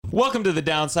Welcome to The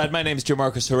Downside. My name is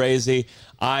Jamarcus Harazi.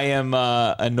 I am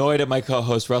annoyed at my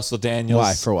co-host, Russell Daniels.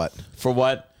 Why? For what? For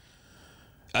what?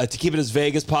 To keep it as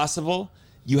vague as possible,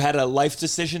 you had a life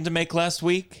decision to make last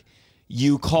week.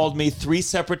 You called me 3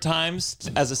 separate times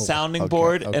as a sounding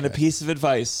board and a piece of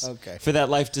advice for that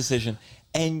life decision.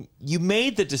 And you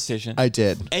made the decision. I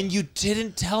did. And you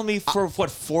didn't tell me for,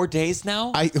 4 days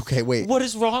now? Wait. What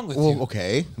is wrong with you?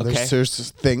 Okay.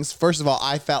 There's things. First of all,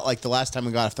 I felt like the last time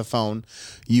we got off the phone,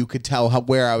 you could tell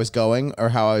where I was going or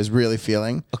how I was really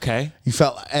feeling. Okay. You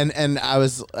felt, and I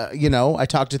was, I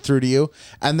talked it through to you.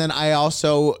 And then I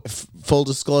also, full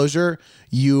disclosure,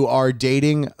 you are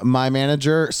dating my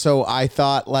manager. So I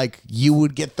thought like you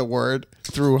would get the word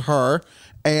through her.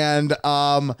 And,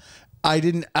 I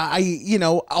didn't.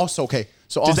 Also okay.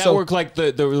 So does that work like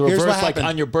the reverse? Like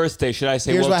on your birthday, should I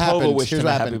say, here's "Well, what Tova happened. wished Here's him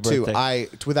a what happy happened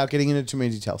birthday"? too. Without getting into too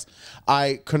many details,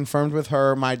 I confirmed with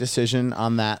her my decision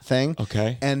on that thing.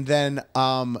 Okay. And then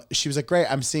she was like, "Great,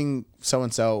 I'm seeing so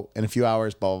and so in a few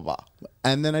hours." Blah blah blah.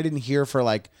 And then I didn't hear for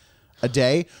like a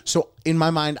day. So in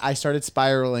my mind, I started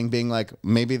spiraling, being like,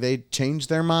 maybe they changed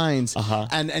their minds.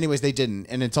 And anyways, they didn't,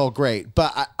 and it's all great.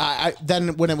 But I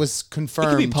then when it was confirmed,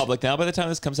 It could be public now by the time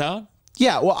this comes out.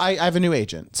 Yeah, well, I have a new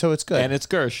agent, so it's good. And it's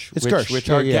Gersh. It's Gersh. Which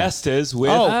our guest is with.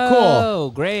 Oh, cool.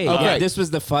 Oh, great. Okay. Yeah, this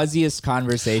was the fuzziest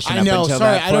conversation. I know. Up until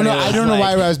Sorry, that I don't point. know. It I don't know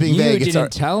why I was being you vague. You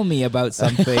didn't tell me about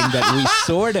something that we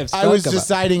sort of spoke I was about.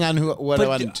 deciding on what I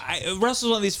wanted. Russell's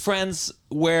one of these friends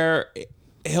where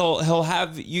he'll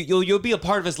have you'll be a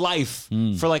part of his life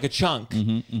for like a chunk,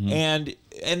 and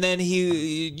then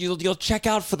you'll check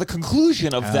out for the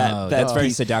conclusion of that. That's very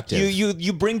seductive.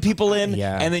 You bring people in,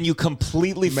 and then you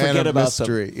completely Man forget of about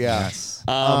mystery. them. Yeah. Yes.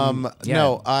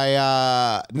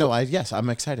 Yes, I'm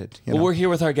excited. Well, we're here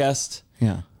with our guest.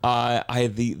 Yeah. I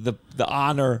had the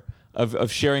honor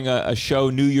of sharing a show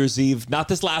New Year's Eve. Not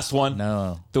this last one.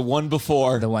 No. The one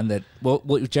before. The one that,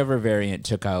 whichever variant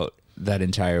took out that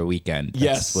entire weekend.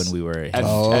 Yes. When we were at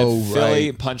Philly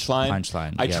right.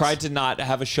 Punchline. I yes. tried to not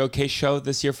have a showcase show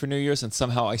this year for New Year's, and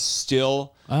somehow I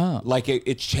still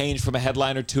it changed from a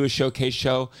headliner to a showcase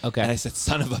show. Okay. And I said,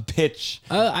 son of a bitch.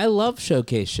 I love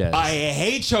showcase shows. I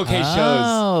hate showcase shows.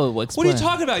 Oh, what are you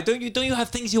talking about? Don't you have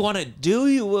things you want to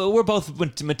do? We're both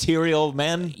material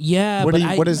men. Yeah.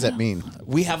 What does that mean?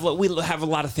 We have a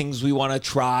lot of things we want to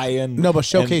try and No, but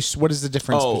showcase. What is the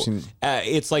difference between?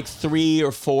 It's like 3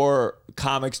 or 4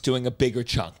 comics doing a bigger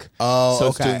chunk. Oh, so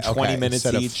okay, it's doing 20 minutes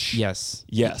Instead of- each. Yes.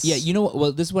 Yes. Yeah, you know what?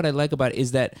 Well, this is what I like about it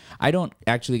is that I don't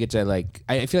actually get to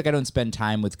I feel like I don't spend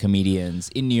time with comedians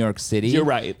in New York City. You're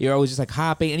right. You're always just like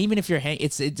hopping, and even if you're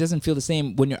it doesn't feel the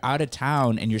same when you're out of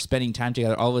town and you're spending time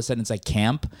together. All of a sudden, it's like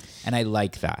camp, and I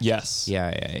like that. Yes.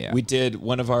 Yeah. We did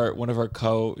one of our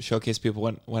co-showcase people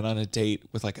went on a date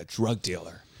with like a drug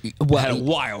dealer. Well, had a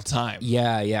wild time.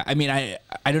 Yeah. I mean, I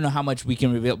don't know how much we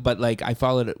can reveal, but like I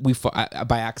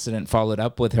by accident followed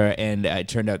up with her, and it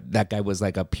turned out that guy was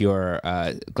like a pure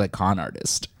like con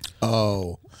artist.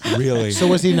 Oh, really? So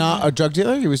was he not a drug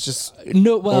dealer? He was just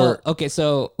no. Well, okay.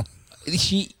 So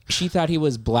she thought he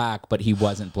was black, but he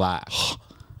wasn't black.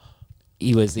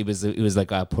 He was like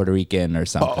a Puerto Rican or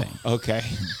something. Oh, okay.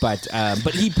 But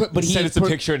he said it's a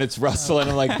picture and it's Russell,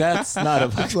 and I'm like, that's not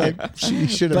a like she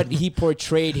should have. But he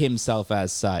portrayed himself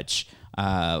as such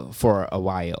for a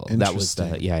while. That was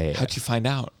yeah. How'd you find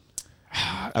out?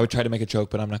 I would try to make a joke,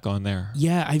 but I'm not going there.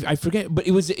 Yeah, I forget, but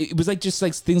it was like just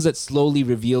like things that slowly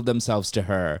revealed themselves to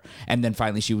her, and then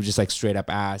finally she was just like straight up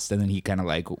asked, and then he kind of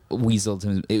like weaseled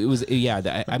him. It was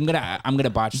I'm gonna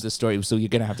botch the story, so you're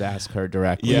gonna have to ask her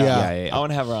directly. Yeah. I want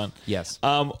to have her on. Yes.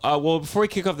 Well, before we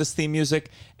kick off this theme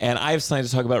music, and I have something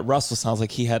to talk about. Russell sounds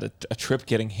like he had a trip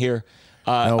getting here.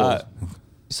 No.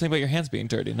 Something about your hands being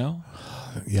dirty, no?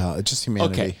 Yeah, it's just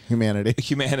humanity. Okay.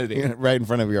 Humanity. Right in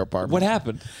front of your apartment. What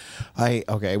happened? We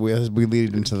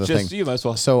lead into the thing. Just you might as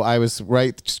well. So I was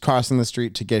just crossing the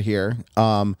street to get here,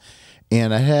 and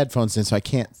I had headphones in, so I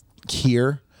can't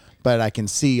hear, but I can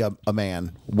see a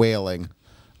man wailing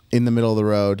in the middle of the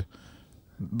road.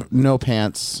 No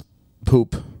pants,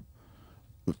 poop.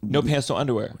 No pants, no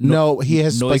underwear. No, he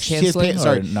has noise canceling.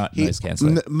 Noise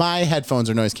canceling. My headphones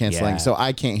are noise canceling, so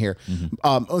I can't hear.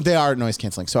 They are noise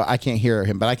canceling, so I can't hear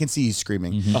him, but I can see he's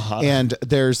screaming. And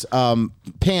there's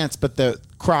pants, but the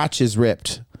crotch is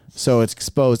ripped, so it's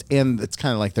exposed, and it's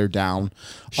kind of like they're down.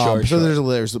 Sure. So there's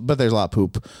a lot of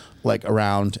poop like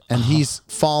around, and he's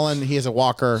fallen. He has a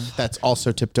walker that's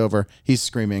also tipped over. He's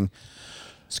screaming.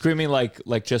 Screaming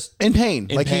like just in pain.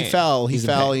 In like pain. he fell.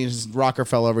 His rocker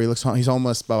fell over. He looks. He's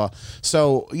homeless. Blah blah.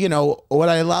 So what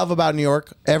I love about New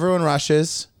York, everyone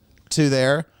rushes to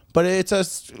there, but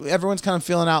everyone's kind of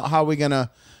feeling out how are we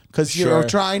gonna because Sure. you're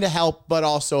trying to help, but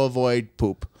also avoid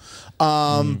poop.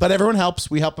 But everyone helps.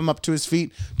 We help him up to his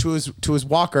feet, to his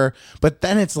walker. But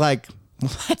then it's like,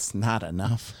 well, that's not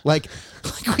enough. Like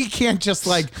we can't just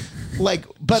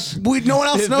but no one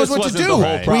else knows This what to wasn't do. the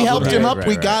whole We problem. helped him Right, up. right,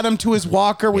 we right. got him to his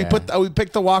walker. We Yeah. we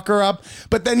picked the walker up.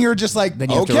 But then you're just like,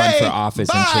 Then you have to okay, run for office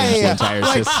and bye. change the entire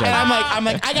Like, system. And I'm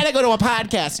like, I gotta go to a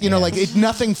podcast. You know,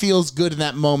 nothing feels good in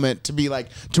that moment to be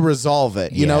to resolve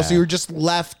it. You know, Yeah. so you're just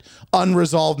left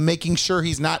unresolved, making sure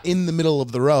he's not in the middle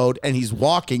of the road and he's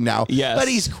walking now. Yes. But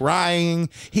he's crying.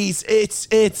 It's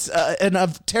a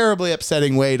terribly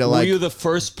upsetting way to Were you the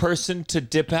first person to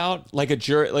dip out like a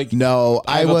jerk? Like No,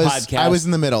 I I have a was. podcast. I was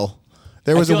in the middle.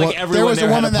 There was feel a like there everyone was a there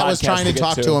had woman a that was podcast trying to to get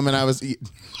talk to. to him, and I was.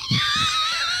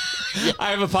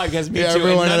 I have a podcast, me Yeah, too, and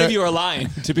everyone none had of a- you are lying.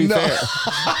 To be No. fair,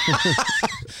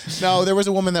 No, there was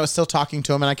a woman that was still talking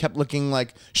to him, and I kept looking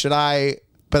like, should I?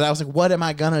 But I was like, what am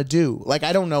I gonna do? Like,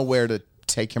 I don't know where to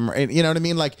take him. You know what I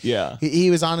mean? Like, Yeah.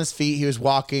 he was on his feet, he was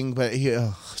walking, but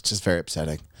it's just very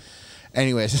upsetting.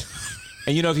 Anyways,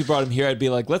 and if you brought him here, I'd be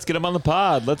like, let's get him on the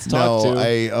pod. Let's talk no,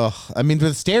 to. I mean,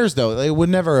 the stairs though, they would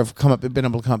never have been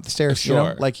able to come up the stairs. You know,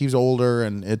 Sure. like he was older,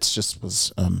 and it's just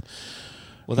was.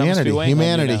 Well, that must be weighing on you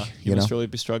humanity, now. You you must know? really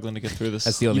be struggling to get through this.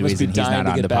 That's the only You must be reason he's dying not to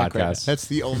on get the back right podcast. That's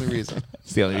the only reason.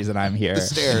 It's the only reason I'm here. The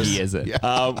stairs. He isn't. Yeah.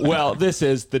 now. Well, this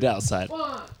is the downside.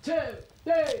 1, 2,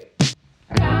 3.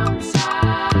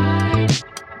 Downside.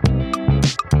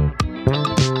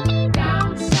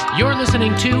 You're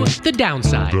listening to The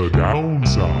Downside The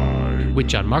downside. with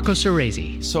Gianmarco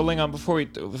Cerezi. So, Lingon, before we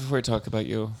talk about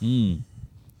you,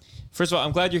 first of all,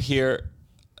 I'm glad you're here.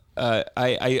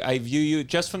 I view you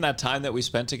just from that time that we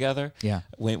spent together. Yeah.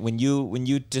 When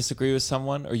you disagree with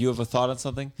someone or you have a thought on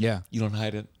something, Yeah. you don't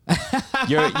hide it.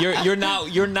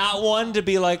 you're not one to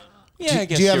be like, yeah. I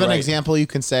guess Do you have you're an right. example you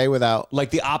can say without?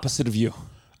 Like the opposite of you.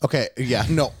 Okay, yeah,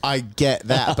 no, I get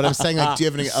that, but I'm saying, do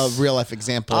you have a real life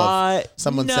example of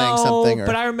someone saying something? Or?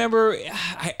 But I remember,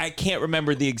 I can't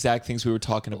remember the exact things we were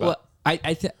talking about. Well, I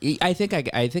think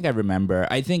I remember.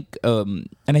 I think, and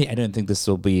I don't think this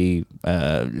will be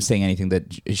saying anything that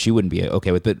she wouldn't be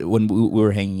okay with. But when we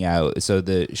were hanging out, so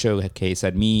the showcase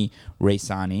had me, Ray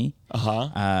Sani,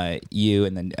 you,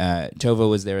 and then Tova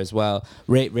was there as well.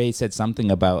 Ray said something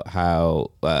about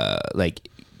how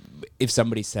if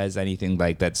somebody says anything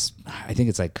like that's, I think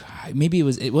it's like, maybe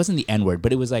it wasn't the N-word,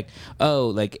 but it was like, oh,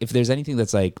 like if there's anything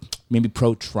that's like maybe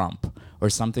pro-Trump or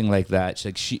something like that,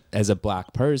 she as a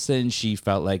black person, she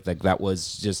felt like that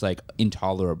was just like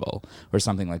intolerable or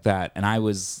something like that. And I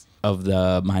was of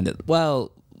the mind that,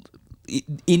 well,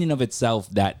 in and of itself,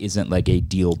 that isn't like a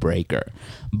deal breaker,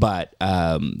 but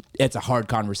it's a hard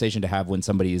conversation to have when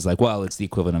somebody is like, well, it's the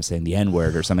equivalent of saying the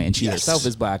N-word or something, and she herself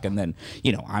is black, and then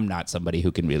I'm not somebody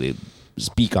who can really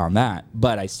speak on that,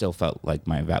 but I still felt like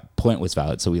my point was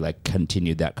valid, so we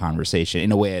continued that conversation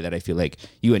in a way that I feel like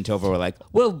you and Tova were like,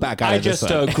 we'll back out I of this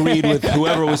just one. agreed with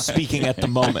whoever was speaking at the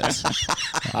moment.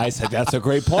 I said, that's a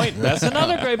great point. That's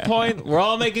another great point. We're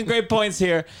all making great points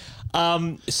here.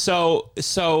 So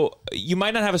you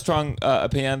might not have a strong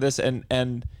opinion on this,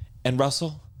 and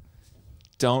Russell,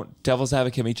 don't devil's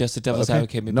advocate me, just a devil's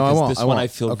advocate me. No, I because won't. This I one won't. I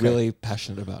feel Okay. really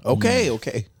passionate about.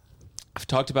 Okay. I've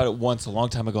talked about it once a long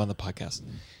time ago on the podcast.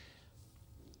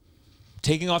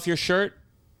 Taking off your shirt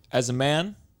as a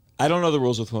man, I don't know the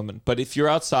rules with women, but if you're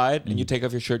outside and you take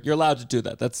off your shirt, you're allowed to do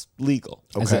that. That's legal.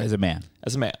 as a man.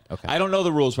 As a man. Okay. I don't know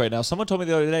the rules right now. Someone told me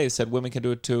the other day, said women can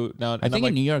do it too. Now, I think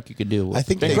in New York you could do. I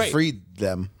think They're they great. freed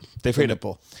them. They freed the it.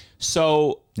 nipple.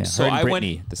 So, yeah, so her and I Britney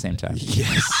went. at the same time.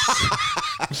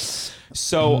 Yes.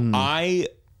 So I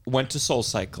went to Soul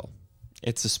Cycle.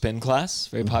 It's a spin class,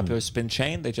 very popular spin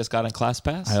chain. They just got on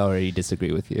ClassPass. I already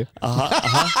disagree with you.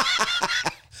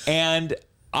 And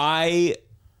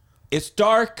it's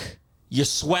dark, you're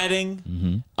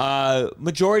sweating,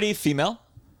 majority female.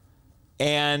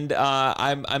 And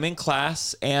I'm in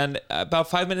class, and about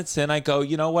 5 minutes in, I go,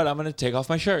 you know what? I'm going to take off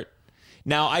my shirt.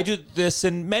 Now, I do this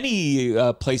in many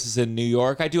places in New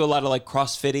York. I do a lot of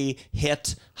CrossFit-y,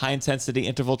 HIIT, high-intensity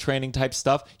interval training type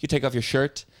stuff. You take off your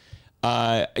shirt.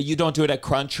 You don't do it at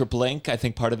Crunch or Blink. I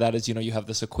think part of that is, you have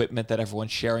this equipment that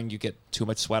everyone's sharing. You get too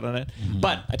much sweat on it.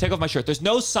 But I take off my shirt. There's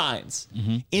no signs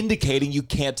indicating you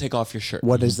can't take off your shirt.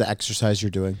 What is the exercise you're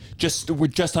doing? We're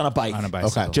just on a bike. On a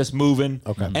bicycle. Okay. Just moving.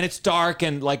 Okay. And it's dark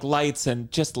and lights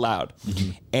and just loud.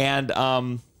 And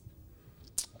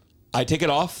I take it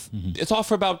off. It's off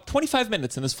for about 25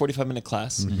 minutes in this 45-minute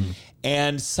class.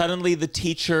 And suddenly the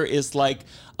teacher is like,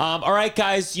 all right,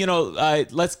 guys,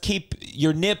 let's keep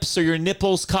your nips or your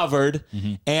nipples covered.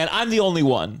 And I'm the only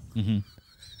one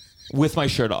with my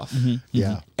shirt off.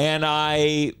 Yeah. And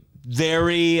I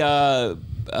very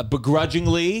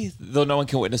begrudgingly, though no one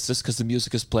can witness this because the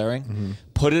music is blaring,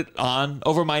 put it on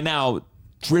over my now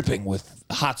dripping with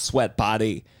hot sweat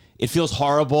body. It feels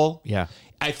horrible. Yeah.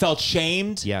 I felt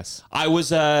shamed. Yes. I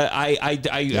was I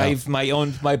have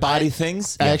my body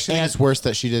things. I actually think it's worse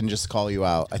that she didn't just call you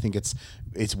out. I think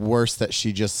it's worse that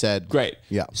she just said Great.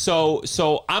 Yeah. So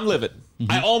I'm livid.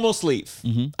 I almost leave.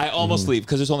 I almost leave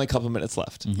because there's only a couple minutes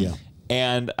left. Yeah.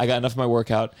 And I got enough of my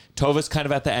workout. Tova's kind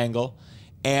of at the angle,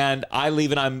 and I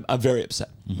leave, and I'm very upset.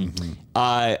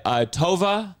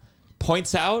 Tova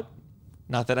points out,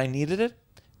 not that I needed it,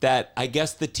 that I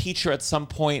guess the teacher at some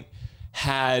point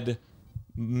had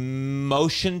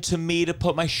motioned to me to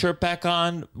put my shirt back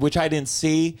on, which I didn't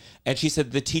see. And she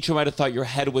said the teacher might have thought your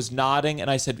head was nodding. And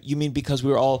I said, you mean because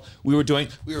we were doing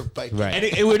biking. Right. And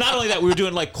it not only that, we were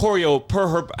doing like choreo per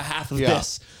her half of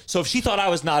this. So if she thought I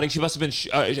was nodding, she must have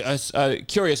been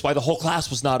curious why the whole class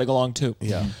was nodding along too.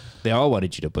 Yeah. They all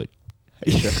wanted you to put.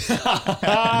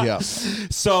 Yeah.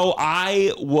 So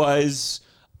I was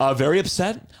very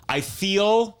upset. I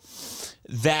feel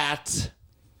that.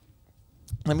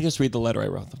 Let me just read the letter I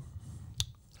wrote them.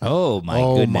 Oh my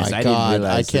Oh goodness! my I God. didn't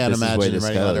realize I can't that this is where imagine this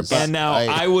writing a letter, goes. but- And now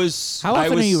I was. How I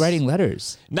often was, are you writing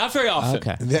letters? Not very often.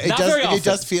 Okay. Not very often. It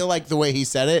does feel like the way he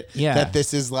said it. Yeah. That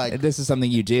this is like This is something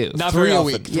you do. Not 3 very a often.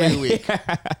 week. 3 a week.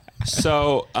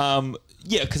 So,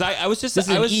 yeah, because I was just. This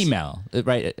is I an was, email,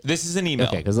 right? This is an email.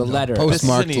 Okay, because a letter. This is an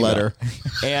Postmarked email. letter.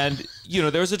 And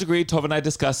there was a degree Tova and I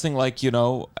discussing, like,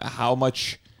 how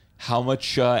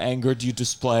much anger do you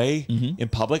display in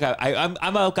public?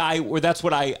 I'm a guy where that's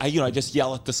what I just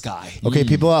yell at the sky. Okay,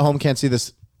 people at home can't see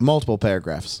this. Multiple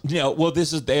paragraphs. Well,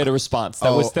 they had a response that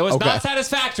was okay. not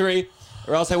satisfactory,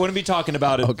 or else I wouldn't be talking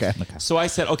about it. Okay. So I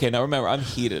said, okay, now remember, I'm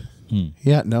heated.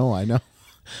 Yeah, no, I know.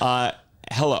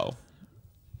 Hello.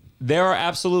 There are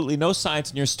absolutely no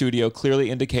signs in your studio clearly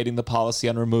indicating the policy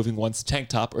on removing one's tank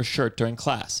top or shirt during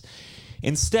class.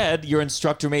 Instead, your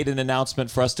instructor made an announcement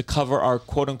for us to cover our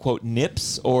quote-unquote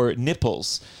nips or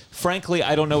nipples. Frankly,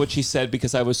 I don't know what she said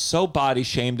because I was so body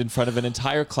shamed in front of an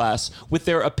entire class with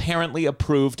their apparently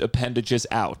approved appendages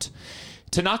out.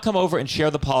 To not come over and share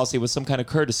the policy with some kind of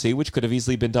courtesy, which could have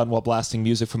easily been done while blasting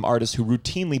music from artists who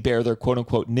routinely bear their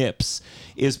quote-unquote nips,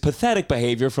 is pathetic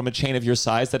behavior from a chain of your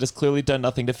size that has clearly done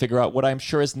nothing to figure out what I'm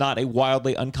sure is not a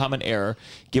wildly uncommon error,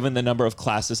 given the number of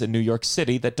classes in New York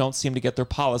City that don't seem to get their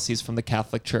policies from the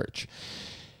Catholic Church.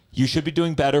 You should be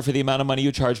doing better for the amount of money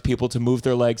you charge people to move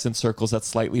their legs in circles at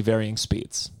slightly varying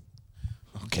speeds.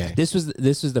 Okay. This was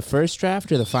the first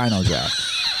draft or the final draft?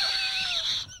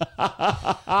 Okay,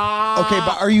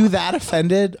 but are you that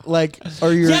offended? Like,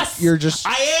 or you're just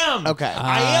I am. Okay.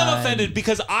 I am offended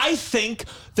because I think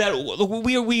that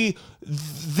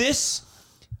this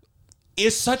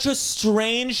is such a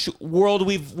strange world.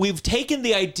 We've taken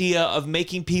the idea of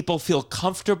making people feel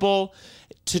comfortable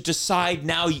to decide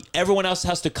now everyone else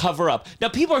has to cover up. Now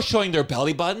people are showing their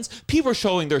belly buttons. People are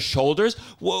showing their shoulders.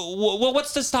 Well,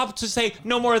 what's to stop to say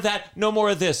no more of that, no more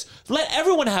of this? Let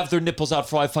everyone have their nipples out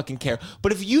for all I fucking care.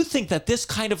 But if you think that this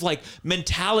kind of like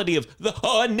mentality of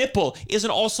a nipple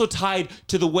isn't also tied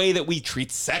to the way that we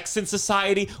treat sex in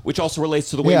society, which also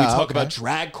relates to the way we talk about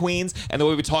drag queens and the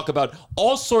way we talk about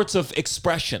all sorts of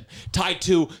expression tied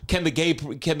to can the gay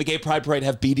pride parade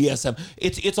have BDSM?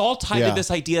 It's all tied to this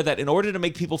idea that in order to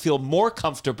make people feel more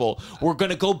comfortable, we're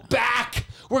going to go back.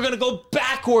 We're going to go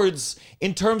backwards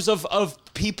in terms of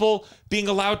people being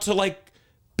allowed to like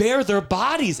bare their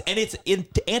bodies, and it's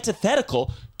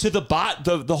antithetical to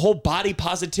the whole body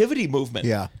positivity movement.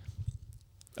 Yeah.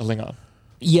 Alingon.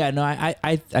 Yeah, no,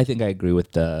 I think I agree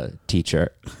with the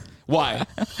teacher. Why?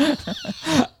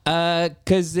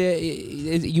 Because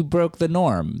you broke the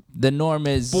norm. The norm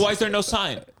is. But why is there no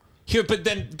sign? Here, but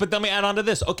then let me add on to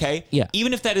this. Okay. Yeah.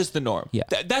 Even if that is the norm, Yeah.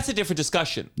 That's a different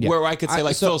discussion Yeah. where I could say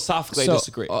philosophically I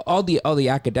disagree. All the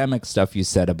academic stuff you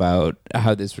said about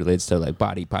how this relates to like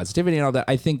body positivity and all that,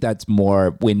 I think that's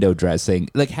more window dressing.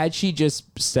 Like, had she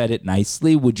just said it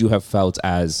nicely, would you have felt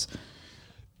as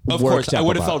Of worked course, I up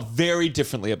would have about felt very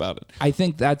differently about it. I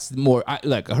think that's more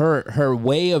like her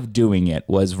way of doing it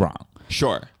was wrong.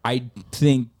 Sure. I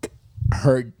think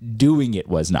her doing it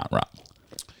was not wrong.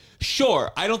 Sure,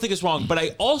 I don't think it's wrong, but I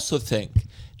also think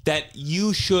that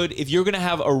you should, if you're going to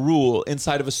have a rule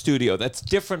inside of a studio that's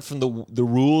different from the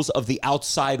rules of the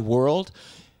outside world,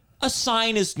 a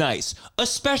sign is nice,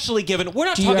 especially given we're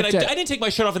not Do you talking. have to- I didn't take my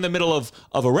shirt off in the middle of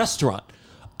a restaurant,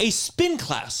 a spin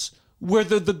class where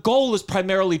the goal is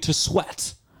primarily to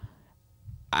sweat.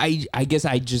 I guess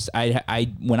I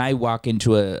when I walk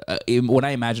into when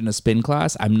I imagine a spin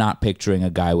class, I'm not picturing a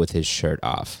guy with his shirt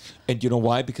off. And you know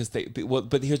why? Because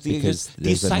but here's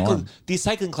these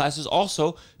cycling classes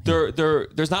also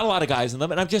there's not a lot of guys in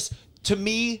them, and I'm just to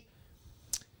me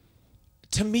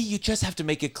you just have to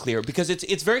make it clear because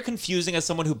it's very confusing as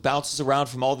someone who bounces around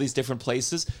from all these different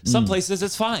places. Some places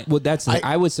it's fine. Well,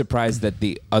 I was surprised that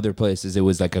the other places it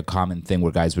was like a common thing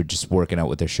where guys were just working out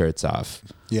with their shirts off.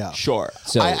 Yeah, sure.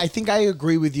 So I think I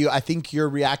agree with you. I think you're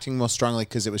reacting most strongly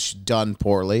because it was done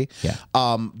poorly. Yeah.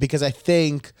 Because I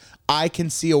think I can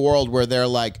see a world where they're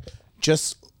like,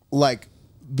 just like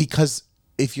because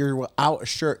if you're without a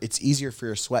shirt, it's easier for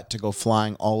your sweat to go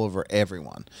flying all over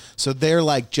everyone. So they're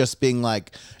like just being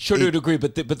like, sure, to a degree,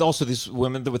 but also these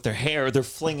women with their hair, they're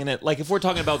flinging it. Like if we're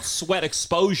talking about sweat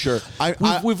exposure,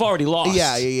 we've already lost.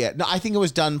 Yeah. No, I think it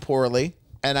was done poorly.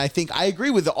 And I think I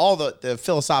agree with all the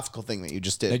philosophical thing that you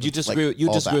just did. And you disagree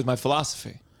with my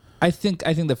philosophy. I think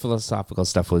the philosophical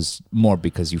stuff was more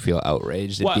because you feel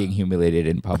outraged at being humiliated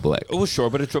in public. Oh,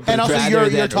 sure, but it's and also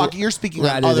you're speaking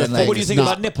on other things. Like, what do you think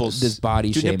about nipples? This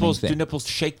body shaming thing. Do nipples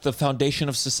shake the foundation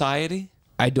of society?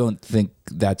 I don't think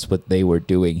that's what they were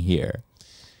doing here.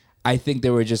 I think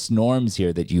there were just norms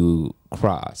here that you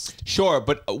crossed. Sure,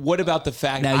 but what about the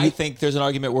fact Now I think there's an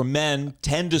argument where men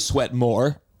tend to sweat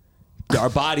more. Our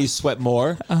bodies sweat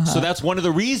more, so that's one of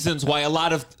the reasons why a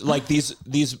lot of like these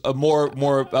more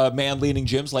man leaning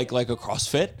gyms like a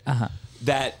CrossFit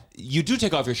that you do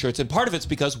take off your shirts, and part of it's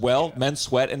because men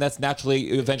sweat, and that's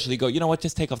naturally eventually go. You know what?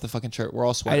 Just take off the fucking shirt. We're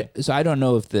all sweating. So I don't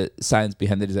know if the science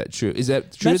behind it is that true. Is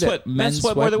that true? Men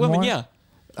sweat more than women. Yeah.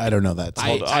 I don't know that.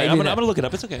 I'm gonna look it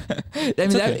up. It's okay.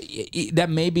 That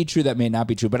may be true. That may not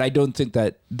be true. But I don't think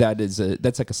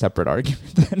that's like a separate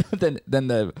argument than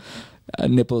the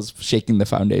nipples shaking the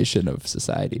foundation of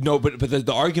society. No, but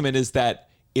the argument is that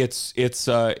it's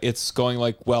going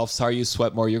like, well, sorry you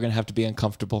sweat more. You're gonna have to be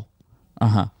uncomfortable.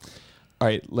 All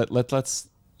right. Let's.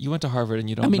 You went to Harvard and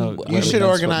you don't know. You should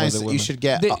organize. You should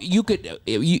get. You could,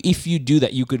 if you do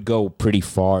that, you could go pretty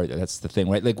far. That's the thing,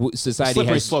 right? Like society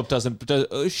slippery slope doesn't.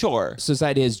 Sure.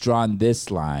 Society has drawn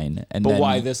this line, but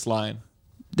why this line?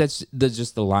 That's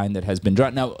just the line that has been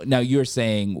drawn. Now you're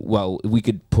saying, well, we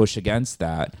could push against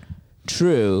that.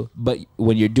 True, but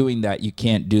when you're doing that, you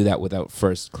can't do that without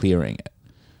first clearing it.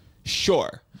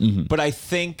 Sure, but I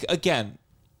think again.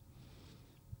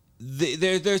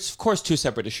 There's of course two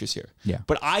separate issues here. Yeah.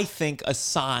 But I think a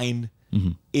sign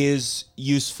is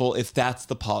useful if that's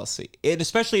the policy, and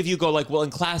especially if you go like, well, in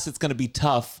class it's going to be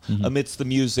tough amidst the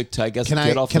music to get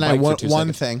off the bike for 2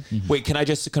 one seconds. thing? Wait, can I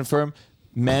just confirm?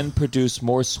 Men produce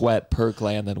more sweat per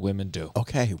gland than women do.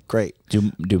 Okay, great.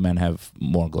 Do men have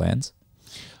more glands?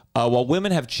 While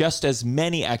women have just as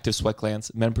many active sweat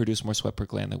glands, men produce more sweat per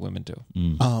gland than women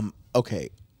do. Okay,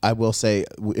 I will say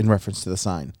in reference to the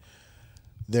sign.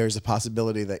 There's a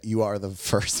possibility that you are the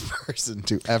first person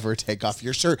to ever take off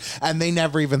your shirt, and they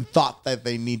never even thought that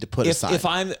they need to put a sign. If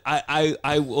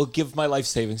I will give my life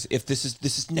savings if this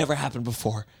has never happened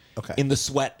before. Okay. In the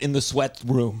sweat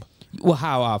room. Well,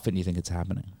 how often do you think it's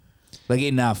happening? Like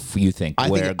enough, you think,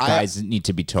 where guys need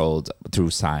to be told through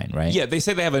sign, right? Yeah, they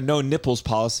say they have a no nipples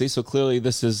policy, so clearly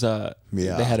this is. They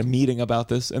had a meeting about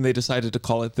this, and they decided to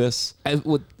call it this.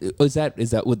 Is that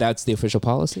that's the official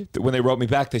policy? When they wrote me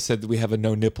back, they said that we have a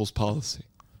no nipples policy.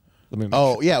 Let me.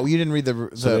 Yeah, well, you didn't read the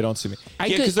so they don't see me.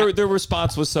 Because their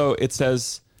response was it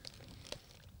says.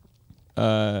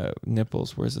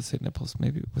 Nipples. Where does it say nipples?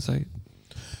 Maybe was I.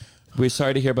 We're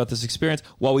sorry to hear about this experience.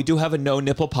 While we do have a no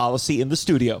nipple policy in the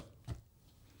studio.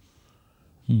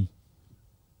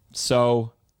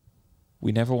 So,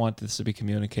 we never want this to be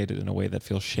communicated in a way that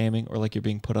feels shaming or like you're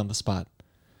being put on the spot.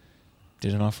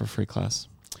 Didn't offer a free class.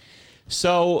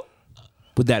 So,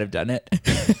 would that have done it?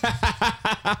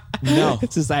 No.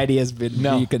 Society has been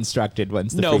reconstructed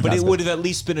once the but it would have at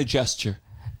least been a gesture.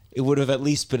 It would have at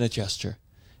least been a gesture.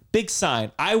 Big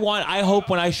sign. I hope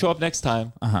when I show up next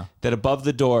time that above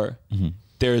the door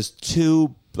there's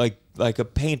two like a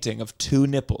painting of two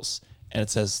nipples and it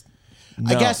says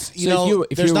no. I guess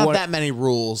there's not that many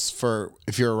rules for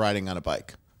if you're riding on a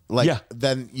bike.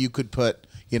 Then you could put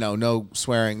no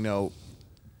swearing, no.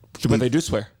 But they do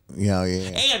swear. Yeah.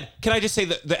 And can I just say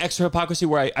the extra hypocrisy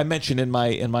where I mentioned in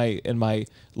my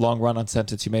long run on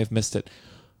sentence, you may have missed it.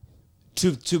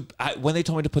 When they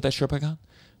told me to put that shirt back on,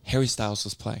 Harry Styles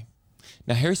was playing.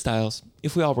 Now Harry Styles,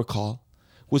 if we all recall,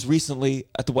 was recently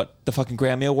at the fucking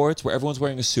Grammy Awards where everyone's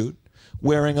wearing a suit,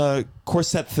 wearing a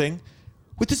corset thing,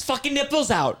 with his fucking nipples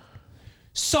out.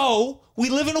 So we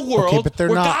live in a world but they're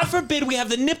where, not- God forbid, we have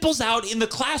the nipples out in the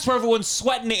class where everyone's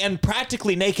sweating and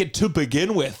practically naked to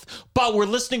begin with. But we're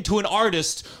listening to an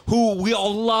artist who we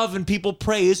all love and people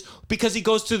praise because he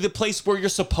goes to the place where you're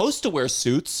supposed to wear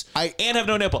suits and have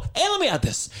no nipple. And let me add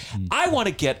this: I want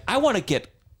to get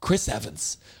Chris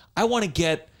Evans. I want to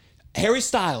get Harry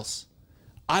Styles.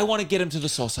 I want to get him to the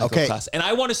Soul Cycle class, and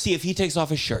I want to see if he takes off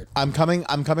his shirt. I'm coming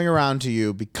around to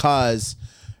you because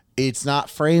it's not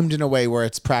framed in a way where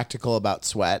it's practical about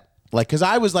sweat. Like, because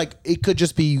I was like, it could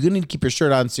just be you need to keep your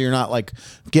shirt on so you're not like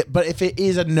But if it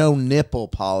is a no nipple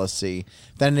policy,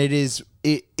 then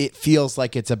it feels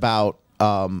like it's about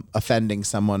offending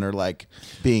someone or like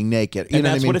being naked. You And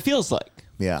know that's what I mean? what it feels like.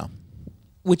 Yeah.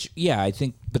 Which, yeah, I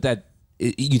think, but that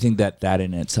you think that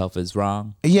in itself is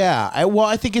wrong. Yeah.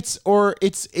 I think it's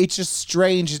just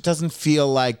strange. It doesn't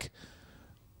feel like,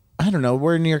 I don't know.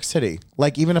 We're in New York City.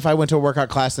 Like, even if I went to a workout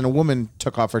class and a woman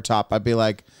took off her top, I'd be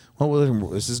like, well,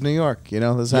 this is New York. You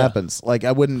know, this happens. Like,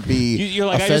 I wouldn't be You're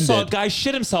like, offended. I just saw a guy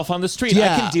shit himself on the street.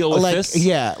 I can deal with like, this.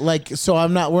 Yeah. Like, so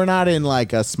we're not in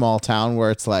like a small town where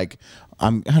it's like, I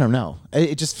don't know.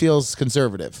 It just feels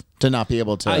conservative to not be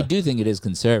able to. I do think it is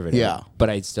conservative. Yeah. But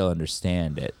I still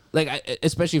understand it. Like,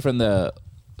 especially from the,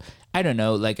 I don't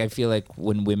know, like, I feel like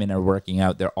when women are working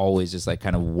out, they're always just like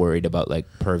kind of worried about like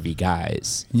pervy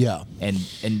guys. Yeah. And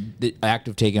the act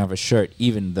of taking off a shirt,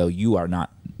 even though you are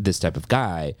not this type of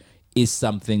guy, is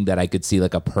something that I could see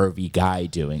like a pervy guy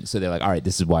doing. So they're like, all right,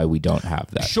 this is why we don't have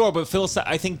that. Sure, but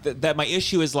I think that my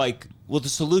issue is like, well, the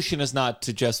solution is not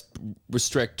to just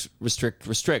restrict,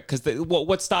 because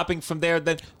what's stopping from there?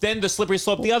 Then the slippery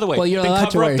slope the other way. Well, you're then allowed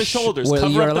cover to wear up the shoulders, well,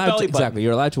 cover you're up the allowed belly to, button. exactly.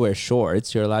 You're allowed to wear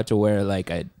shorts. You're allowed to wear like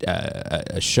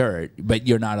a shirt, but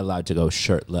you're not allowed to go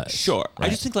shirtless. Sure, right? I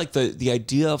just think like the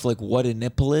idea of like what a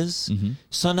nipple is.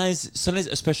 Sometimes,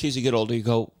 especially as you get older, you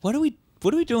go, what are we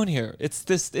doing here?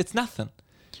 It's nothing.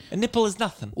 A nipple is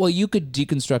nothing. Well, you could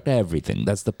deconstruct everything.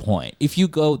 That's the point. If you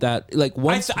go that like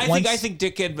once, I think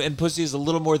dick and pussy is a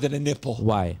little more than a nipple.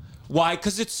 Why? Why?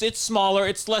 Because it's smaller.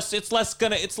 It's less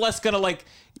gonna like,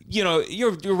 you know,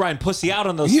 you're riding pussy out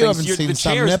on those You things. haven't seen The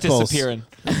some chair's nipples. disappearing.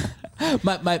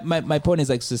 My point is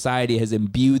like society has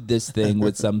imbued this thing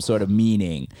with some sort of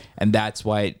meaning, and that's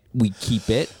why we keep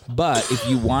it. But if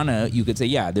you wanna, you could say,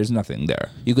 yeah, there's nothing there.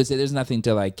 You could say there's nothing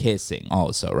to like kissing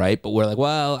also, right? But we're like,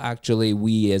 well, actually,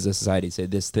 we as a society say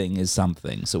this thing is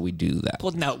something, so we do that.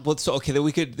 Well, so okay, then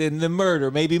we could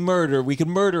we could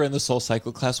murder in the Soul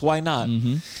Cycle class. Why not?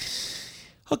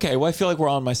 Okay, well, I feel like we're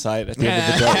on my side at the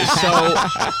end of the day. So,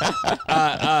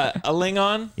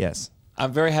 Alingon, Yes.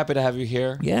 I'm very happy to have you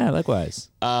here. Yeah. Likewise.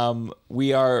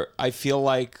 I feel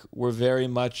like we're very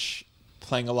much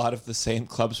playing a lot of the same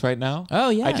clubs right now. Oh,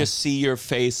 yeah. I just see your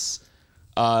face,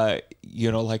 like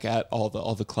at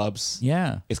all the clubs.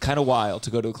 Yeah. It's kind of wild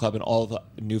to go to a club and all the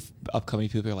new upcoming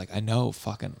people are like, I know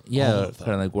fucking all Yeah. of them.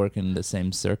 Kind of like working the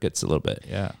same circuits a little bit.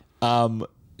 Yeah.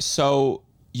 So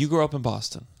you grew up in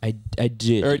Boston. I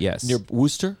did. Or yes. near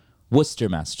Worcester? Worcester,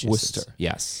 Massachusetts. Worcester.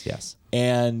 Yes. Yes.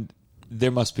 And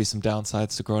there must be some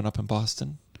downsides to growing up in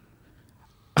Boston.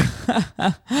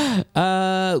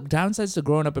 Downsides to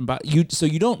growing up in Boston. So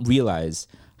you don't realize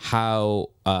how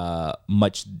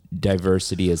much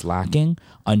diversity is lacking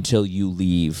until you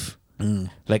leave.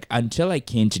 Like until I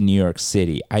came to New York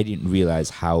City, I didn't realize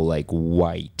how like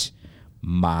white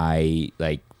my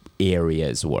like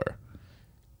areas were.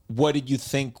 What did you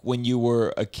think when you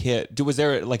were a kid? Was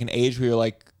there like an age where you're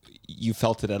like, you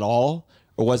felt it at all?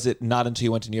 Or was it not until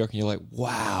you went to New York and you're like,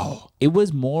 wow? It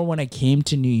was more when I came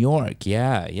to New York.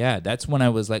 Yeah. That's when I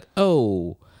was like,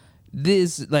 oh,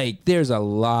 there's a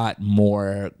lot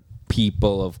more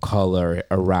people of color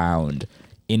around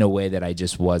in a way that I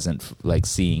just wasn't like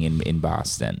seeing in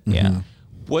Boston. Yeah.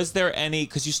 Was there any,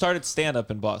 because you started stand-up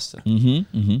in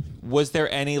Boston. Was there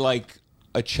any like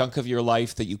a chunk of your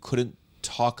life that you couldn't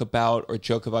talk about or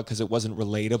joke about because it wasn't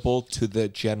relatable to the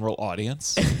general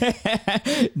audience?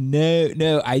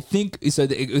 No. I think so.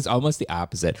 It was almost the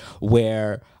opposite.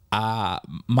 Where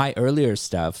my earlier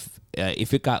stuff,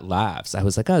 if it got laughs, I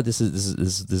was like, oh, this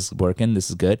is working. This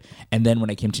is good. And then when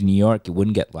I came to New York, it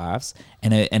wouldn't get laughs.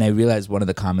 And I realized one of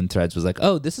the common threads was like,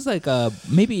 oh, this is like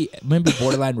maybe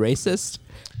borderline racist.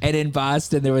 And in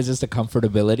Boston, there was just a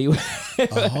comfortability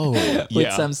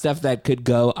with some stuff that could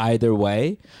go either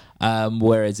way.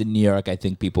 Whereas in New York, I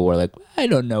think people were like, I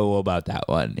don't know about that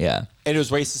one. Yeah. And it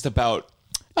was racist about?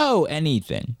 Oh,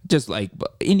 anything. Just like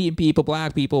Indian people,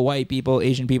 black people, white people,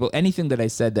 Asian people, anything that I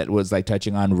said that was like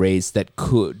touching on race that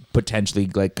could potentially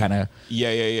like kind of,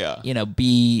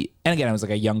 be, and again, I was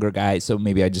like a younger guy, so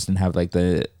maybe I just didn't have like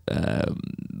the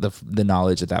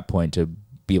knowledge at that point to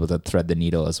be able to thread the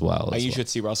needle as well. You should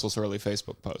see Russell's early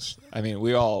Facebook post. I mean,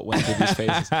 we all went through these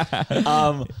phases.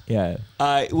 Yeah.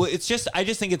 Well, it's just, I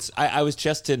just think it's, I was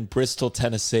just in Bristol,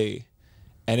 Tennessee,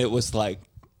 and it was like,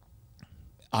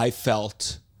 I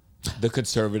felt the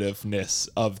conservativeness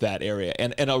of that area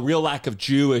and a real lack of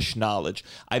Jewish knowledge.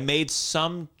 I made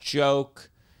some joke.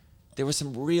 There were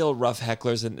some real rough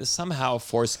hecklers, and somehow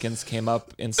foreskins came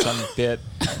up in some bit.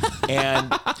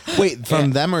 And Wait,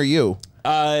 from them or you?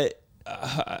 I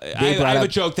have a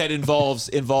joke that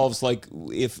involves like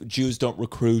if Jews don't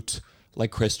recruit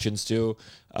like Christians do,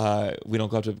 we don't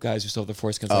go up to guys who still have the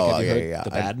foreskins. Like, have you heard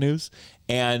the bad news?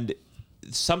 And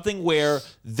something where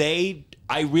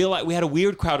I realized we had a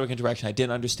weird crowd work interaction I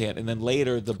didn't understand, and then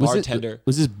later the bartender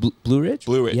Was this Blue Ridge?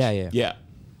 Blue Ridge, Yeah.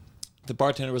 The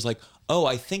bartender was like, "Oh,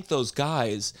 I think those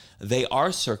guys, they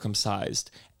are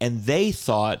circumcised, and they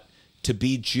thought to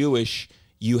be Jewish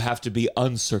you have to be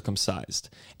uncircumcised."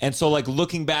 And so, like,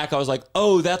 looking back, I was like,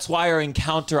 "Oh, that's why our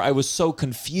encounter, I was so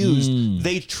confused.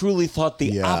 They truly thought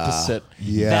the opposite.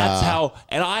 Yeah. That's how."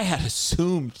 And I had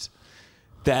assumed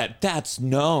that's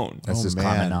known. That's just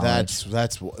common knowledge.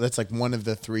 That's like one of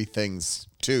the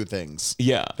two things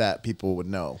Yeah. that people would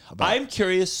know about. I'm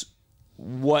curious,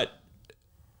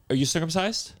 are you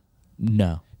circumcised?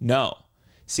 No. No.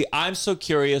 See, I'm so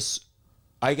curious.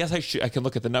 I guess I can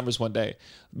look at the numbers one day,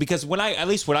 because when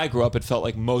I grew up, it felt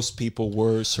like most people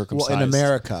were circumcised. Well, in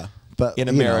America, but In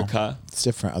America. it's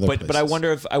different other But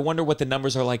places. I wonder what the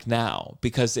numbers are like now,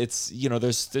 because it's,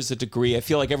 there's a degree. I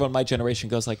feel like everyone in my generation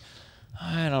goes like,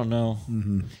 I don't know.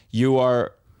 Mm-hmm. You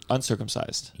are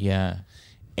uncircumcised. Yeah.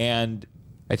 And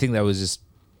I think that was just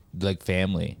like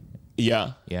family.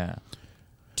 yeah. Yeah.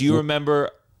 Do you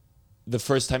remember the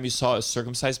first time you saw a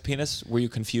circumcised penis? Were you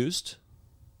confused?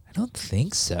 I don't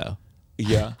think so.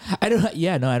 Yeah. I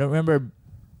don't remember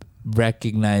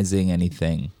recognizing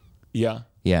anything. Yeah.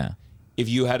 Yeah. If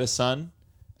you had a son,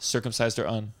 circumcised or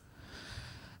un?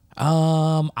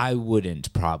 I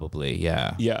wouldn't probably.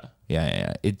 Yeah. Yeah.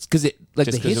 Yeah. It's because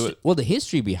the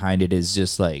history behind it is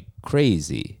just like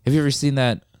crazy. Have you ever seen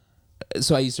that?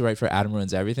 So I used to write for Adam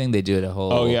Ruins Everything. They did a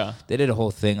whole. Oh, yeah. They did a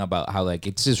whole thing about how like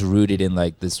it's just rooted in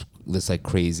like this like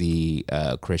crazy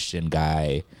Christian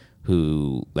guy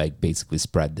who like basically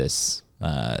spread this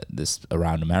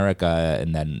around America,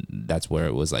 and then that's where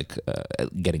it was like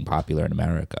getting popular in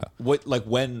America.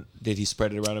 When did he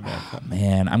spread it around America?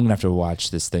 Man, I'm gonna have to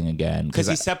watch this thing again Because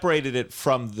he separated it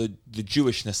from the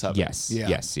Jewishness of it. Yes. Yeah.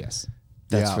 Yes.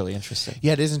 That's Yeah. really interesting.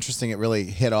 Yeah, it is interesting. It really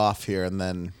hit off here, and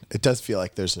then it does feel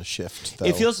like there's a shift. Though.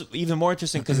 It feels even more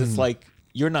interesting because it's like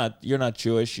you're not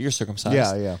Jewish, you're circumcised.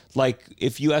 Yeah. Like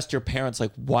if you asked your parents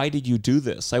like, why did you do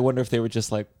this? I wonder if they were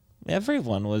just like,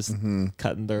 everyone was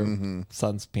cutting their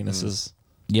sons' penises.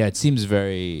 Yeah, it seems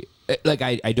very like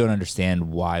I don't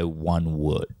understand why one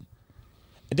would.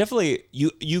 Definitely,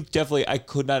 you definitely. I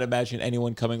could not imagine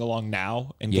anyone coming along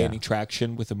now and Yeah. gaining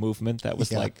traction with a movement that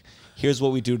was like, here's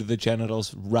what we do to the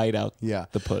genitals, right out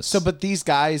the puss. So, but these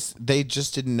guys, they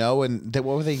just didn't know, and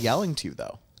what were they yelling to you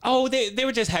though? Oh, they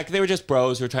were just they were just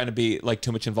bros who were trying to be like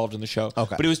too much involved in the show.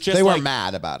 Okay, but it was just they like, weren't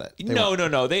mad about it. No.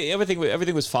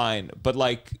 Everything was fine. But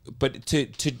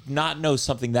to not know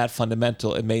something that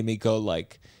fundamental, it made me go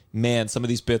like, man, some of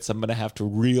these bits I'm gonna have to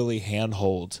really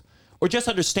handhold or just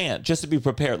understand, just to be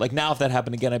prepared. Like now, if that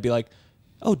happened again, I'd be like,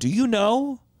 oh, do you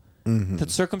know that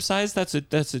circumcised? That's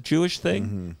a Jewish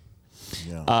thing.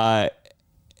 Yeah.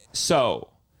 So,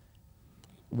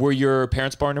 were your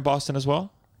parents born in Boston as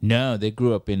well? No, they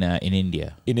grew up in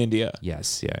India. In India.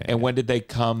 Yes, yeah. And when did they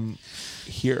come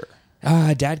here?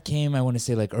 Dad came, I want to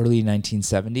say like early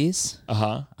 1970s.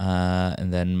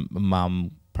 And then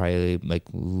mom probably like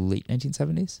late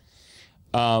 1970s.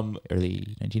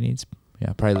 Early 1980s.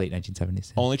 Yeah, probably late 1970s.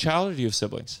 Yeah. Only child, or do you have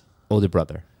siblings? Older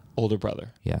brother. Older brother.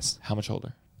 Yes. How much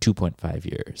older? 2.5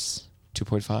 years.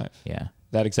 2.5. Yeah.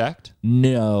 That exact?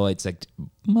 No, it's like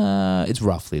it's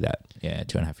roughly that. Yeah,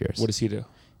 2.5 years. What does he do?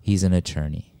 He's an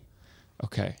attorney.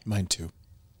 Okay. Mine too.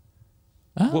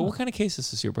 What kind of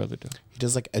cases does your brother do? He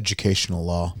does like educational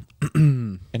law.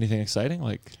 Anything exciting?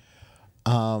 Like,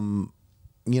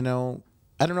 You know,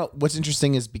 I don't know. What's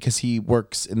interesting is because he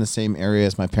works in the same area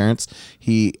as my parents.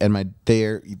 They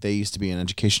used to be in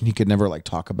education. He could never like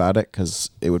talk about it because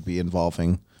it would be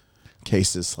involving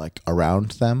cases like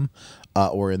around them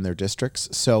or in their districts.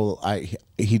 So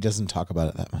he doesn't talk about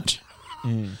it that much.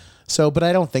 So, but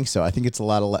I don't think so. I think it's a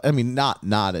lot of, I mean, not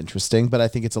interesting, but I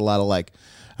think it's a lot of like,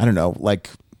 I don't know, like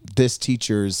this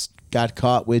teacher's got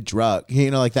caught with drug,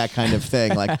 like that kind of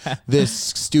thing. Like this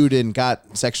student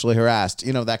got sexually harassed,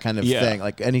 that kind of thing.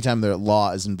 Like anytime the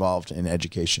law is involved in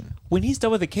education. when he's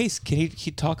done with the case, can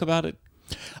he talk about it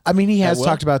I mean, he has Will?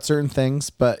 talked about certain things,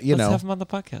 but Let's have him on the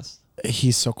podcast.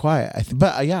 he's so quiet.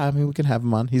 But yeah, I mean, we can have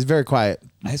him on. He's very quiet.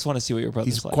 I just want to see what your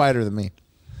brother's He's like. quieter than me.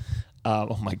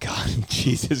 Oh my God,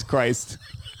 Jesus Christ!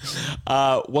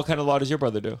 What kind of law does your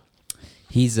brother do?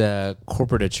 He's a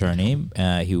corporate attorney.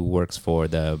 He works for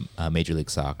the Major League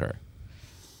Soccer.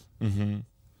 Mm-hmm.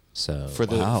 So For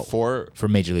the for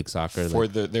Major League Soccer, for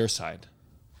like, their side.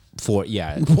 for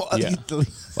yeah. What? Yeah.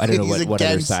 I don't know He's what other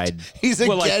against- side. He's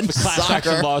Well, like the against class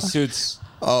action soccer. lawsuits.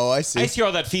 Oh, I see. I see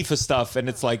all that FIFA stuff, and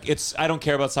it's like I don't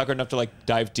care about soccer enough to like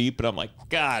dive deep, but I'm like,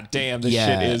 God damn, this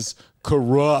Yeah. shit is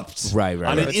corrupt, Right,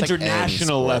 on an It's like any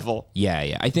international sport. level.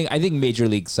 Yeah. I think Major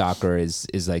League Soccer is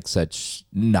like such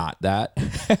not that.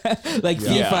 Like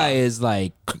Yeah. FIFA is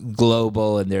like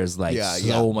global, and there's like Yeah,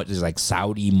 so yeah. much. There's like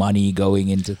Saudi money going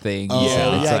into things. Oh,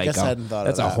 yeah, it's I like guess I hadn't thought of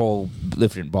that's a that. whole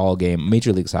different ball game.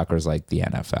 Major League Soccer is like the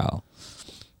NFL.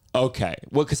 Okay,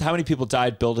 well, because how many people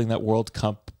died building that World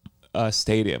Cup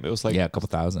stadium? It was like Yeah, a couple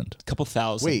thousand. couple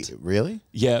thousand. Wait, really?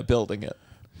 Yeah, building it.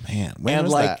 Man, when And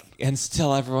was like, that? and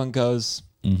still everyone goes,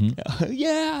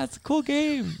 yeah, it's a cool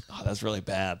game. Oh, that's really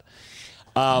bad.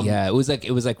 Yeah, it was like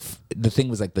the thing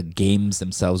was like the games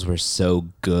themselves were so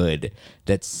good.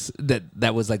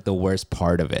 That was like the worst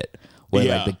part of it. Where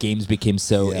Yeah. like the games became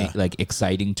so Yeah. like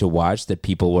exciting to watch that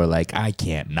people were like, I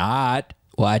can't not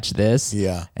watch this.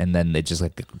 Yeah. And then it just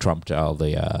like trumped all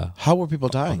the How were people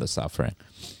all dying? the suffering.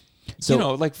 So You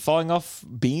know, like falling off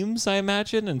beams, I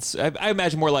imagine, and I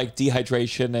imagine more like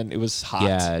dehydration, and it was hot.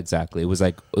 yeah, exactly. It was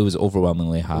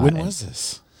overwhelmingly hot. When and was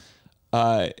this?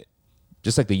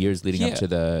 just like the years leading Yeah. up to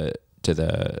the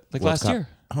Like World last Cup. year.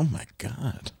 Oh my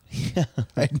god!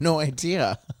 I had no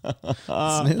idea.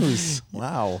 Snooze!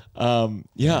 Wow.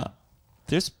 Yeah,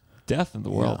 there's death in the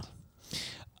world.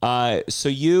 So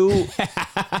you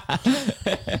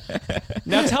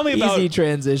now tell me about. Easy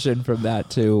transition from that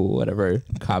to whatever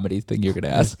comedy thing you're gonna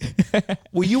ask.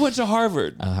 Well, you went to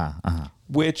Harvard,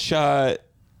 which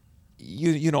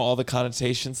you know all the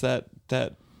connotations that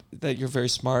you're very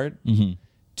smart. Mm-hmm.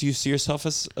 Do you see yourself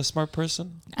as a smart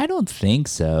person? I don't think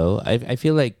so. I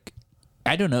feel like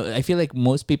I don't know. I feel like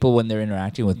most people when they're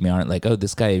interacting with me aren't like, oh,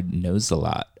 this guy knows a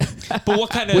lot. But what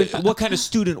kind of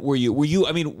student were you? Were you?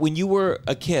 I mean, when you were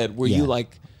a kid, were you Yeah.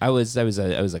 like? I was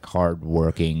like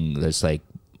hardworking. Just like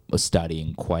was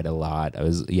studying quite a lot. I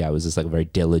was just like very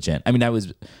diligent. I mean, I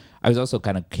was also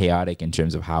kind of chaotic in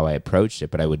terms of how I approached it,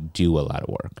 but I would do a lot of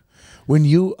work. When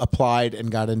you applied and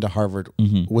got into Harvard,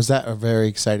 Mm-hmm. was that a very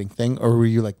exciting thing, or were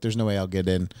you like, "There's no way I'll get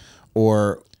in,"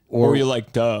 or Or were you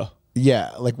like, duh?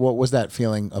 yeah, like what was that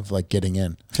feeling of like getting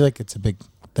in? I feel like it's a big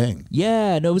thing.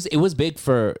 Yeah, no, it was big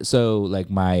for like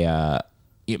my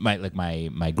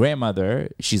grandmother,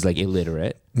 she's like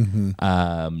illiterate,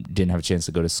 didn't have a chance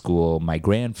to go to school. My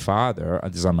grandfather,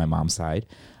 this is on my mom's side,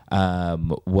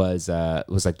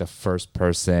 was like the first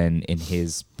person in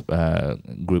his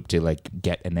group to like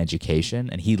get an education,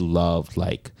 and he loved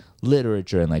like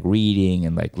literature and like reading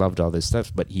and like loved all this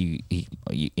stuff. But he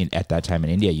at that time in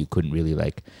India, you couldn't really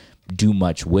like do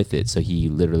much with it, so he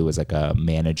literally was like a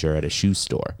manager at a shoe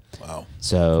store. Wow.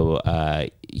 So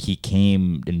he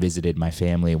came and visited my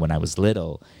family when I was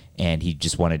little, and he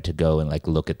just wanted to go and like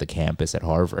look at the campus at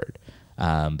Harvard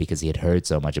because he had heard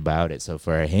so much about it. So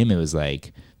for him, it was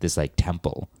like this like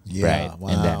temple, Yeah, right?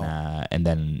 wow. And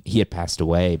then he had passed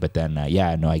away, but then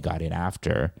I got in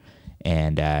after.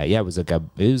 And it was like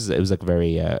it was like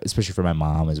very especially for my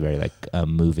mom, it was very like a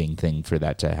moving thing for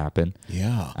that to happen.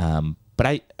 Yeah.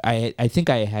 But I think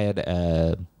I had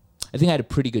a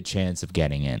pretty good chance of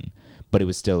getting in, but it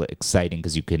was still exciting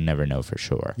because you could never know for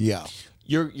sure. Yeah.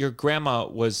 Your grandma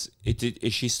is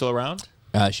she still around?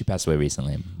 She passed away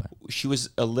recently. She was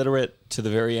illiterate to the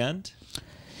very end.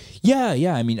 Yeah.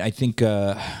 I mean, I think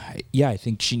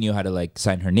she knew how to like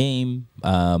sign her name,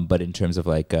 but in terms of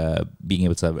like being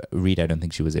able to read, I don't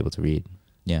think she was able to read.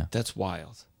 Yeah. That's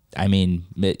wild. I mean,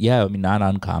 not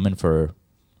uncommon for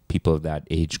people of that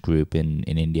age group in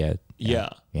India. Yeah.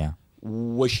 Yeah.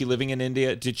 Was she living in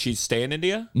India? Did she stay in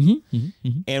India? Mm-hmm.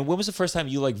 And when was the first time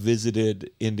you like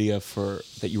visited India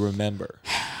that you remember?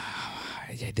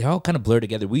 They all kind of blur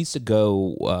together. We used to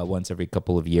go once every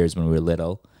couple of years when we were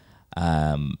little.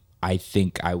 I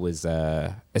think I was,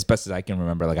 as best as I can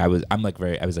remember, like I was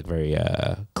very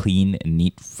clean and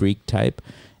neat freak type,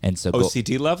 and so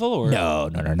OCD level or no,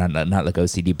 not like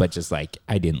OCD, but just like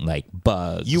I didn't like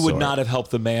bugs. You would or- not have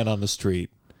helped the man on the street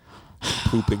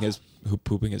pooping his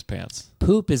pants.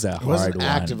 Poop is a He hard wasn't one.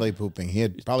 actively pooping. He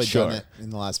had probably Sure. done it in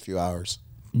the last few hours.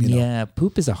 Yeah,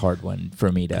 poop is a hard one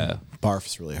for me to.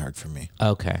 Barf's really hard for me.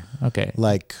 Okay.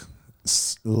 Like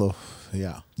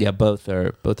Yeah. Yeah, both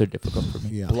are difficult for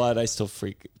me. Yeah. Blood, I still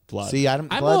freak. Blood. See, I'm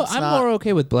more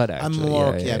okay with blood. Actually, more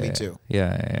okay. Yeah, me too.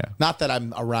 Yeah. Not that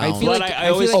I'm around. I feel like I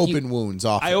always open wounds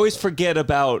often. I always forget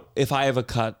about if I have a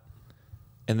cut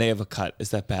and they have a cut.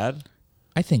 Is that bad?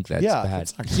 I think that's bad.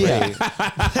 It's not great.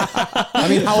 I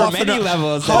mean, how often many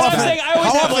levels, How that's often, bad. I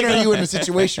always how have often like are a- you in a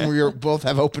situation where you both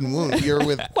have open wounds? You're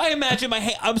with. Well, I imagine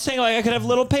I'm saying like I could have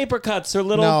little paper cuts or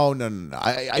little. No.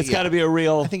 It's got to be a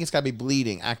real. I think it's got to be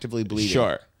bleeding, actively bleeding.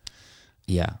 Sure.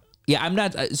 Yeah. I'm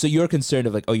not. So you're concerned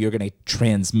of like, oh, you're going to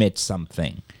transmit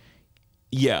something.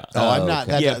 Yeah. Oh, I'm not.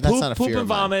 okay. That's poop, not a poop fear and of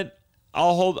mine.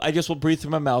 vomit. I just will breathe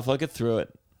through my mouth. I'll get through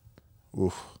it.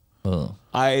 Oof. Oh.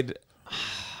 I'd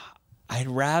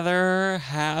rather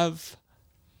have.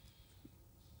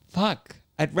 Fuck.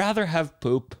 I'd rather have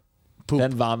poop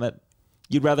than vomit.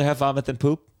 You'd rather have vomit than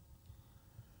poop?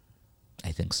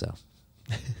 I think so.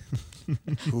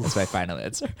 That's my final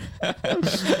answer.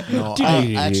 No,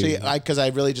 actually, because I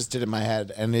really just did it in my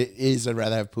head, and it is I'd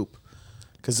rather have poop.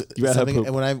 Because rather have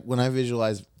poop. when I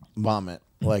visualize vomit,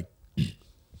 like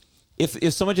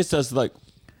If someone just does like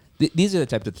These are the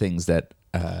types of things that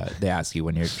they ask you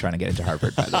when you're trying to get into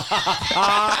Harvard. By the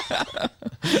way.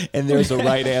 and there's a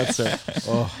right answer.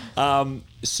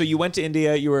 So you went to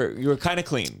India. You were kind of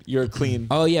clean. You're clean.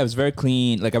 Oh yeah, it was very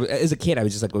clean. Like as a kid, I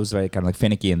was just like, I was very kind of like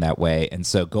finicky in that way, and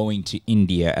so going to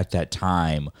India at that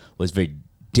time was very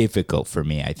difficult for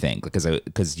me. I think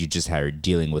because you just had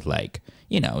dealing with like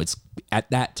it's at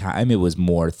that time it was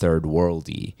more third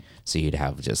worldy. So you'd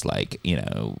have just like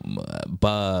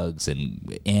bugs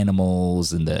and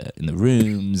animals in the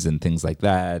rooms and things like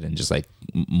that, and just like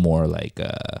more like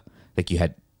you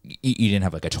didn't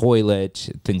have like a toilet,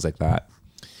 things like that.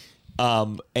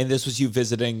 And this was you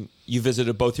visiting. You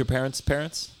visited both your parents.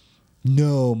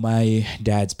 No, my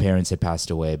dad's parents had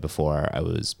passed away before I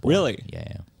was born. Really?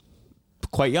 Yeah.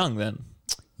 Quite young then.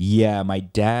 Yeah, my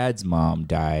dad's mom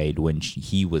died when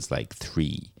he was like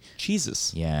 3.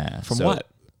 Jesus. Yeah. From so what?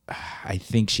 I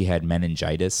think she had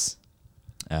meningitis.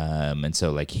 And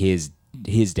so like his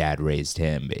dad raised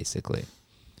him basically.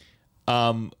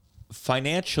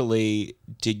 Financially,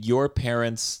 did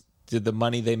the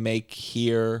money they make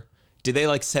here, did they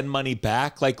like send money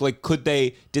back? Like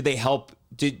did they help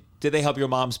your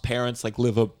mom's parents like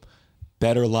live a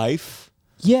better life?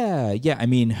 Yeah. I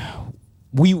mean,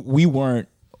 we weren't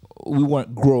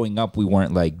growing up. We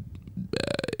weren't like,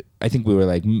 I think we were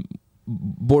like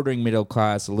bordering middle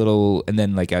class a little, and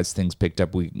then like as things picked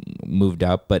up, we moved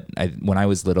up. But when I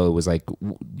was little, it was like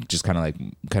just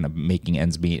kind of making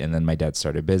ends meet, and then my dad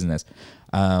started a business.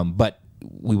 But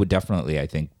we would definitely, I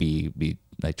think, be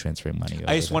like transferring money.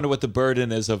 I just wonder what the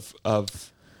burden is of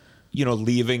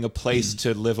leaving a place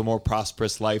to live a more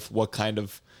prosperous life. What kind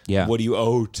of what do you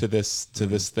owe to this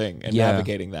thing and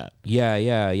navigating that?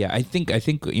 Yeah. I think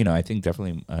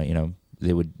definitely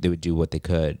they would do what they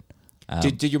could.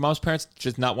 Did your mom's parents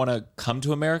just not want to come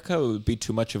to America? It would be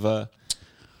too much of a.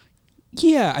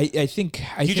 Yeah, I think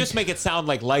You just make it sound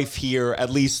like life here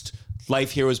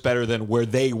was better than where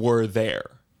they were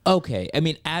there. Okay, I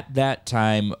mean at that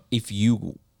time, if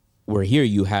you were here,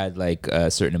 you had like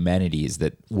certain amenities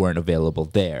that weren't available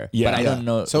there. Yeah. But I don't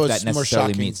know. So if it's that more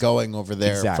necessarily shocking means going over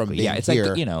there exactly. from being it's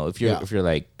here.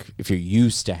 like if you're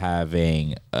used to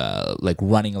having like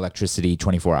running electricity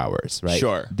 24 hours, right?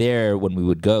 Sure. There, when we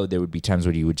would go, there would be times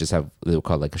where you would just have they would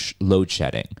call it like load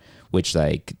shedding, which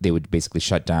like they would basically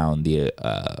shut down the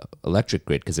electric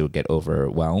grid because it would get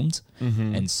overwhelmed,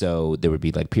 and so there would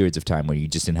be like periods of time where you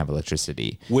just didn't have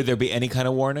electricity. Would there be any kind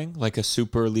of warning, like a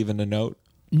super leaving a note?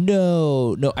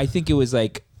 No. I think it was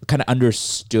like kind of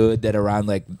understood that around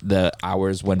like the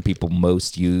hours when people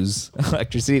most use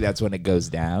electricity, that's when it goes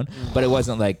down. But it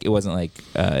wasn't like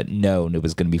known it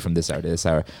was going to be from this hour to this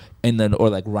hour. And then or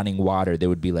like running water, there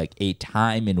would be like a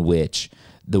time in which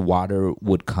the water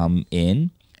would come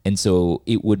in. And so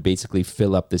it would basically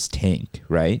fill up this tank,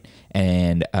 right?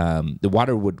 And the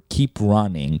water would keep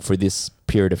running for this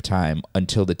period of time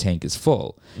until the tank is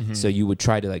full. So you would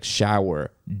try to like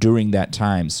shower during that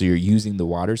time. So you're using the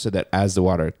water so that as the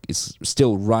water is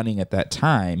still running at that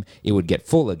time, it would get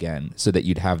full again so that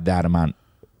you'd have that amount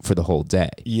for the whole day.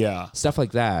 Yeah. Stuff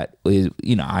like that.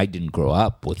 I didn't grow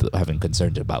up with having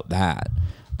concerns about that.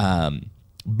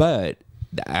 But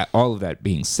all of that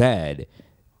being said,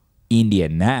 India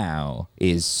now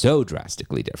is so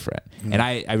drastically different. And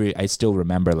I still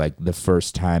remember like the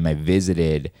first time I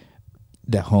visited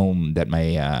the home that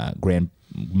my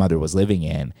grandmother was living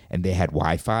in, and they had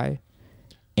Wi-Fi,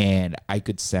 and I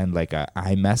could send like a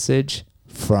iMessage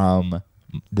from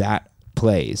that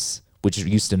place, which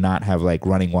used to not have like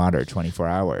running water 24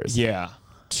 hours. Yeah.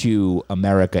 to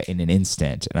America in an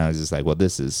instant. And I was just like, well,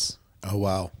 this is Oh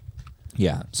wow.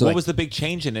 yeah. So What like, was the big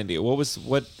change in India?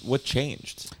 What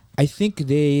changed? I think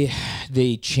they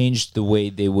changed the way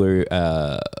they were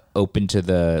open to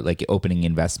the like opening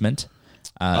investment.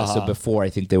 So before, I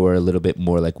think they were a little bit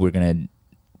more like we're gonna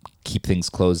keep things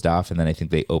closed off, and then I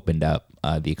think they opened up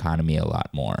the economy a lot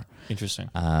more. Interesting.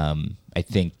 I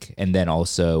think, and then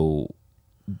also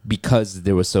because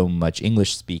there was so much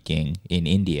English speaking in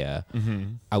India,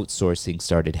 outsourcing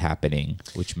started happening,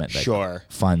 which meant like Sure.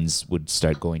 funds would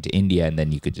start going to India, and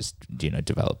then you could just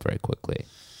develop very quickly.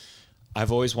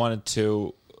 I've always wanted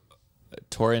to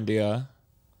tour India.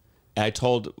 And I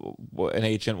told an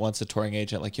agent once, a touring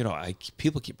agent, like,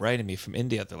 people keep writing me from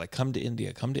India. They're like, come to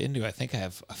India, come to India. I think I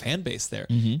have a fan base there.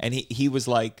 And he was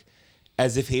like,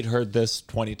 as if he'd heard this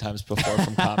 20 times before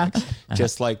from comics,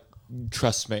 just like,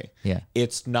 trust me. Yeah.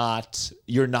 It's not,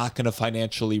 you're not going to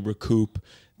financially recoup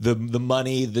the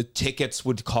money. The tickets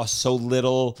would cost so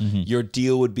little. Your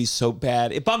deal would be so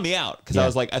bad. It bummed me out because I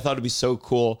was like, I thought it'd be so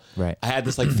cool. Right. I had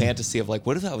this like fantasy of like,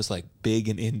 what if I was like big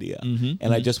in India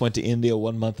and I just went to India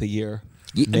 1 month a year,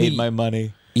 made my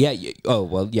money. Yeah.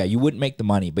 You wouldn't make the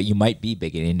money, but you might be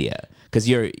big in India because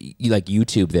you like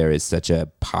YouTube. There is such a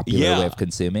popular way of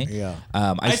consuming. Yeah.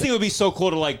 I think it would be so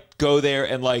cool to like go there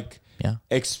and like, Yeah.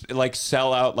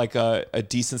 sell out like a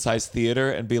decent sized theater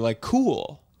and be like,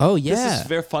 cool. Oh yeah, This is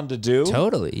very fun to do.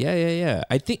 Totally. Yeah.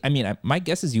 I mean, my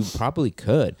guess is you probably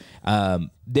could.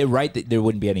 They're right that there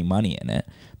wouldn't be any money in it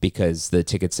because the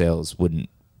ticket sales wouldn't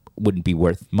be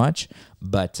worth much.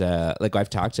 But like I've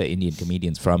talked to Indian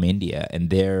comedians from India,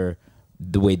 and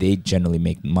the way they generally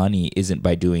make money isn't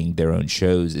by doing their own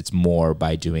shows. It's more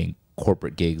by doing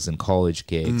corporate gigs and college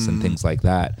gigs and things like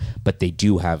that. But they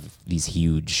do have these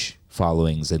huge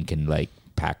followings and can like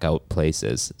pack out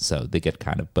places, so they get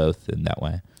kind of both in that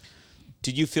way.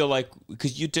 Did you feel like,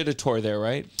 because you did a tour there,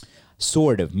 right?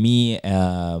 Sort of. Me,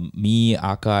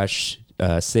 Akash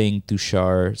Singh,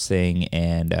 Tushar Singh,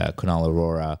 and Kunal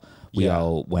Arora, we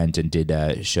all went and did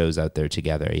shows out there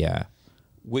together. Yeah.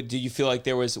 Do you feel like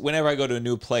there was, whenever I go to a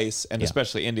new place, and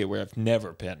especially India where I've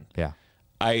never been, Yeah.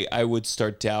 I would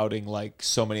start doubting like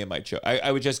so many of my jokes.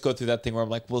 I would just go through that thing where I'm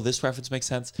like, will this reference make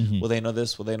sense? Will they know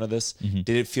this? Will they know this? Did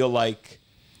it feel like...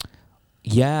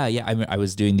 Yeah. I mean, I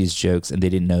was doing these jokes, and they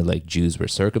didn't know like Jews were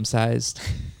circumcised.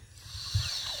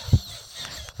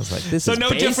 I was like, this So is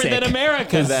no basic. different than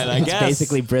America then, I It's guess.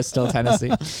 basically Bristol, Tennessee.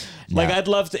 Like, No. I'd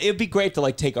love to, it'd be great to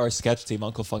like take our sketch team,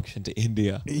 Uncle Function, to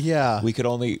India. Yeah. We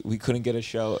couldn't get a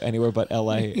show anywhere but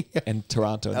LA and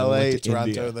Toronto. And then we LA, went to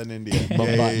Toronto, India. then India.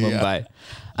 Mumbai.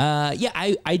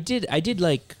 I did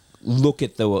like look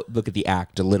at the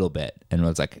act a little bit, and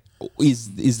was like, is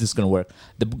this going to work?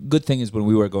 The good thing is when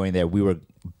we were going there, we were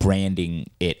branding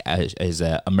it as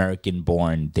a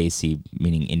American-born Desi,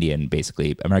 meaning Indian,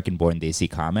 basically American-born Desi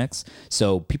comics.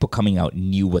 So people coming out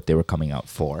knew what they were coming out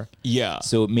for. Yeah.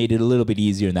 So it made it a little bit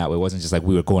easier in that way. It wasn't just like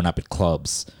we were going up at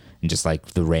clubs and just like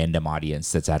the random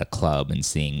audience that's at a club and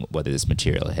seeing whether this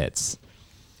material hits.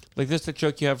 Like, there's the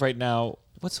joke you have right now.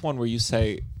 What's the one where you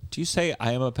say, do you say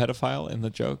I am a pedophile in the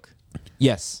joke?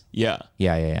 Yes. Yeah.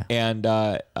 Yeah. And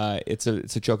it's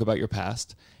a joke about your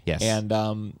past. Yes. And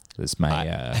It's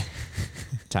my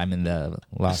time in the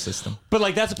law system. but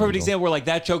like that's a perfect example where like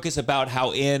that joke is about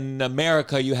how in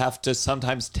America you have to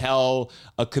sometimes tell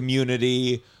a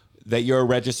community that you're a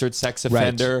registered sex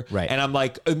offender. Right. And I'm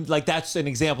like that's an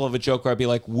example of a joke where I'd be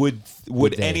like, would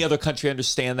they? any other country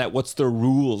understand that? What's the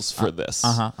rules for this?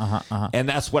 And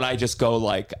that's when I just go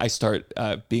like I start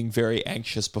being very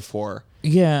anxious before.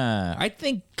 Yeah, I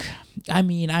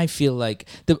feel like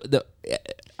the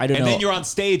I don't know. And then you're on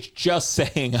stage just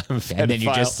saying I'm a pedophile. And then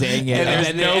you're just saying it,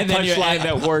 And there's no punchline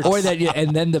that works. Or that,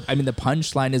 and then the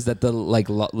punchline is that the like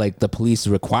the police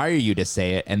require you to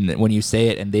say it, and when you say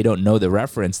it and they don't know the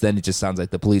reference, then it just sounds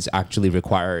like the police actually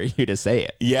require you to say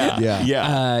it. Yeah.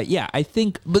 I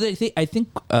think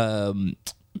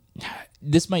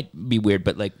this might be weird,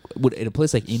 but like in a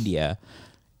place like India,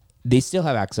 they still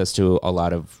have access to a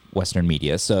lot of Western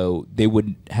media, so they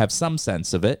would have some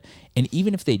sense of it. And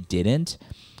even if they didn't,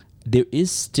 there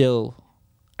is still,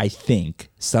 I think,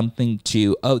 something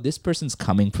to, this person's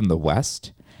coming from the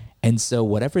West, and so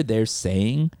whatever they're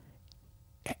saying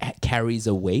carries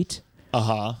a weight.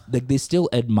 Like they still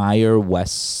admire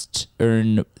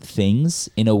Western things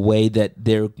in a way that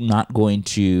they're not going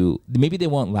to, maybe they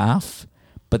won't laugh,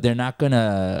 but they're not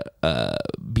gonna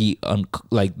be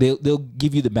they'll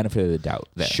give you the benefit of the doubt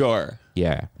there. Sure.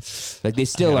 Yeah. Like they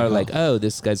still are like, oh,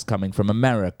 this guy's coming from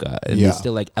America, and Yeah. they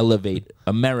still like elevate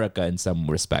America in some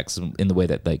respects in the way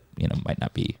that might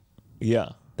not be Yeah.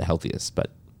 the healthiest,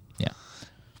 but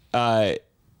yeah.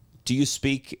 Do you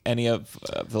speak any of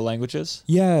the languages?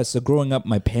 Yeah. So growing up,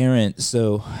 my parents.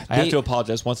 So I have to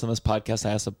apologize. Once on this podcast,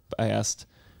 I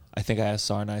think I asked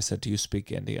Sarna. I said, "Do you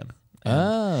speak Indian?"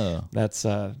 And that's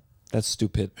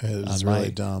stupid. It's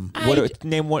really dumb.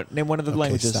 Name one of the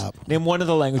languages. Stop. Name one of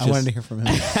the languages. I wanted to hear from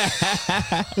him.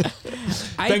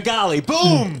 Bengali.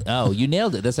 Boom. Oh, you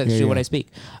nailed it. That's actually what I speak.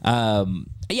 Yeah,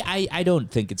 I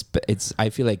don't think it's. I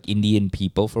feel like Indian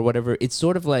people, for whatever, it's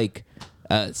sort of like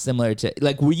similar to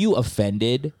like. Were you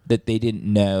offended that they didn't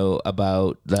know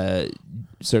about the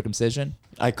circumcision?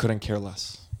 I couldn't care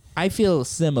less. I feel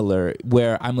similar,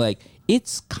 where I'm like,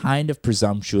 it's kind of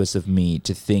presumptuous of me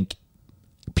to think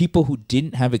people who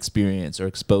didn't have experience or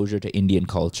exposure to Indian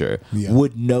culture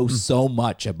would know so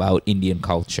much about Indian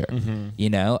culture. You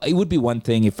know, it would be one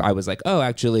thing if I was like, oh,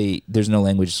 actually, there's no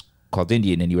language called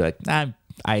Indian, and you were like,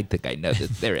 I think I know that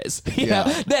there is. You know?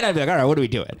 Then I'd be like, all right, what are we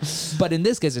doing? But in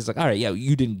this case, it's like, all right, yeah,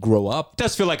 you didn't grow up. It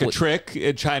does feel like a trick.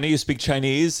 In China, you speak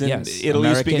Chinese. In Yes. Italy,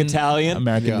 you speak Italian.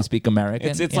 American, you speak American.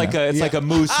 It's like a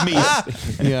moose meat.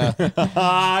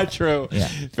 Yeah. True. Yeah.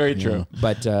 Very true.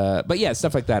 But yeah,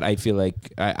 stuff like that. I feel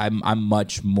like I'm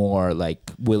much more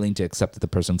like willing to accept that the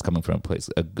person's coming from a place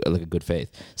like a good faith.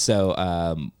 So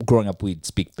growing up, we'd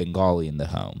speak Bengali in the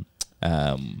home.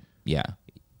 Yeah.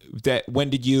 When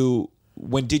did you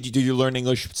learn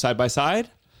English side by side,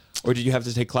 or did you have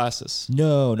to take classes?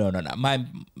 No.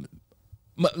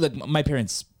 My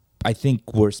parents, I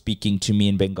think, were speaking to me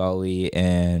in Bengali,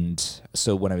 and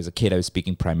so when I was a kid, I was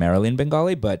speaking primarily in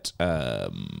Bengali. But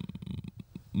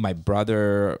my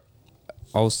brother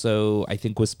also, I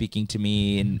think, was speaking to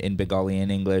me in Bengali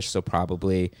and English. So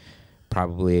probably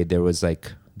there was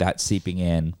like that seeping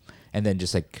in, and then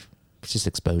just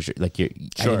exposure. Like I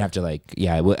didn't have to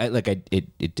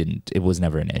it was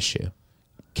never an issue.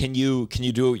 Can you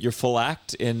do your full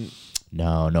act in?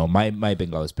 No, my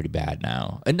Bengali is pretty bad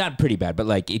now, and not pretty bad, but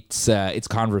like it's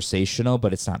conversational,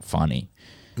 but it's not funny.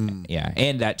 Yeah,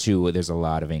 and that too. There's a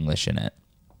lot of English in it.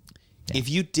 Yeah. If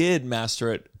you did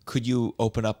master it, could you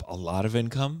open up a lot of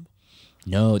income?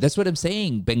 No, that's what I'm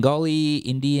saying. Bengali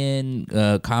Indian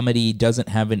comedy doesn't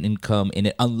have an income in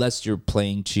it unless you're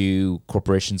playing to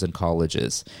corporations and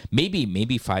colleges. Maybe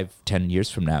 5-10 years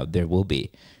from now there will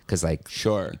be, because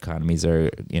economies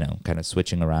are kind of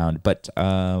switching around. But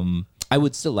I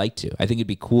would still like to. I think it'd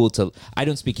be cool to. I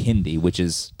don't speak Hindi, which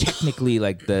is technically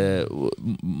like the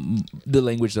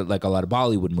language that like a lot of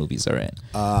Bollywood movies are in.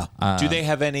 Do they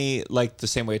have any, like the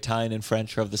same way Italian and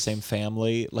French are of the same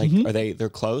family? Like, are they're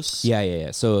close?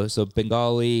 Yeah. So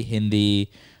Bengali, Hindi,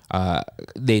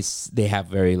 they have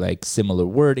very like similar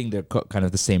wording. They're kind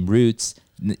of the same roots.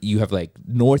 You have like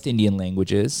North Indian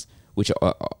languages, which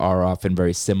are often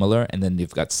very similar, and then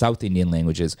you've got South Indian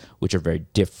languages, which are very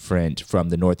different from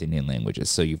the North Indian languages.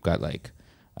 So you've got like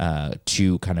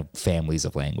two kind of families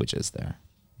of languages there.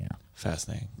 Yeah,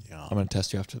 fascinating. Yeah, I'm going to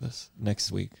test you after this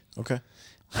next week. Okay.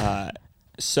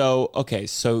 So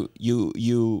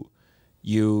you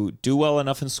do well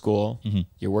enough in school.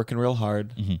 You're working real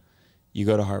hard. You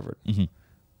go to Harvard.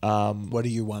 What do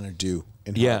you want to do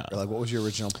in Yeah. Harvard? Or like, what was your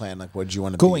original plan? Like, what did you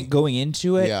want to be? Going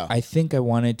into it, Yeah. I think I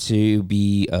wanted to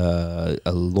be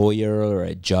a lawyer or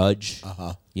a judge.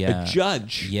 Yeah, A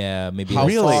judge. Yeah, maybe.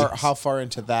 How far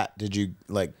into that did you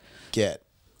like get?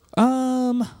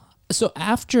 So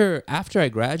after I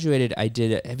graduated, I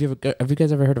did. Have you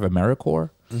guys ever heard of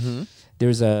AmeriCorps?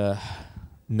 There's a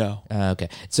No. okay.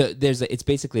 So it's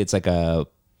basically like a.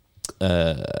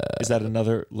 Is that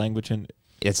another language in?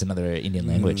 It's another Indian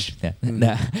language. Yeah.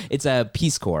 No, it's a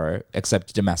Peace Corps,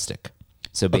 except domestic.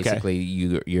 So basically,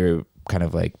 you're kind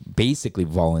of like basically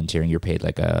volunteering. You're paid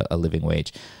like a living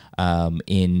wage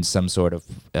in some sort of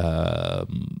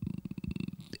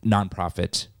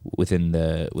nonprofit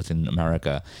within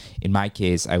America. In my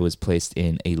case, I was placed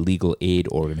in a legal aid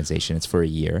organization. It's for a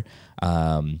year,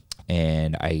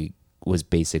 and I was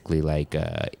basically like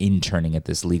interning at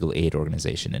this legal aid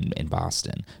organization in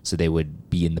Boston. So they would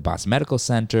be in the Boston Medical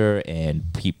Center, and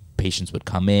patients would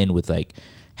come in with like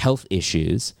health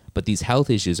issues. But these health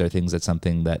issues are things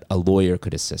that a lawyer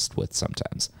could assist with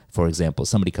sometimes. For example,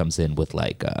 somebody comes in with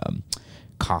like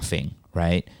coughing,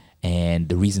 right? And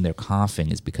the reason they're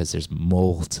coughing is because there's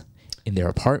mold in their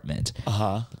apartment.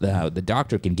 The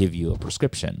doctor can give you a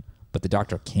prescription, but the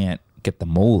doctor can't get the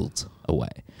mold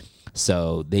away.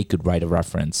 So they could write a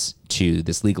reference to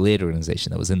this legal aid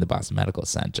organization that was in the Boston Medical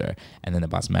Center, and then the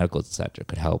Boston Medical Center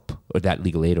could help, or that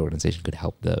legal aid organization could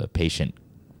help the patient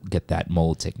get that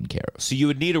mold taken care of. So you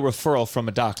would need a referral from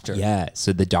a doctor. Yeah,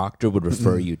 so the doctor would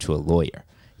refer you to a lawyer.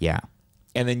 Yeah.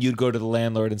 And then you'd go to the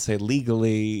landlord and say,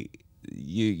 legally,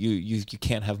 you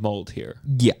can't have mold here.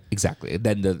 Yeah, exactly.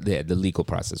 Then the legal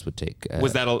process would take.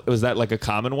 Was that like a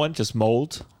common one? Just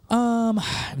mold?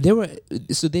 There were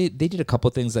they did a couple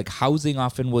things. Like housing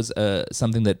often was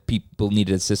something that people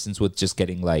needed assistance with, just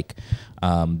getting like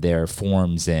their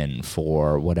forms in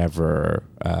for whatever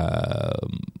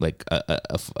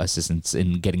assistance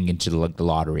in getting into the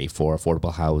lottery for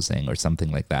affordable housing or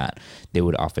something like that. They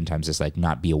would oftentimes just like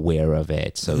not be aware of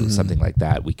it, so something like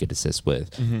that we could assist with.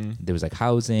 There was like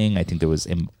housing. I think there was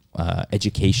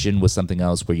education was something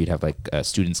else where you'd have like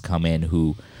students come in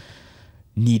who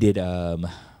needed I'm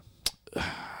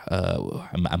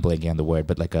blanking on the word,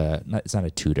 but like it's not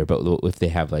a tutor, but if they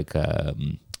have like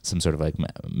some sort of like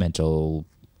mental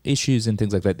issues and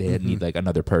things like that, they need like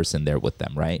another person there with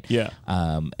them, right? Yeah.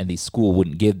 And the school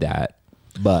wouldn't give that,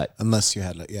 but unless you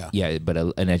had but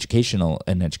an educational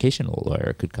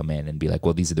lawyer could come in and be like,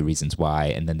 well, these are the reasons why,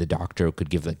 and then the doctor could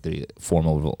give like the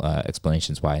formal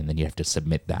explanations why, and then you have to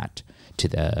submit that to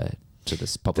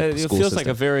this public school feels system.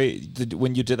 like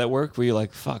when you did that work, were you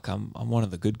like, fuck, I'm one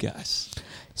of the good guys?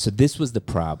 So this was the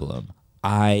problem.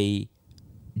 I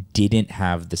didn't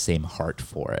have the same heart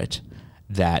for it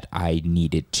that I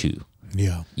needed to.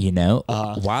 Yeah. You know,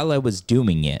 while I was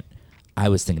doing it, I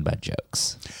was thinking about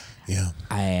jokes. Yeah.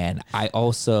 And I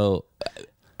also,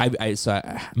 I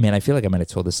feel like I might have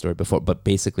told this story before, but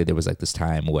basically there was like this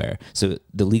time where, so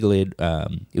the legal aid,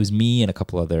 it was me and a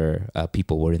couple other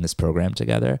people were in this program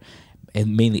together.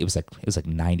 And mainly it was like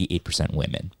 98%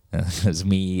 women. It was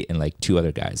me and like two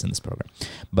other guys in this program.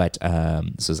 But so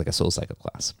it was like a soul cycle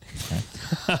class. Right?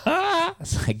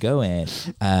 So I go in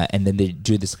and then they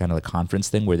do this kind of like conference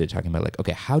thing where they're talking about like,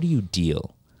 okay, how do you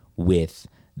deal with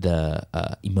the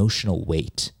emotional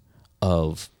weight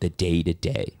of the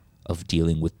day-to-day of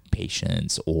dealing with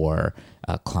patients or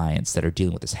clients that are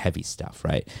dealing with this heavy stuff,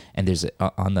 right? And there's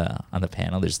on the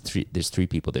panel, there's three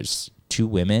people. There's two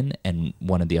women and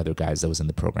one of the other guys that was in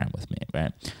the program with me,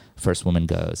 right? First woman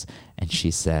goes and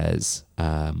she says,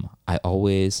 I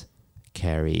always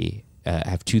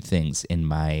have two things in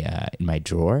my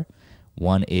drawer.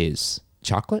 One is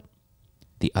chocolate.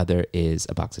 The other is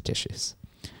a box of tissues.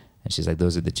 And she's like,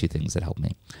 those are the two things that help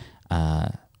me.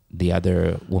 The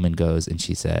other woman goes and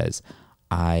she says,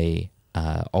 I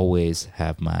always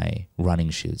have my running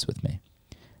shoes with me.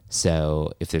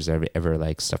 So if there's ever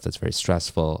like stuff that's very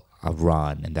stressful, I'll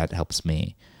run, and that helps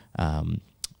me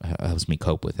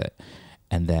cope with it.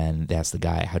 And then they asked the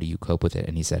guy, how do you cope with it?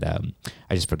 And he said,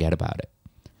 I just forget about it.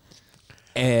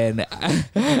 And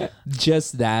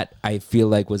just that, I feel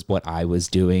like, was what I was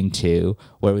doing too,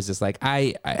 where it was just like,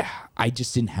 I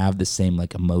just didn't have the same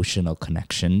like emotional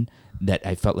connection that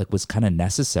I felt like was kind of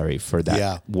necessary for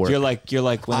that work. You're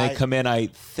like when they come in, I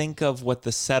think of what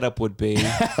the setup would be,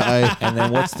 and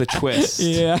then what's the twist?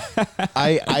 Yeah.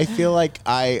 I feel like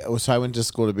I went to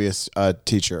school to be a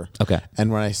teacher. Okay.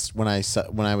 And when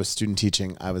I was student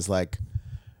teaching, I was like,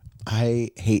 I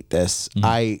hate this.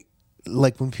 I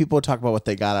like when people talk about what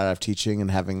they got out of teaching and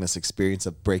having this experience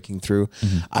of breaking through.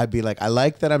 I'd be like, I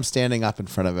like that I'm standing up in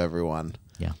front of everyone.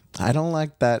 Yeah. I don't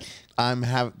like that I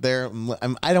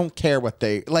don't care what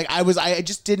they like. I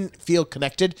just didn't feel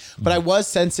connected, but I was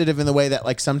sensitive in the way that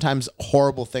like sometimes a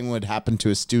horrible thing would happen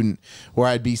to a student where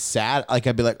I'd be sad. Like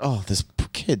I'd be like, oh, this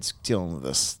kid's dealing with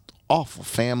this awful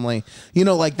family, you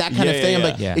know, like that kind of thing. I'm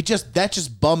like, that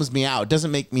just bums me out. It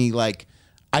doesn't make me like,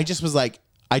 I just was like,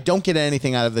 I don't get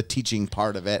anything out of the teaching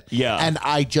part of it. Yeah. And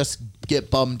I just get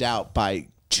bummed out by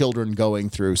children going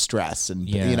through stress and,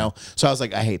 you know, so I was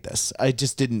like, I hate this. I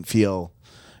just didn't feel,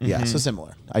 so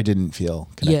similar. I didn't feel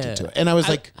connected to it. And I was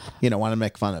like, want to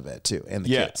make fun of it too. And the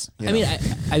kids. I mean,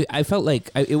 I felt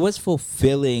like it was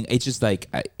fulfilling. It's just like,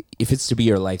 if it's to be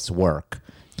your life's work,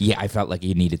 I felt like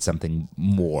you needed something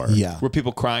more. Yeah. Were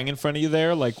people crying in front of you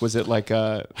there? Like, was it like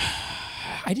a...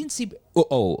 I didn't see...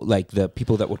 like the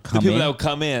people that would come in? The people that would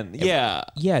come in, yeah.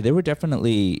 Yeah, there were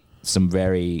definitely some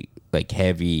very like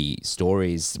heavy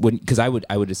stories because I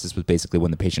would assist with basically when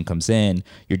the patient comes in,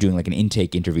 you're doing like an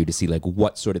intake interview to see like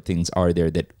what sort of things are there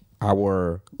that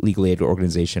our legal aid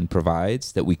organization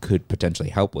provides that we could potentially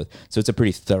help with. So it's a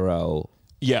pretty thorough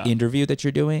interview that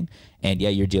you're doing, and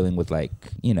you're dealing with like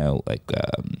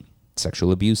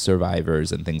sexual abuse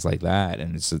survivors and things like that,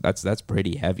 and that's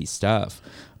pretty heavy stuff.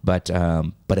 But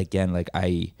again, like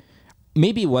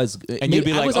maybe it was, and you'd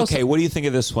be like, okay, what do you think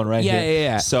of this one right here?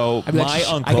 Yeah. So my like,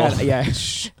 uncle,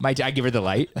 I give her the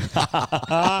light.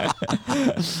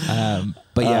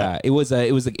 But it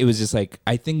was just like,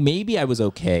 I think maybe I was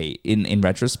okay in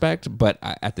retrospect, but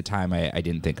at the time I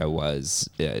didn't think I was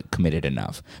committed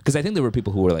enough, because I think there were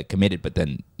people who were like committed, but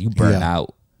then you burn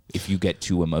out if you get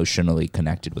too emotionally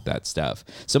connected with that stuff.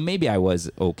 So maybe I was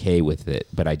okay with it,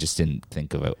 but I just didn't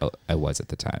think of it. I was at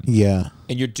the time. Yeah.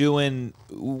 And you're doing,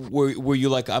 were you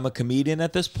like, I'm a comedian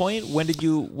at this point? When did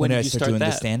you start doing that?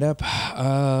 the stand up?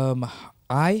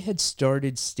 I had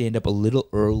started stand up a little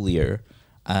earlier.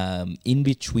 In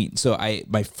between, so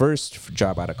my first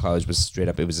job out of college was straight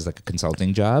up. It was just like a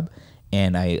consulting job,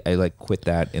 and I like quit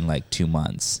that in like 2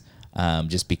 months,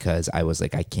 just because I was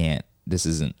like, this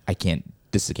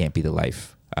can't be the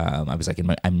life. I was like,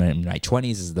 I'm in my 20s.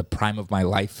 This is the prime of my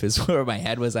life, is where my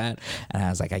head was at, and I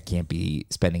was like, I can't be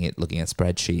spending it looking at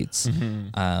spreadsheets.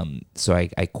 So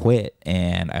I quit,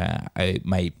 and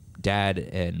my dad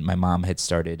and my mom had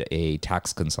started a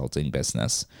tax consulting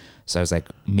business. So I was like,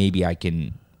 maybe I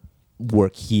can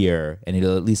work here and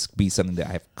it'll at least be something that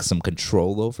I have some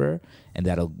control over, and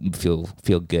that'll feel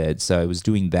good. So I was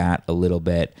doing that a little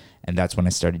bit, and that's when I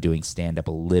started doing stand-up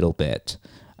a little bit.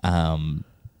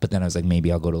 But then I was like,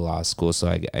 maybe I'll go to law school. So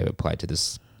I applied to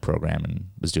this program and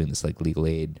was doing this like legal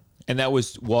aid. And that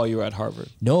was while you were at Harvard?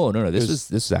 No. This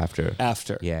was after.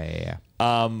 After. Yeah.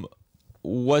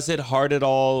 Was it hard at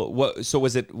all?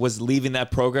 Was leaving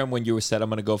that program when you were said, I'm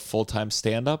going to go full-time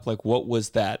stand-up? Like, what was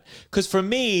that? Because for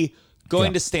me,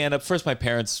 going to stand-up, first my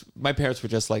parents were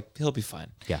just like, he'll be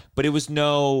fine. Yeah. But it was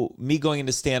me going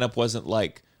into stand-up wasn't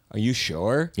like, are you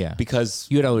sure? Yeah. Because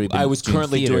you had already been I was doing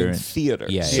currently theater doing theater.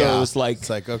 Yeah. So it was like, it's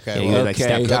like, okay, Yeah, you well, like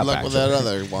stepped good up, luck with that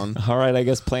other one. all right, I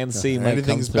guess plan C might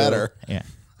Anything's come through. better. Yeah.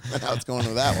 How it's going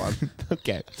with that one.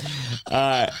 Okay.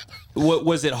 What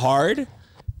was it hard?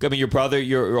 I mean,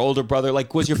 your older brother,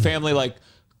 like, was your family like,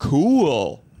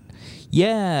 cool?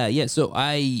 Yeah. So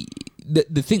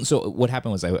the thing. So what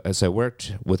happened was I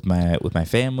worked with my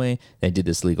family. I did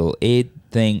this legal aid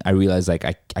thing. I realized like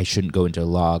I shouldn't go into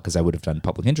law because I would have done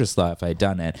public interest law if I had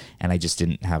done it, and I just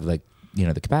didn't have like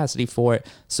the capacity for it.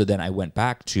 So then I went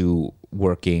back to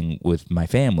working with my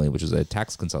family, which was a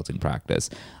tax consulting practice.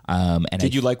 And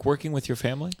did you like working with your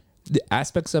family? The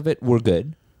aspects of it were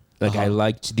good. Like I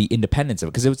liked the independence of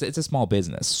it because it's a small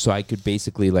business, so I could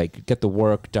basically like get the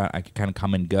work done. I could kind of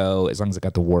come and go as long as I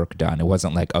got the work done. It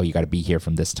wasn't like, oh, you got to be here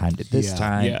from this time to this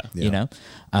time,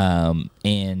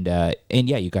 and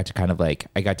yeah, you got to kind of like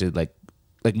I got to like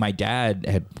my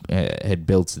dad had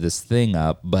built this thing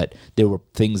up, but there were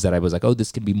things that I was like, oh,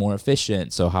 this can be more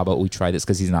efficient. So how about we try this?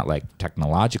 Because he's not like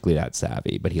technologically that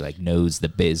savvy, but he like knows the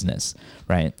business,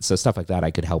 right? So stuff like that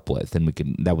I could help with, and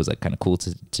that was like kind of cool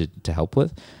to help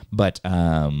with. But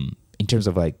in terms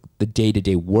of like the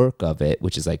day-to-day work of it,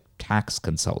 which is like tax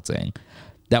consulting,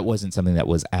 that wasn't something that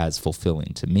was as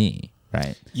fulfilling to me,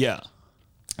 right? Yeah.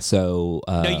 So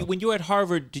now, when you were at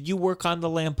Harvard, did you work on the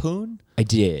Lampoon? I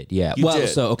did, yeah. You did?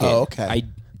 So okay. Oh, okay.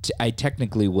 I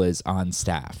technically was on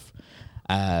staff.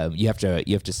 You have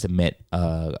to submit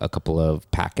a couple of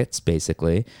packets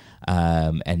basically,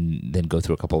 and then go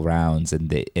through a couple rounds, and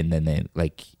then they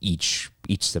like each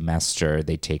semester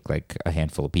they take like a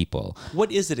handful of people.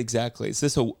 What is it exactly? Is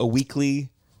this a weekly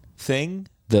thing?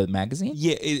 The magazine?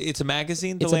 Yeah, it's a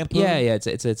magazine. The It's Lampoon.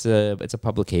 it's a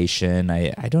publication.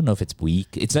 I don't know if it's week.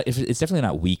 It's definitely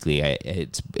not weekly.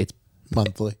 It's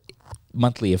Monthly.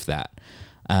 monthly, if that.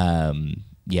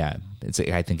 Yeah,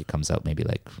 I think it comes out maybe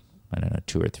like, I don't know,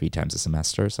 2 or 3 times a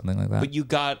semester or something like that. But you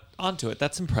got onto it.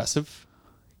 That's impressive.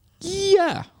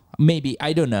 Yeah, maybe,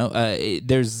 I don't know. It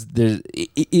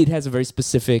has a very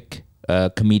specific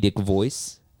comedic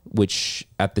voice, which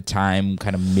at the time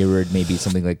kind of mirrored maybe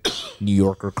something like New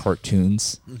Yorker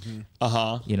cartoons. You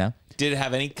know, Did it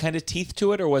have any kind of teeth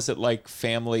to it, or was it like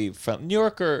family friendly? New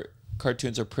Yorker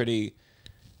cartoons are pretty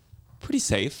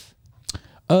safe.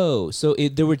 Oh, so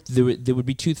there would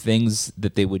be 2 things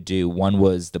that they would do. One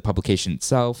was the publication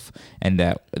itself, and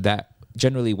that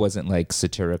generally wasn't like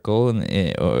satirical,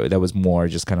 or that was more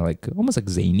just kind of like almost like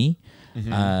zany.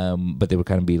 But they would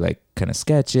kind of be like kind of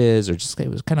sketches, or just it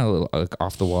was kind of like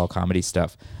off the wall comedy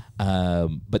stuff.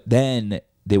 But then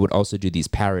they would also do these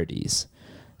parodies.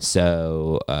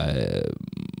 So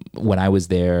when I was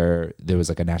there was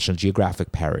like a National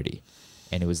Geographic parody.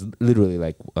 And it was literally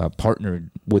like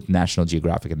partnered with National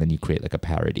Geographic, and then you create like a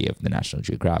parody of the National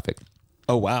Geographic.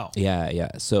 Oh wow!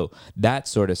 Yeah. So that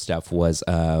sort of stuff was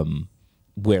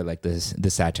where like the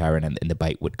satire and the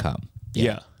bite would come.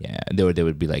 Yeah. And there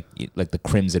would be like the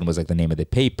Crimson was like the name of the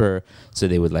paper, so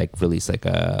they would like release like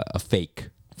a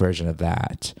fake version of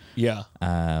that. Yeah.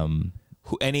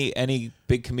 Any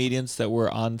big comedians that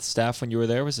were on staff when you were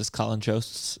there? Was this Colin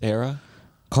Jost's era?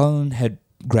 Colin had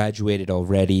graduated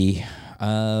already.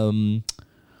 So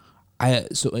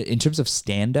in terms of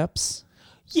stand-ups,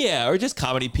 yeah, or just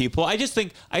comedy people. I just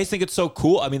think it's so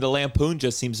cool. I mean, the Lampoon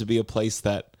just seems to be a place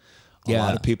that a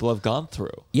lot of people have gone through.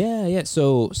 Yeah.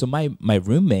 So my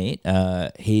roommate,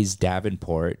 Hayes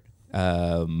Davenport,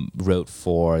 wrote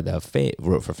for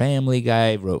Family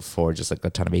Guy, wrote for just like a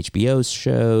ton of HBO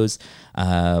shows,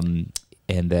 and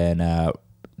then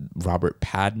Robert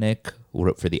Padnick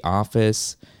wrote for The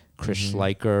Office. Chris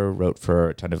Schleicher wrote for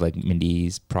a ton of like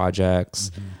Mindy's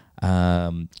projects.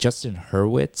 Justin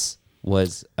Hurwitz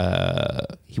was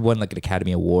he won like an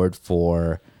Academy Award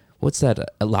for what's that?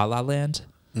 La La Land.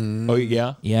 Oh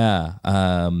yeah, yeah.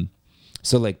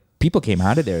 So like people came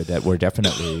out of there that were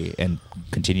definitely and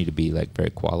continue to be like very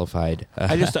qualified.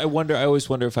 I always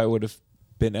wonder if I would have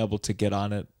been able to get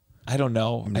on it. I don't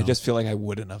know. I just feel like I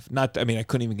wouldn't have. I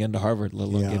couldn't even get into Harvard, let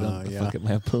alone get on the fucking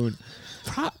Lampoon.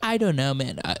 I don't know,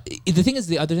 man.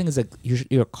 The other thing is like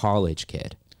you're a college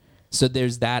kid. So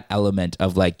there's that element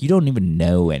of like you don't even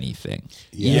know anything.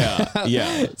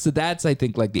 Yeah. So that's I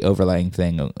think like the overlying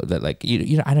thing that like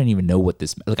you know I don't even know what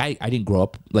this like I didn't grow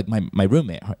up like my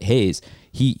roommate Hayes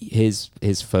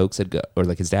his folks or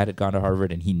like his dad had gone to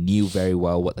Harvard and he knew very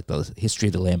well what like the history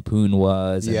of the Lampoon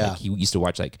was and like, he used to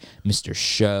watch like Mr.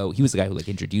 Show. He was the guy who like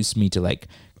introduced me to like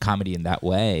comedy in that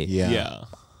way. Yeah.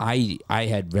 I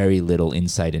had very little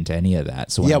insight into any of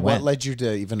that. So what led you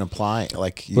to even apply?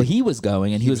 Like, well, he was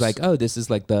going and he was like, "Oh, this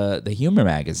is like the humor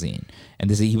magazine,"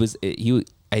 and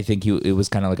I think it was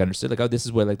kind of like understood like, "Oh, this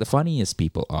is where like the funniest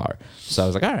people are." So I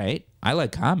was like, "All right, I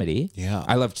like comedy. Yeah,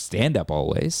 I loved stand up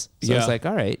always." So I was like,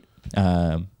 "All right,"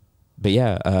 but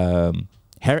yeah,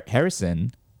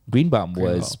 Harrison Greenbaum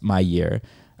was my year.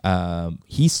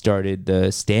 He started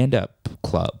the stand up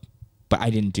club, but I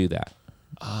didn't do that.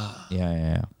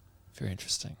 Yeah. Very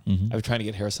interesting. Mm-hmm. I was trying to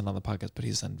get Harrison on the podcast, but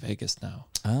he's in Vegas now.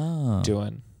 Oh,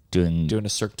 Doing a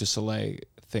Cirque du Soleil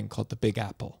thing called the Big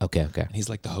Apple. Okay. And he's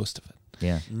like the host of it.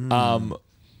 Yeah.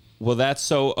 Well, that's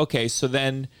so okay. So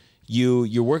then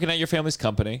you're working at your family's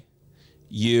company.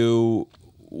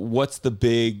 What's the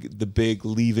big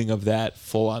leaving of that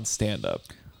full on stand up?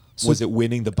 Was it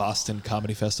winning the Boston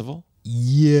Comedy Festival?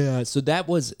 Yeah, so that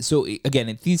was again.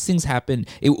 If these things happen,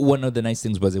 one of the nice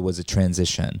things was it was a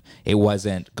transition. It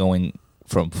wasn't going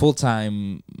from full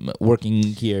time working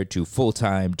here to full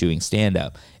time doing stand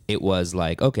up. It was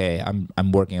like, okay,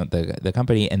 I'm working at the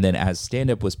company, and then as stand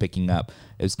up was picking up,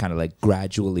 it was kind of like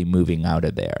gradually moving out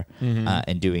of there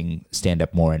and doing stand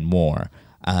up more and more.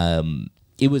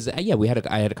 It was I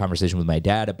had a conversation with my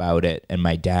dad about it, and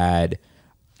my dad,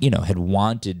 had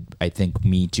wanted I think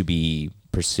me to be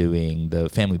pursuing the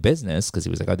family business because he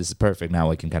was like, oh, this is perfect.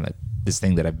 Now I can kind of, this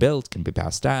thing that I built can be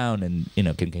passed down and,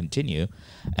 can continue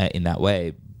in that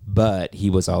way. But he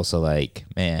was also like,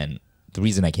 man, the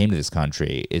reason I came to this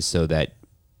country is so that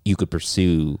you could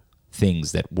pursue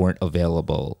things that weren't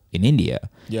available in India.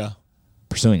 Yeah.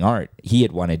 Pursuing art. He's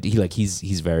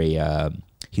very,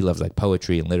 he loves like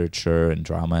poetry and literature and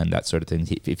drama and that sort of thing.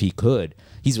 If he could,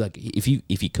 he's like, if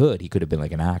he could have been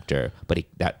like an actor, but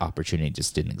that opportunity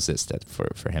just didn't exist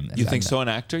for him. You think so? An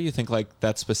actor? You think like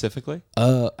that specifically?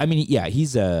 I mean, yeah,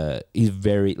 he's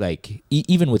very like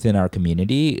even within our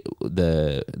community,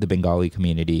 the Bengali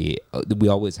community, we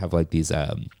always have like these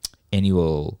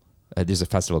annual. There's a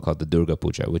festival called the Durga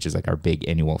Puja, which is like our big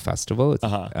annual festival. It's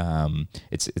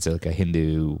like a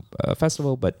Hindu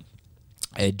festival, but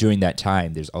during that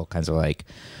time, there's all kinds of like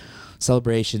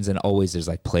celebrations, and always there's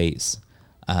like plays.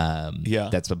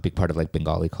 That's a big part of like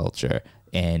Bengali culture.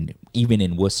 And even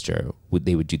in Worcester,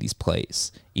 they would do these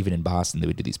plays. Even in Boston, they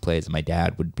would do these plays, and my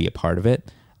dad would be a part of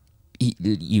it.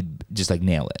 You'd just like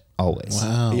nail it always.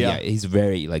 Wow. Yeah, he's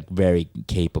very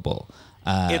capable.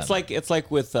 It's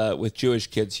like with Jewish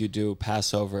kids, you do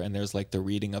Passover and there's like the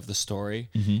reading of the story,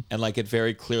 and like it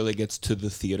very clearly gets to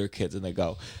the theater kids, and they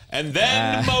go, and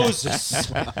then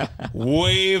Moses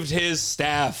waved his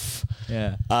staff.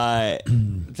 Yeah,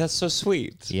 that's so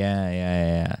sweet.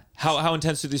 Yeah. How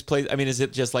intense do these plays? I mean, is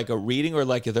it just like a reading, or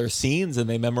like there are scenes and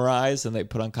they memorize and they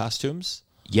put on costumes?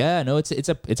 Yeah, no, it's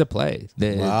a play.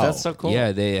 Wow. That's so cool.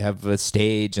 Yeah, they have a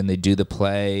stage and they do the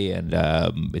play, and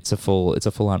it's a full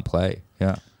on play.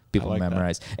 Yeah, people like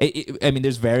memorize. I mean,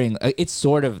 there's varying. It's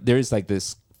sort of there's like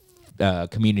this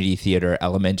community theater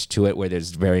element to it, where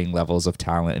there's varying levels of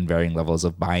talent and varying levels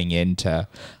of buying into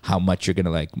how much you're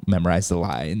gonna like memorize the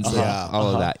lines.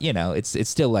 All of that. It's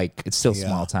still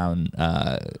small town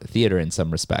theater in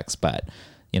some respects, but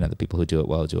the people who do it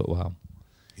well do it well.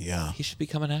 Yeah, He should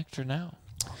become an actor now.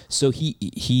 So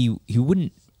he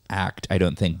wouldn't act, I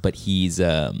don't think, but he's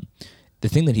the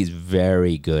thing that he's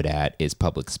very good at is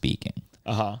public speaking.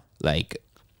 Like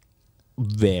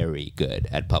very good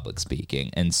at public speaking.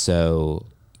 And so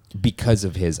because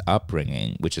of his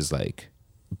upbringing, which is like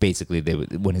basically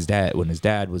when his dad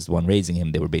was the one raising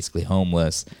him, they were basically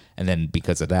homeless, and then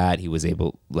because of that, he was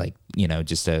able he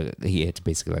had to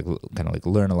basically kind of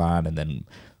learn a lot, and then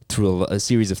through a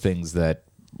series of things that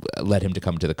led him to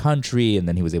come to the country, and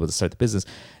then he was able to start the business.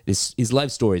 His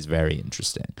life story is very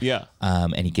interesting. Yeah.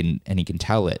 And he can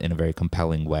tell it in a very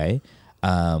compelling way.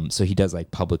 So he does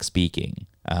public speaking.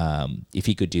 If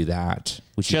he could do that,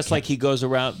 which Just like he goes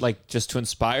around just to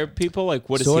inspire people,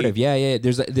 what is sort he? of, yeah.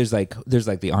 There's the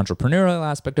entrepreneurial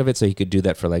aspect of it, so he could do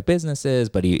that for businesses,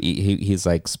 but he's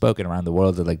spoken around the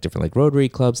world at different Rotary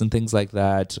clubs and things like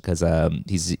that, because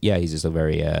he's just a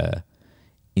very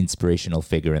inspirational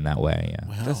figure in that way. Yeah.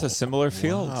 Wow. That's a similar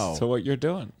field to what you're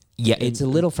doing. Yeah, it's a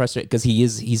little frustrating because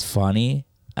he's funny.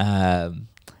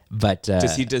 But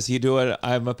does he do it?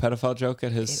 I'm a pedophile joke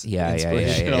at his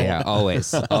yeah.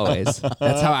 Always.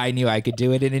 That's how I knew I could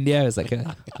do it in India. I was like,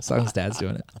 as long as Dad's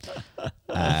doing it.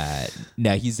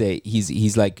 No, he's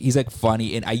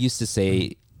funny, and I used to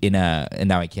say and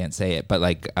now I can't say it, but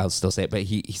I'll still say it. But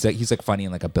he's funny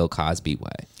in a Bill Cosby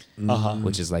way,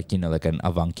 which is an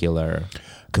avuncular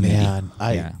comedy. Man,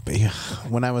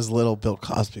 when I was little, Bill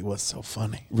Cosby was so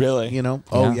funny. Really?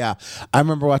 Oh yeah. I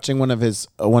remember watching one of his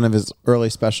early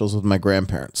specials with my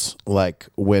grandparents.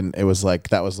 When it was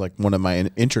that was one of my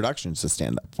introductions to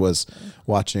stand up was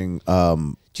watching.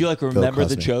 Do you remember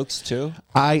the jokes too?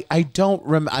 I don't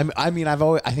remember. I mean, I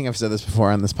think I've said this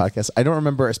before on this podcast. I don't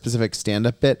remember a specific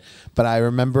stand-up bit, but I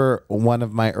remember one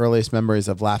of my earliest memories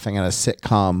of laughing at a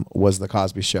sitcom was the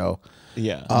Cosby Show.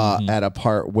 Yeah. At a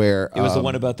part where it was the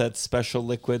one about that special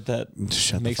liquid that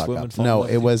makes women fall in love.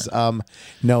 It was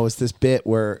it was this bit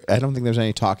where I don't think there's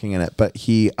any talking in it, but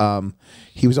he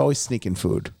was always sneaking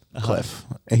food. Cliff.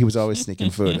 He was always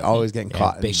sneaking food, always getting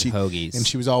caught. Big hoagies. And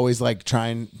she was always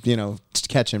trying, to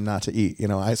catch him not to eat.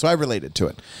 So I related to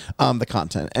it, the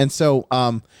content. And so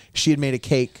she had made a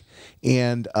cake,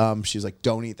 and she was like,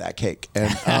 "Don't eat that cake."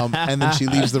 And then she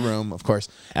leaves the room, of course.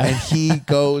 And he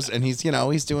goes and he's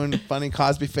doing funny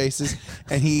Cosby faces,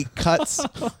 and he cuts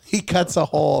a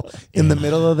hole in the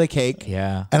middle of the cake.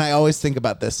 Yeah. And I always think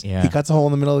about this. Yeah. He cuts a hole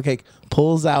in the middle of the cake,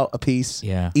 pulls out a piece,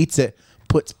 eats it.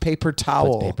 Puts paper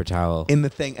towel in the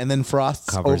thing, and then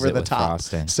frosts Covers over it the with top,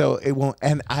 frosting. so it won't.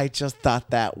 And I just thought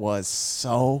that was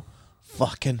so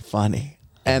fucking funny,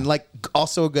 and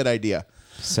also a good idea.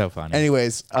 So funny.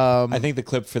 Anyways, I think the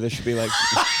clip for this should be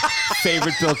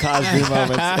favorite Bill Cosby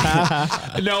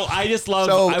moments. No, I just love.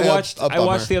 So, I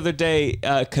watched the other day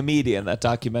Comedian, that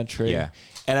documentary. Yeah.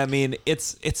 And I mean,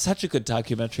 it's such a good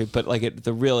documentary, but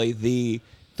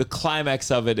the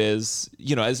climax of it is,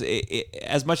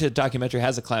 as much as a documentary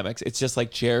has a climax, it's just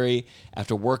Jerry,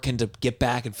 after working to get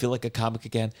back and feel like a comic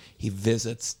again, he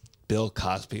visits Bill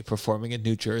Cosby performing in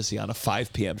New Jersey on a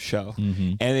 5 p.m. show.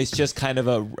 Mm-hmm. And it's just kind of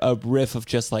a riff of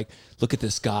just look at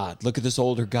this God, look at this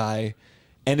older guy.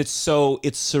 And it's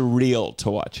surreal to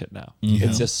watch it now. Mm-hmm.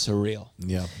 It's just surreal.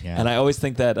 Yeah. And I always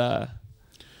think that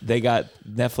they got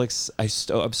Netflix.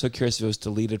 I'm so curious if it was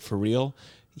deleted for real.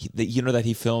 That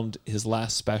he filmed his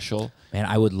last special. Man,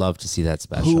 I would love to see that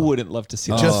special. Who wouldn't love to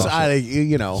see that?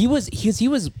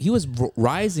 He was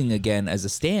rising again as a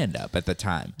stand-up at the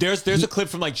time. There's a clip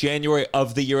from January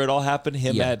of the year it all happened.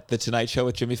 Him at the Tonight Show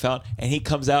with Jimmy Fallon, and he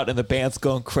comes out and the band's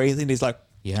going crazy, and he's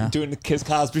doing the Kiss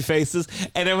Cosby faces,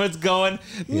 and everyone's going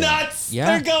nuts. Yeah.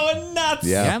 They're going nuts.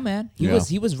 Yeah, man. He was.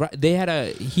 He had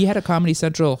a Comedy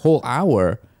Central whole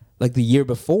hour the year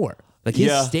before.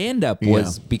 His stand-up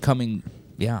was becoming.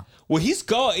 Yeah. Well, he's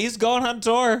going on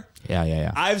tour.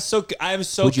 Yeah. I'm so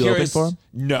Would you curious. open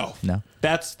for him? No.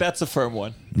 That's a firm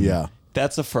one. Yeah.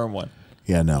 That's a firm one.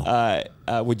 Yeah. No.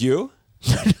 Would you?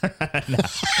 No.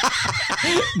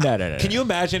 Can you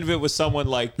imagine if it was someone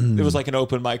it was an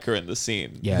open micer in the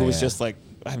scene who was just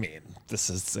this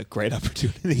is a great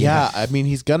opportunity. Yeah. I mean,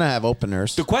 he's gonna have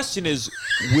openers. The question is,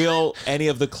 will any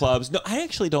of the clubs? No, I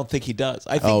actually don't think he does.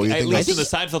 I think at least in the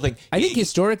Seinfeld thing. I think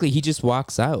historically he just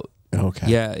walks out. Okay.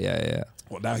 Yeah.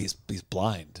 Well, now he's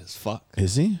blind as fuck.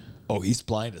 Is he? Oh, he's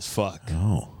blind as fuck.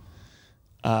 Oh.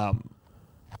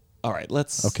 All right,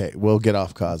 let's. Okay, we'll get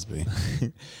off Cosby.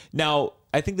 Now,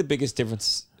 I think the biggest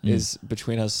difference is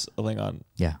between us, Alingon,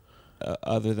 Yeah.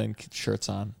 Other than shirts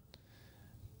on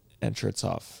and shirts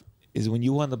off, is when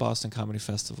you won the Boston Comedy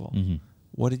Festival. Mm-hmm.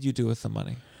 What did you do with the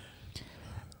money?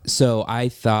 So I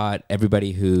thought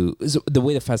the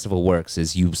way the festival works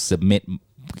is you submit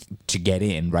to get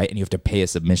in, right? And you have to pay a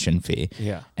submission fee.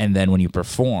 Yeah. And then when you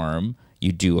perform,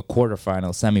 you do a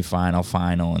quarterfinal, semifinal,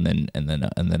 final, and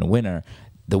then a winner.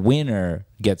 The winner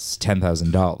gets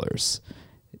 $10,000.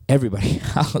 Everybody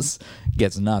else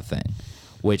gets nothing,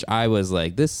 which I was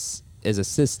like, this as a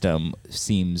system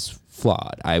seems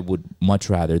flawed. I would much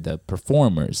rather the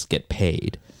performers get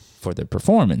paid for their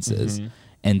performances.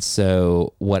 And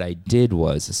so what I did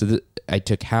was, I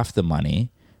took half the money.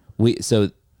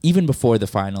 So even before the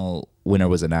final winner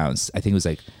was announced, I think it was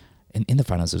like, in the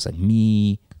finals, it was like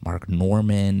me, Mark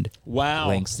Normand,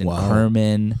 Langston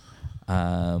Kerman,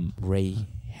 Ray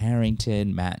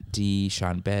Harrington, Matt D,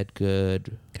 Sean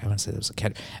Bedgood. I want to say there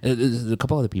was a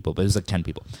couple other people, but it was like 10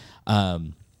 people.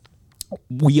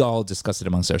 We all discussed it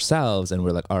amongst ourselves, and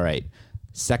we're like, all right,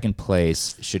 second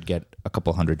place should get a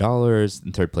couple $100,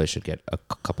 and third place should get a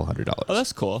couple $100. Oh,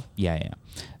 that's cool. Yeah.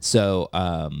 So,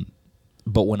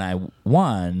 but when I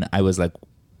won, I was like,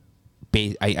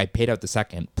 I paid out the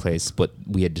second place, but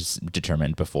we had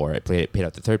determined before. I paid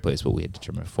out the third place, but we had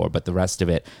determined before. But the rest of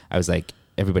it, I was like,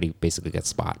 everybody basically gets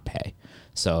spot pay.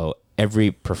 So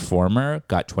every performer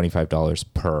got $25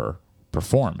 per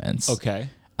performance. Okay.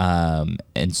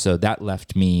 And so that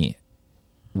left me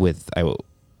with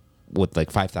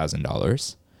like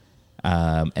 $5,000.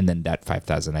 And then that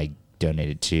 $5,000 I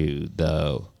donated to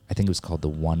I think it was called the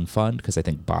One Fund, because I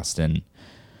think Boston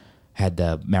had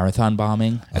the marathon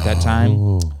bombing at that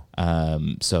time.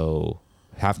 So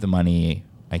half the money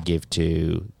I gave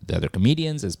to the other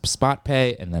comedians as spot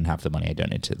pay, and then half the money I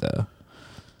donated to the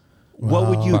What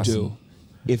would you Boston. do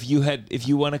if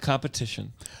you won a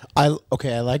competition? I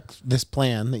like this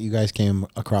plan that you guys came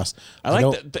across. I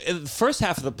like the first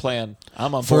half of the plan.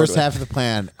 I'm on board first with. half of the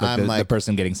plan. I'm the like,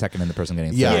 person getting second and the person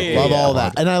getting yeah, third. love all yeah.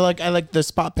 that, and I like the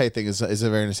spot pay thing is a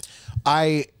very nice.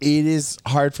 It is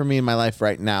hard for me in my life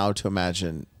right now to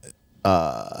imagine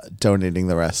donating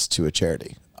the rest to a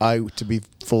charity. To be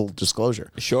full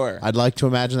disclosure, Sure. I'd like to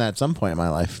imagine that at some point in my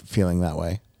life, feeling that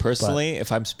way. Personally,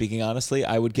 if I'm speaking honestly,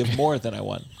 I would give more than I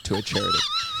won to a charity.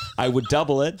 I would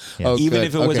double it, Oh, even good.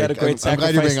 if it was Okay. at a great I'm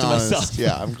glad you're sacrifice being to honest. myself.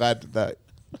 Yeah, I'm glad that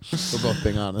we're both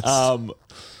being honest.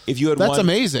 If you had That's won,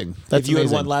 amazing. That's if you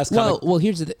amazing. had won last comic, Well,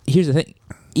 here's the thing.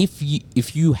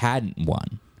 If you hadn't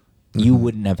won, you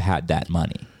wouldn't have had that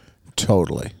money.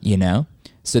 Totally. You know?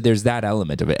 So there's that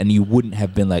element of it, and you wouldn't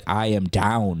have been like, I am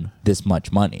down this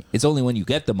much money. It's only when you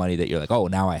get the money that you're like, oh,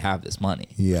 now I have this money.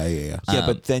 Yeah. yeah,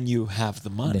 but then you have the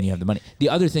money. Then you have the money. The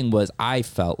other thing was, I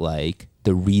felt like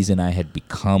the reason I had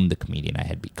become the comedian I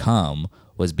had become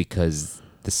was because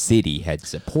the city had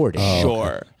supported me.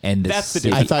 Sure, And the that's the city-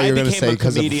 difference. I thought you were gonna became say a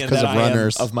 'cause of- comedian 'cause that of I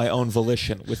runners. am of my own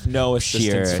volition, with no assistance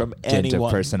sheer from dint of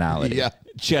anyone. personality. Yeah.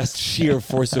 Just sheer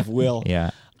force of will. Yeah.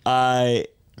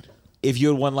 If you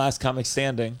had won Last Comic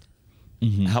Standing,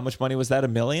 how much money was that?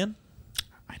 $1 million?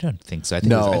 I don't think so. I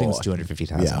think it was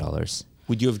 $250,000.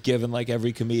 Would you have given like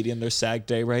every comedian their SAG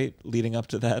day rate leading up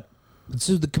to that?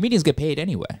 So the comedians get paid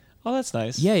anyway. Oh, that's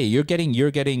nice. Yeah, you're getting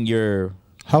your.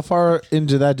 How far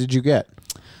into that did you get?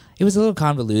 It was a little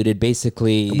convoluted.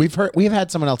 Basically, We've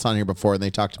had someone else on here before, and they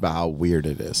talked about how weird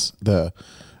it is.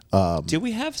 Did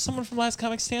we have someone from Last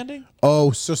Comic Standing?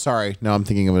 Oh, so sorry. No, I'm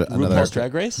thinking of another. RuPaul's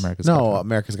Drag Race? America's No, Got Talent.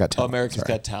 America's Got Talent. America's Sorry.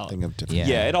 Got Talent. Thinking of different. Yeah.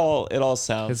 Yeah, it all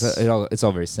sounds. It's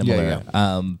all very similar. Yeah,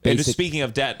 And just Basic, speaking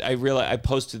of Dat, I realized I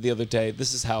posted the other day.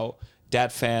 This is how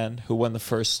Dat Fan, who won the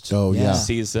first Oh, yeah.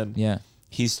 season, yeah.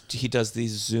 he does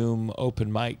these Zoom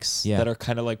open mics Yeah. that are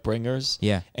kind of like bringers.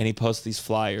 Yeah. And he posts these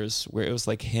flyers where it was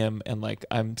like him and like,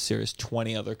 I'm serious,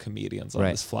 20 other comedians on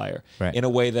Right. this flyer Right. in a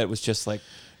way that was just like,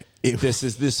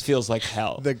 this feels like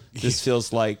hell. This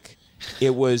feels like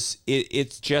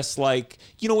it's just like,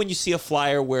 when you see a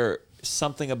flyer where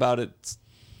something about it,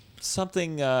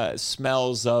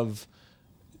 smells of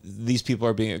these people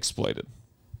are being exploited.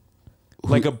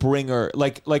 Like a bringer,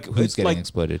 like Who's it's getting like,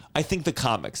 exploited? I think the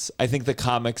comics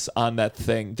on that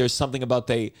thing. There's something about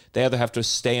they either have to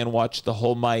stay and watch the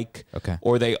whole mic, Okay.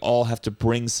 or they all have to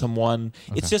bring someone.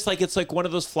 It's just like one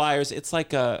of those flyers. It's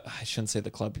like I shouldn't say the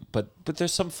club, but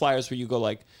there's some flyers where you go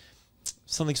like,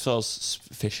 something smells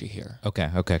fishy here. Okay.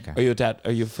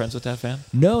 Are you friends with that fan?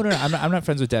 No. I'm not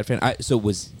friends with that fan.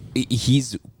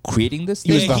 He's creating this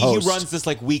thing? He's the he host. runs this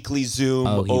like weekly Zoom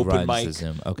Oh, he open runs mic the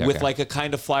Zoom. Okay, with okay. like a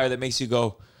kind of flyer that makes you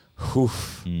go,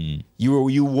 "Oof,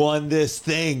 you won this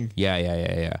thing."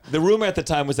 Yeah. The rumor at the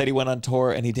time was that he went on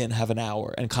tour and he didn't have an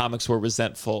hour, and comics were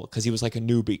resentful because he was like a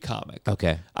newbie comic.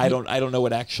 Okay. I don't know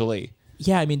what actually.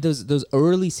 Yeah, I mean those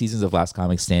early seasons of Last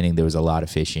Comic Standing, there was a lot of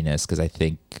fishiness because I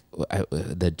think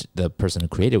the person who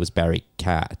created it was Barry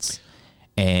Katz,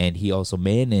 and he also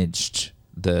managed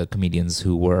the comedians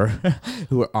who were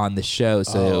on the show.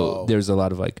 So there's a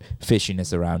lot of like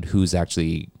fishiness around who's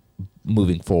actually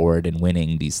moving forward and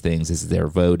winning these things. Is there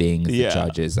voting? Is Yeah. the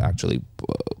judges actually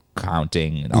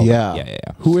counting? And all Yeah. that?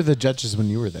 Yeah. Who were the judges when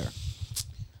you were there?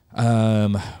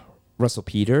 Russell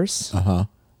Peters. Uh huh.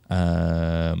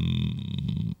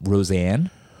 Roseanne.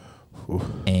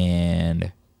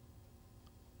 and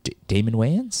Damon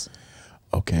Wayans.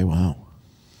 Okay, wow.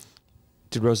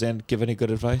 Did Roseanne give any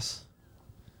good advice?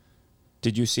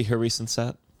 Did you see her recent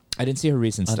set I didn't see her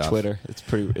recent on stuff. Twitter? It's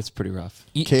pretty rough.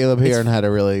 Caleb Heron had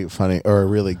a really funny or a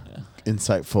really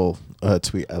insightful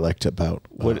tweet I liked about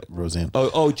Roseanne.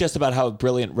 Just about how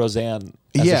brilliant Roseanne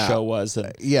as a show was.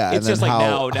 And yeah, it's and just then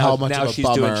like how much now of a she's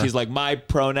doing. bummer. She's like, my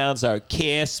pronouns are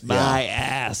kiss my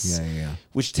ass. Yeah.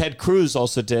 Which Ted Cruz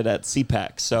also did at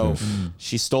CPAC. So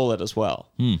she stole it as well.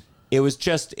 It was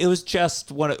just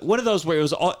one of those where it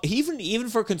was all, even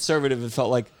for a conservative, it felt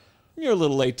like you're a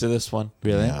little late to this one.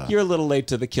 Really? Yeah. You're a little late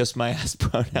to the kiss my ass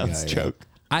pronouns joke.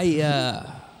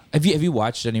 Have you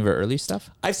watched any of her early stuff?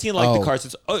 I've seen like the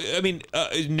Carsons.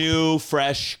 New,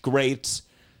 fresh, great.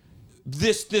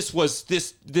 This stank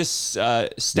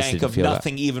didn't of feel that.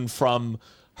 nothing even from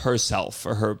herself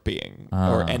or her being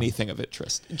or anything of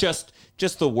interest. Just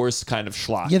the worst kind of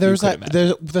schlock. Yeah, there you was could that.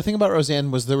 imagine. The thing about Roseanne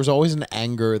was there was always an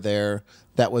anger there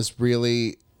that was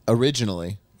really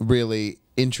originally really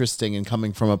interesting and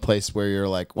coming from a place where you're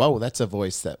like, whoa, that's a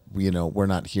voice that we're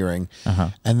not hearing,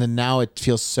 and then now it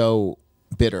feels so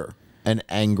bitter and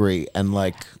angry and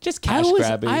like Just cash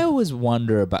grabby. I always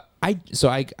wonder about I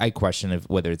question if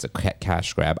whether it's a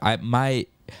cash grab. I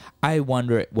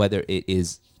wonder whether it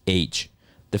is age.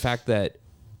 The fact that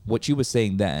what she was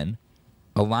saying then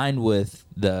aligned with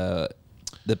the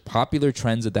popular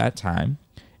trends at that time,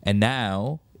 and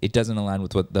now it doesn't align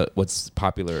with what's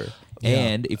popular. Yeah.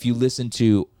 And if you listen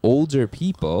to older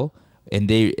people and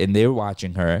they're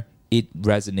watching her, it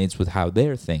resonates with how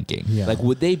they're thinking. Yeah. Like,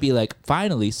 would they be like,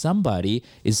 finally, somebody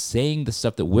is saying the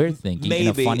stuff that we're thinking in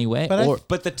a funny way?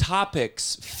 But the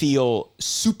topics feel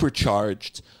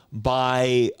supercharged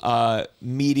by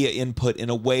media input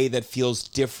in a way that feels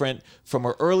different from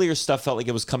her earlier stuff. Felt like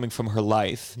it was coming from her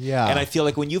life. Yeah. And I feel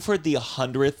like when you've heard the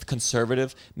 100th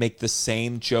conservative make the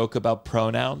same joke about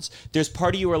pronouns, there's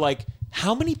part of you who are like,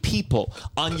 how many people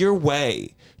on your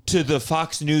way to the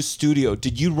Fox News studio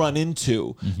did you run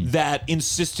into that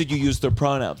insisted you use their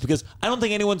pronouns? Because I don't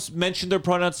think anyone's mentioned their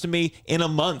pronouns to me in a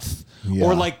month. Yeah.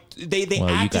 Or like they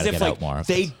act as if like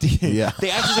they did. Yeah.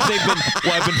 They act as if they've been.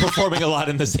 Well, I've been performing a lot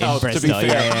in the South, to be fair.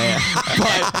 Yeah.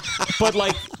 But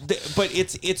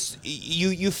it's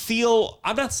you feel.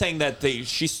 I'm not saying that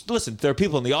listen. There are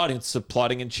people in the audience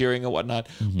applauding and cheering and whatnot,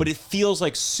 but it feels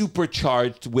like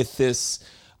supercharged with this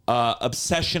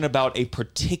obsession about a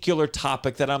particular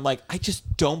topic that I'm like, I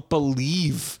just don't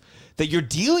believe that you're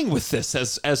dealing with this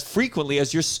as frequently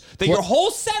as your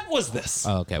whole set was this.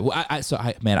 Oh, okay. Well, I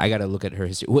got to look at her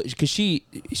history because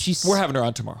she's. We're having her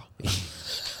on tomorrow.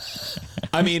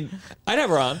 I mean, I'd have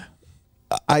her on.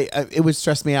 It would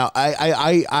stress me out.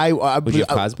 Would you have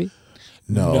Cosby?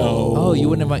 No. Oh, you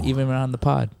wouldn't have even been on the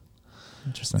pod.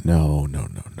 Interesting. No.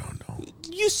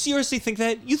 You seriously think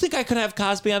that? You think I could have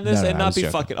Cosby on this and not be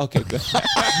fucking... Okay, good.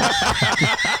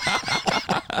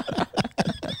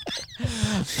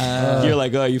 You're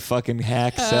like, oh, you fucking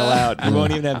hack, sell out. You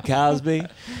won't even have Cosby?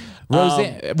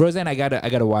 Roseanne, I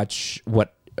gotta watch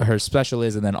what her special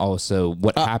is, and then also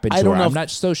what happened to her. I'm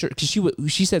not so sure because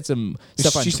she said some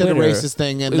stuff on Twitter. She said a racist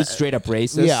thing, and it was straight up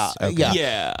racist. Yeah, okay.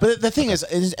 Yeah. But the thing is,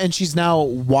 and she's now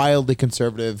wildly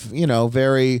conservative.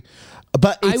 Very.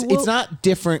 But it's not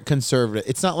different conservative.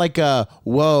 It's not like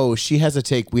whoa, she has a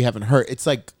take we haven't heard. It's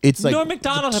like Norm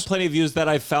Macdonald had plenty of views that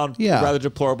I found rather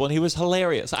deplorable, and he was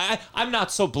hilarious. I'm not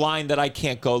so blind that I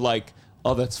can't go like,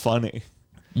 oh, that's funny.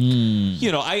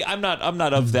 I'm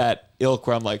not of that ilk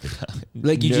where I'm like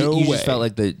you just felt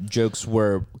like the jokes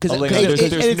were because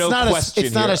there's no question.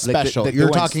 It's not here. a special. Like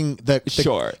you're talking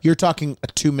sure. You're talking a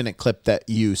 2-minute clip that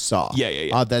you saw.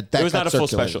 Yeah. That it was not a full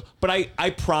circulated. special, but I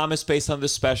promise, based on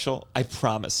this special, I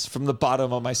promise from the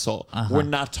bottom of my soul, we're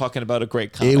not talking about a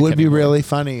great comic. It would be anymore. really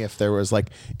funny if there was that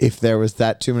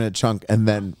 2-minute chunk and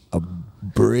then a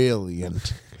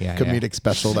brilliant. Comedic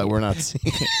special that we're not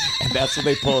seeing. And that's what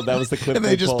they pulled. That was the clip. And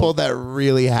they just pulled that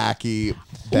really hacky.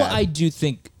 Well, I do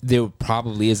think there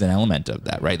probably is an element of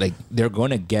that, right? Like they're going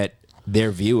to get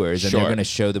their viewers and they're going to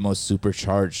show the most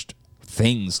supercharged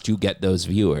things to get those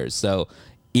viewers. So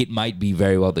it might be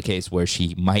very well the case where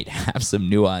she might have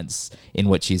some nuance in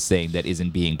what she's saying that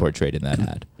isn't being portrayed in that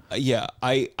ad. Yeah,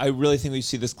 I really think when you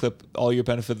see this clip, all your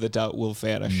benefit of the doubt will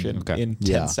vanish in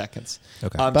 10 seconds.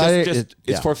 Okay.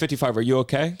 It's 4:55. Are you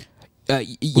okay?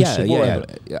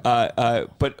 Yeah.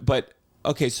 But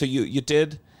okay, so you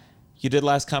did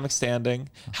Last Comic Standing.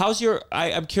 How's your?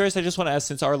 I'm curious. I just want to ask,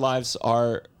 since our lives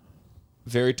are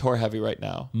very tour heavy right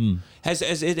now, has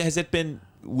it been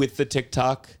with the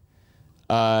TikTok,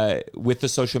 with the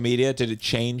social media? Did it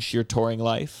change your touring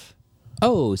life?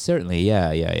 Oh, certainly.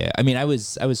 Yeah. I mean, I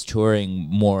was touring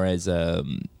more as a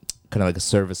kind of like a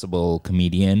serviceable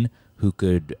comedian who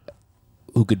could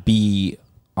be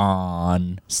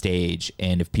on stage,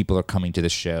 and if people are coming to the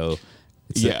show,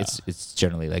 it's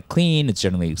generally like clean. It's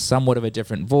generally somewhat of a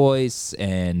different voice,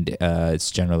 and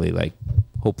it's generally like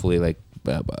hopefully like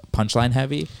punchline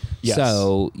heavy. Yes.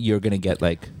 So you're gonna get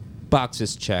like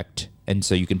boxes checked, and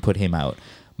so you can put him out.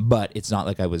 But it's not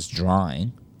like I was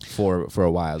drawing for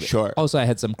a while. Sure. Also, I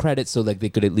had some credits, so like they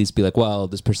could at least be like, well,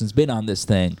 this person's been on this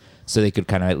thing, so they could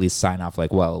kind of at least sign off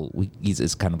like, well,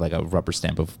 he's kind of like a rubber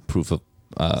stamp of proof of.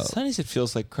 Sometimes it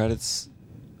feels like credits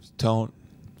don't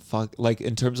fuck, like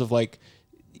in terms of like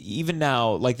even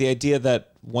now, like the idea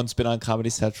that one's been on Comedy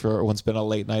Central or one's been on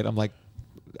Late Night, I'm like,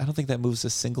 I don't think that moves a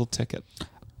single ticket.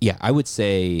 Yeah, I would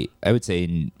say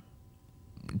in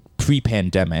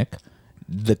pre-pandemic,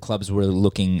 the clubs were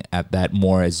looking at that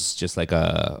more as just like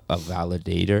a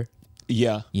validator.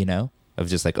 Yeah. You know, of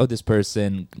just like, oh, this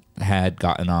person had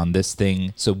gotten on this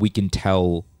thing, so we can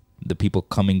tell the people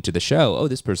coming to the show, oh,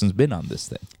 this person's been on this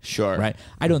thing. Sure. Right?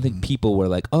 I don't think people were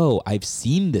like, oh, I've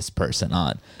seen this person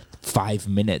on 5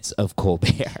 minutes of Colbert.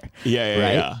 Yeah,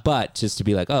 right? yeah. But just to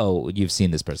be like, oh, you've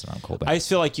seen this person on Colbert. I just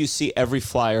feel like you see every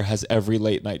flyer has every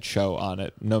late night show on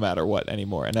it, no matter what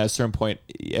anymore. And at a certain point,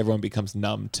 everyone becomes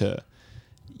numb to,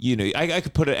 you know, I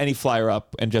could put any flyer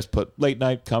up and just put Late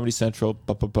Night, Comedy Central,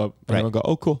 and everyone go,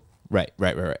 oh, cool. Right.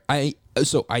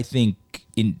 So I think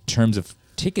in terms of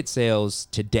ticket sales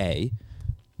today,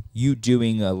 you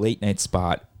doing a late night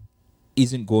spot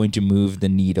isn't going to move the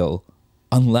needle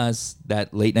unless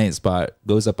that late night spot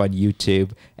goes up on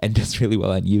YouTube and does really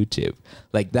well on YouTube.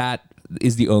 Like that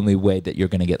is the only way that you're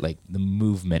going to get like the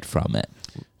movement from it.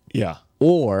 Yeah.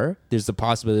 Or there's the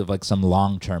possibility of like some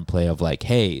long-term play of like,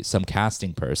 hey, some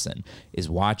casting person is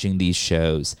watching these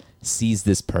shows, sees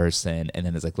this person, and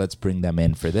then is like, let's bring them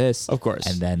in for this. Of course.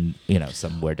 And then, you know,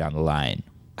 somewhere down the line.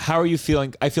 How are you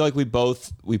feeling? I feel like we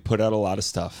put out a lot of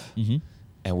stuff, and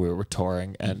we were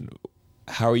touring. And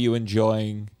how are you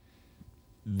enjoying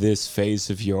this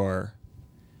phase of your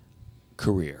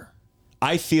career?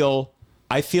 I feel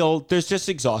there's just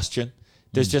exhaustion.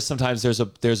 There's just sometimes there's a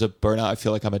burnout. I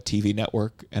feel like I'm a TV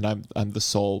network, and I'm the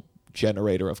sole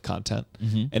generator of content,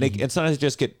 and sometimes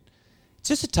it's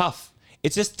just tough.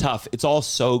 It's just tough. It's all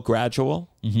so gradual,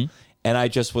 and I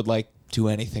just would like do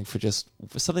anything for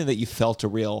something that you felt a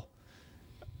real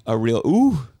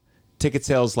ticket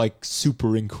sales like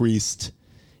super increased.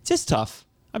 It's just tough.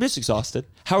 I'm just exhausted.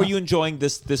 How are you enjoying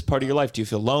this part of your life? Do you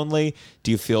feel lonely?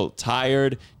 Do you feel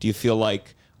tired? Do you feel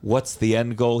like, what's the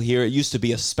end goal here? It used to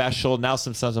be a special. Now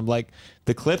sometimes I'm like,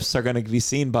 the clips are going to be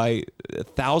seen by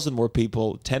 1,000 more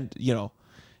people. 10, you know.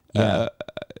 Yeah.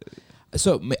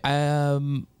 So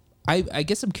I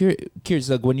guess I'm curious.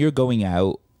 Like when you're going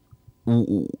out,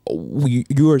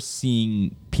 you are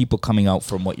seeing people coming out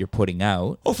from what you're putting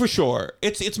out. Oh, for sure.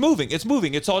 It's moving.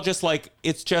 It's all just like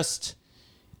it's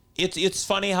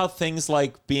funny how things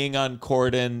like being on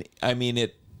Corden. I mean,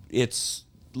 it's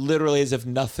literally as if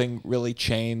nothing really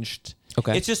changed.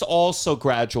 Okay. It's just all so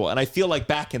gradual, and I feel like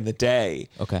back in the day,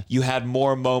 you had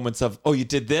more moments of, oh, you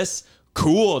did this,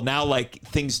 cool. Now like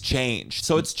things change.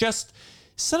 So it's just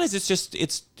sometimes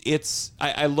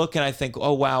I look and I think,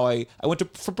 oh wow, I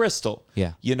went for Bristol.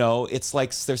 Yeah. You know, it's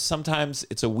like there's sometimes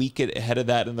it's a week ahead of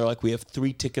that, and they're like, we have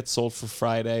 3 tickets sold for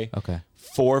Friday. Okay.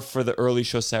 4 for the early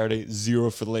show Saturday, 0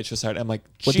 for the late show Saturday. I'm like,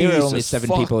 well, there are only 7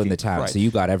 people in the town, Christ. so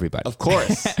you got everybody. Of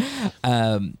course.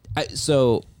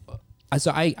 So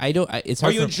I don't. It's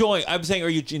hard. Are you enjoying? I'm saying,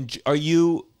 are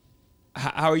you?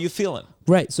 How are you feeling?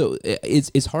 Right. So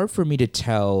it's hard for me to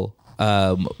tell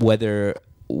whether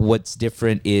what's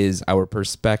different is our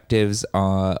perspectives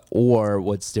or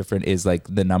what's different is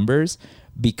like the numbers,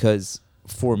 because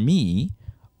for me,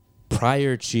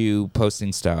 prior to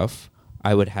posting stuff,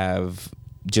 I would have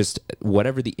just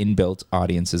whatever the inbuilt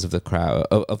audiences of the crowd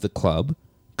of the club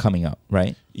coming up,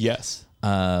 right? Yes.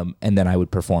 And then I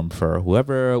would perform for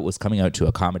whoever was coming out to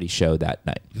a comedy show that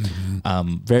night.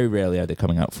 Very rarely are they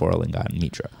coming out for Alingon and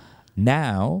Mitra.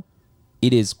 Now,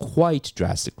 it is quite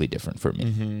drastically different for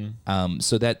me.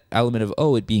 So that element of,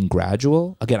 it being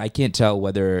gradual, again, I can't tell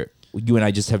whether you and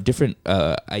I just have different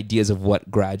ideas of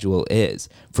what gradual is.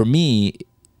 For me,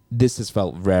 this has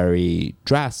felt very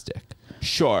drastic.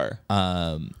 Sure.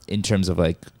 In terms of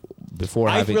like before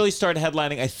I really started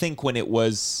headlining, I think when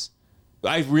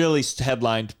I really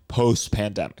headlined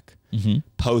post-pandemic,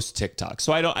 post-TikTok.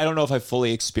 So I don't know if I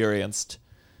fully experienced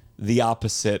the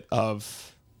opposite of.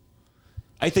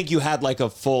 I think you had like a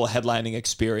full headlining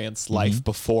experience life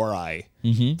before I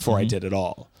did it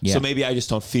all. Yeah. So maybe I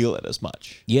just don't feel it as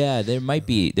much. Yeah, there might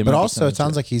be. But also, it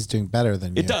sounds like he's doing better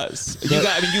than you. It does. You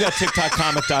got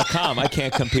TikTokcomic.com. I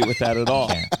can't compete with that at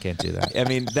all. Can't do that. I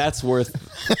mean, that's worth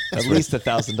at least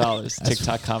 $1,000.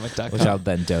 TikTokcomic.com. Which I'll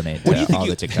then donate What do you to think all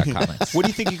you- the TikTok comics. What do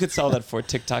you think you could sell that for?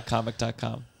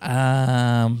 TikTokcomic.com.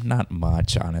 Not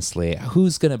much, honestly.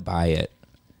 Who's gonna buy it?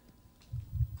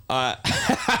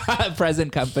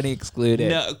 Present company excluded.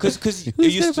 No, because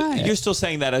Who's gonna buy it? you're still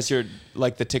saying that as your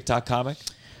like the TikTok comic.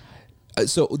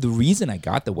 So the reason I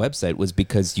got the website was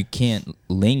because you can't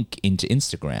link into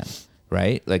Instagram,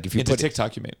 right? Like if you Into put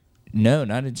TikTok, you mean? no,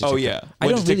 not into. Oh, TikTok. yeah. I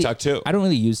Went don't to really, TikTok, too. I don't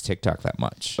really use TikTok that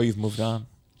much. Oh, you've moved on.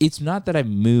 It's not that I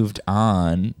moved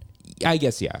on. I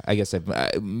guess yeah. I guess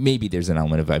maybe there's an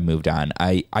element of I moved on.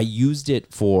 I used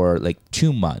it for like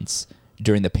 2 months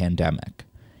during the pandemic,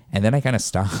 and then I kind of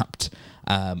stopped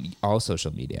all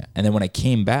social media. And then when I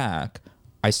came back,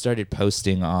 I started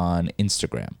posting on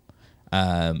Instagram.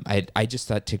 I just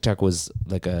thought TikTok was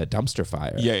like a dumpster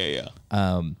fire. Yeah.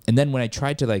 And then when I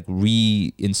tried to like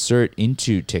reinsert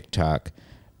into TikTok,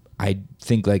 I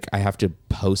think like I have to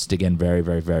post again very,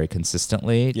 very, very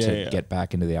consistently to get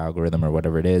back into the algorithm or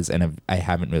whatever it is. And I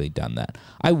haven't really done that.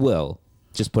 I will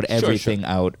just put everything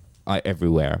out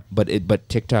everywhere, but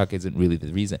TikTok isn't really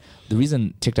the reason. The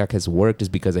reason TikTok has worked is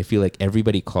because I feel like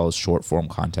everybody calls short form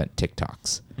content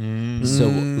TikToks. So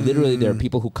literally there are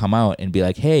people who come out and be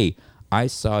like, hey, I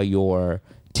saw your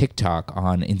TikTok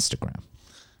on Instagram.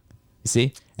 You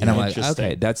see? And I'm like,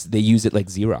 okay, they use it like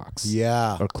Xerox.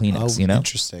 Yeah. Or Kleenex, Oh, you know?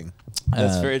 Interesting.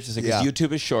 That's very interesting because yeah.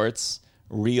 YouTube is Shorts,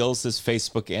 Reels is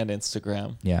Facebook and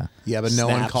Instagram. Yeah. Yeah, but no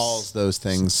one Snaps. calls those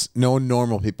things. No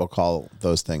normal people call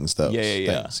those things those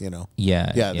Yeah. things, you know?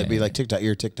 Yeah. Yeah, they'd be like, TikTok,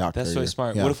 you're a TikToker. That's really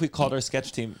smart. Yeah. What if we called our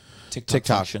sketch team TikTok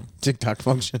Function? TikTok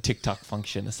function. TikTok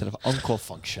Function instead of Uncle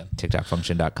Function.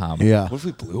 TikTokfunction.com. Yeah. What if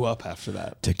we blew up after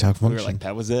that? TikTok We function. were like,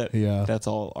 that was it. Yeah. That's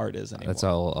all art is anymore. That's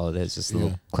all it is. Just a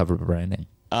little clever branding.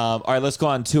 All right, let's go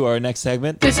on to our next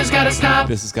segment. This has gotta stop.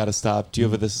 This has got to stop. Do you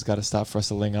have a This has got to stop for us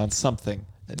to ling on something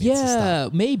that needs to stop? Yeah,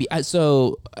 maybe.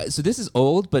 So this is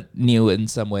old but new in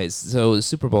some ways. So the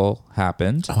Super Bowl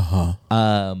happened.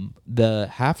 The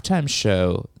halftime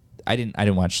show, I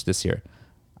didn't watch this year.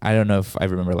 I don't know if I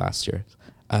remember last year.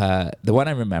 The one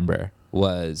I remember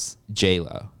was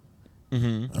J-Lo.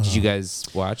 Did you guys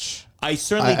watch? I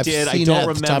certainly I've did. I seen don't it at the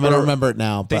remember. time. I don't remember it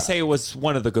now. They but- say it was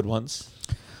one of the good ones.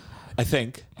 I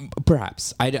think.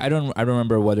 Perhaps. I don't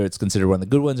remember whether it's considered one of the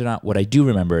good ones or not. What I do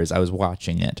remember is I was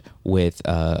watching it with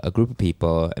a group of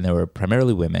people, and they were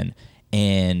primarily women,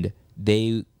 and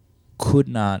they could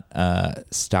not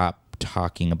stop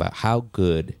talking about how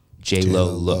good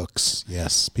J-Lo looks.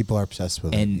 Yes, people are obsessed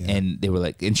with And it. Yeah. and they were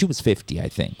like, and she was 50, I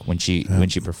think, when she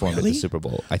performed at the Super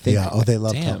Bowl. I think. Yeah, oh, they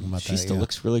love talking Damn, about she that. still yeah.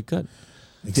 looks really good.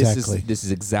 Exactly. This is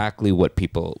exactly what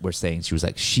people were saying. She was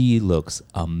like, she looks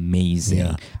amazing.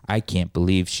 Yeah. I can't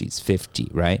believe she's 50,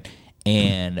 right?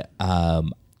 And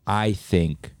I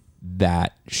think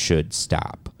that should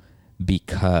stop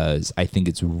because I think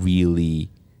it's really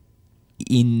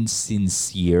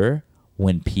insincere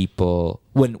when people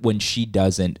when she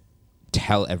doesn't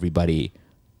tell everybody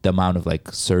the amount of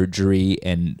like surgery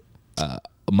and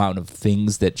amount of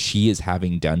things that she is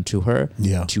having done to her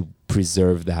to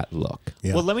preserve that look.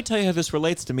 Yeah. Well, let me tell you how this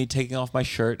relates to me taking off my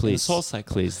shirt in the Soul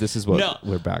Cycle. Please, this is what No.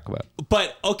 we're back about.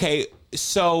 But okay,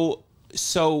 so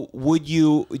do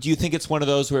you think it's one of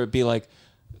those where it'd be like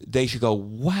they should go,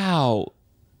 wow,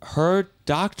 her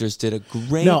doctors did a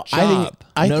great No, job.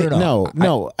 I No, think no,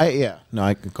 no.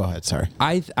 I go ahead. Sorry.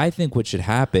 I think what should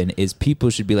happen is people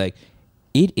should be like,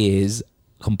 it is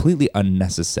completely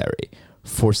unnecessary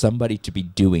for somebody to be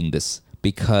doing this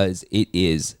because it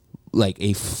is like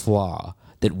a flaw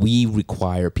that we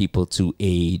require people to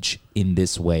age in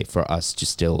this way for us to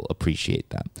still appreciate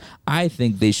them. I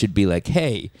think they should be like,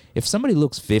 hey, if somebody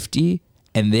looks 50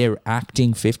 and they're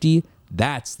acting 50,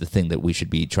 that's the thing that we should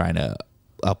be trying to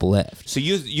uplift. So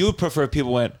you would prefer if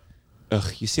people went,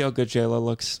 ugh, you see how good J-Lo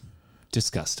looks?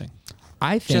 Disgusting.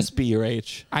 I think Just be your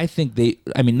age. I think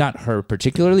not her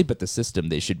particularly, but the system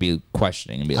they should be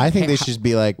questioning and be like, I think hey, they should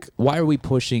be like, why are we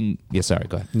pushing? Yeah, sorry,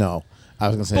 go ahead. no. I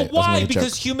was gonna say. But why?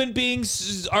 Because human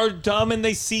beings are dumb and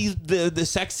they see the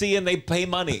sexy and they pay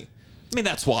money. I mean,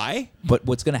 that's why. But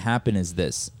what's going to happen is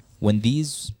this: when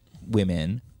these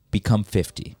women become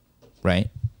 50, right?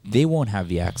 They won't have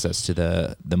the access to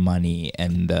the money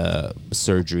and the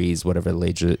surgeries, whatever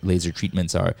laser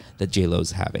treatments are that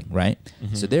J-Lo's having, right?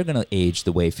 Mm-hmm. So they're going to age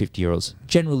the way 50-year-olds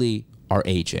generally are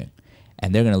aging.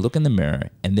 And they're going to look in the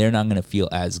mirror and they're not going to feel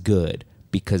as good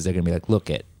because they're going to be like, look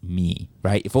it, me,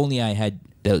 right? If only I had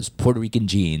those Puerto Rican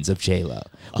genes of J-Lo,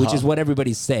 which is what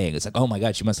everybody's saying. It's like, oh my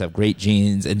God, she must have great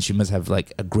genes and she must have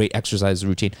like a great exercise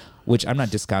routine, which I'm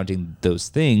not discounting those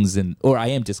things, or I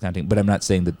am discounting, but I'm not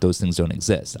saying that those things don't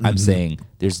exist. I'm saying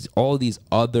there's all these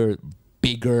other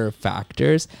bigger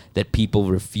factors that people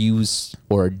refuse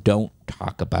or don't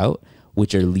talk about,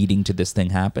 which are leading to this thing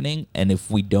happening. And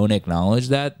if we don't acknowledge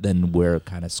that, then we're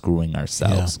kind of screwing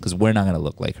ourselves, because we're not going to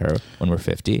look like her when we're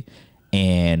 50.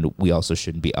 And we also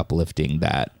shouldn't be uplifting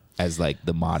that as like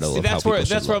the model. Of that's how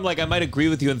where I'm like, I might agree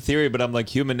with you in theory, but I'm like,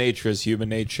 human nature is human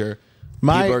nature.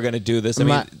 People are going to do this. I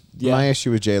mean, my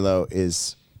issue with J-Lo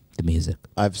is the music.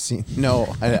 I've seen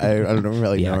I don't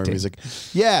really know her acting. music.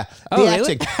 Yeah, the Oh,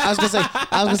 acting. really? I was gonna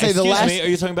say the Excuse last. me, are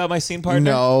you talking about my scene partner?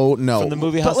 No. From the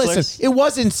movie But Hustlers? listen, it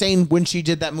was insane when she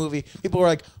did that movie. People were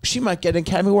like, she might get an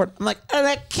Academy Award. I'm like, an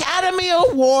Academy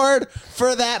Award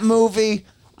for that movie?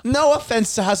 No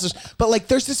offense to Hustlers, but like,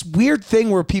 there's this weird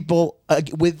thing where people,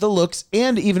 with the looks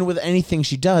and even with anything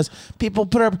she does, people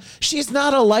put her up. She's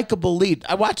not a likable lead.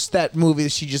 I watched that movie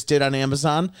that she just did on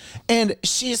Amazon, and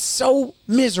she is so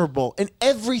miserable in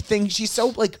everything. She's so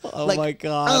like, my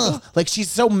God. like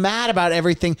she's so mad about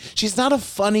everything. She's not a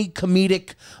funny,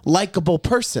 comedic, likable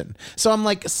person. So I'm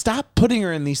like, stop putting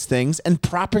her in these things and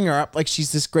propping her up like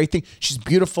she's this great thing. She's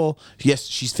beautiful. Yes,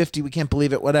 she's 50. We can't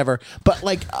believe it. Whatever. But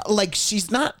like she's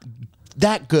not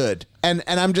that good, and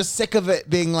I'm just sick of it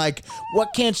being like,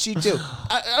 what can't she do?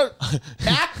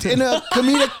 Act in a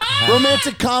comedic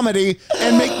romantic comedy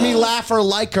and make me laugh or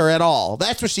like her at all.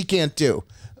 That's what she can't do.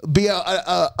 Be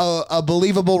a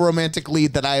believable romantic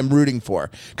lead that I am rooting for,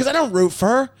 because I don't root for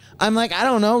her. I'm like, I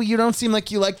don't know, you don't seem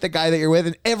like you like the guy that you're with.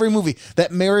 In every movie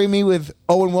that Marry Me with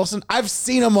Owen Wilson, I've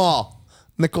seen them all.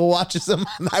 Nicole watches them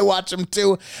and I watch them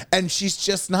too, and she's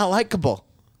just not likable.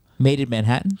 Made in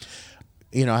Manhattan.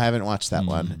 You know, I haven't watched that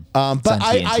one. But on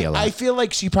TNT a lot. I feel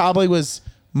like she probably was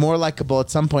more likable at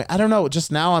some point. I don't know.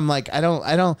 Just now I'm like, I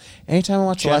don't. Anytime I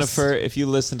watch Jennifer, if you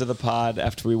listen to the pod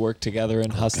after we work together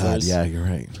in Hustlers, God, yeah, you're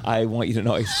right. I want you to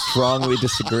know I strongly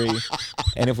disagree.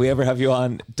 And if we ever have you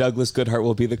on, Douglas Goodhart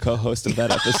will be the co-host of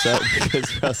that episode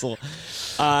because Russell.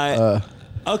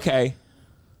 Okay,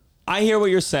 I hear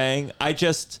what you're saying.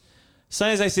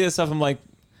 Sometimes I see this stuff, I'm like,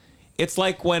 it's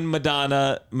like when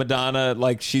Madonna,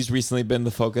 like, she's recently been the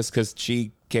focus because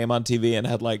she came on TV and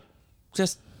had like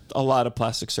just a lot of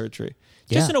plastic surgery.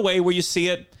 Just in a way where you see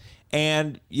it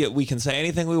and we can say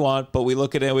anything we want, but we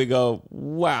look at it and we go,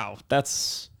 wow, that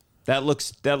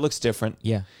looks different.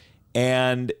 Yeah.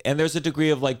 And there's a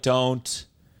degree of like, don't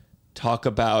talk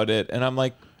about it. And I'm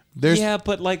like,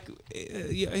 but like,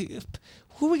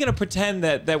 who are we going to pretend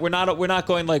that we're not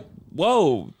going like,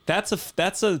 whoa, that's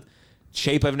a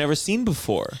shape I've never seen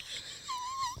before.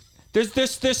 There's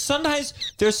sometimes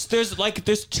there's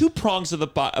two prongs of the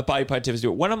body positivity.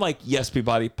 One, I'm like, yes, be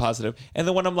body positive, and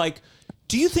then when I'm like,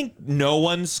 do you think no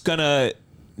one's gonna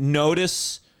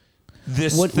notice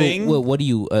this thing? What do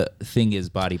you think is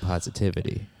body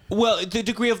positivity? Well,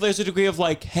 there's a degree of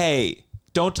like, hey,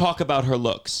 don't talk about her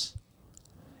looks,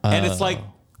 and it's like.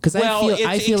 Because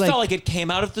I feel like, felt like it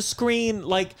came out of the screen.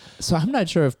 Like, so I'm not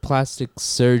sure if plastic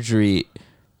surgery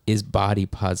is body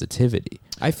positivity.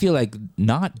 I feel like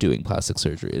not doing plastic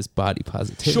surgery is body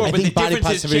positivity. Sure, I but the think body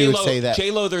difference is positivity would say that.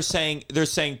 J-Lo, they're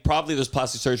saying probably there's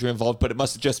plastic surgery involved, but it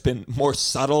must have just been more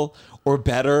subtle or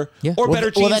better better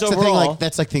genes that's overall.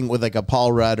 That's like thing with like a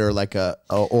Paul Rudd or like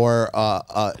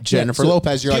Jennifer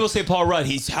Lopez. You're people like, say Paul Rudd.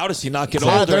 How does he not get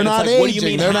older? they're And it's not like, aging. what do you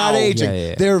mean? They're not how? aging.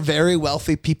 Yeah. They're very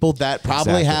wealthy people that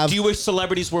probably have. Do you wish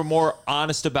celebrities were more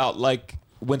honest about like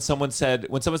when someone said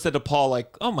to Paul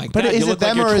like, oh my But god, is you it look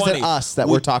them like you're or 20. is it us that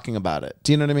we're talking about it?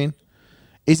 Do you know what I mean?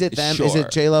 Is it them? Is Sure. it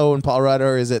J-Lo and Paul Rudd,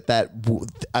 or is it that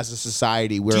as a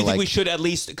society we're Do you think like? we should at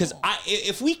least, because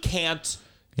if we can't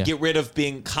get rid of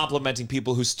being complimenting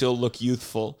people who still look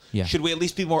youthful, should we at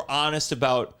least be more honest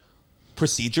about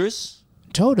procedures?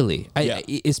 Totally.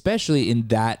 Especially in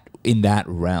that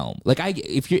realm. Like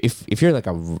if you're like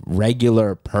a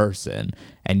regular person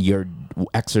and you're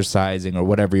exercising or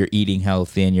whatever, you're eating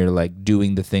healthy and you're like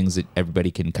doing the things that everybody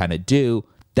can kind of do,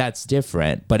 that's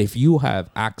different. But if you have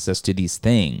access to these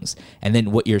things and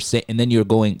then what you're saying, and then you're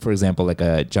going, for example, like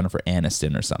a Jennifer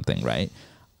Aniston or something, right?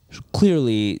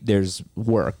 Clearly there's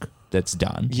work that's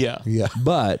done. Yeah.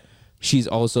 But she's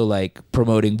also like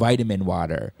promoting vitamin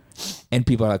water. And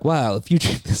people are like, well, if you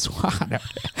drink this water,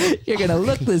 you're going to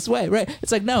look this way, right?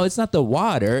 It's like, no, it's not the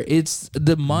water. It's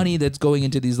the money that's going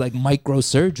into these like micro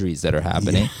surgeries that are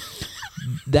happening.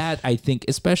 that I think,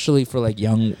 especially for like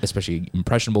young, especially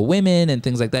impressionable women and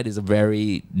things like that, is a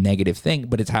very negative thing.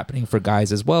 But it's happening for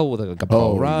guys as well with like a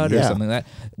Paul Rudd or something like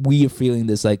that. We are feeling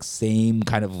this like same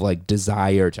kind of like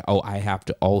desire to, I have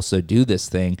to also do this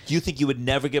thing. Do you think you would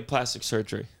never get plastic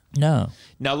surgery? No.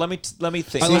 Now let me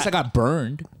think. Unless I got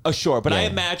burned. Oh, sure, but I Yeah.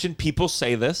 imagine people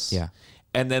say this. Yeah.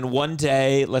 And then one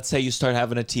day, let's say you start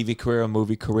having a TV career, a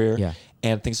movie career, Yeah.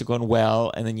 and things are going well,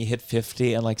 and then you hit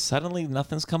 50, and like suddenly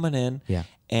nothing's coming in, Yeah.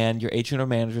 and your agent or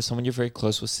manager, someone you're very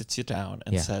close with, sits you down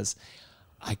and Yeah. says,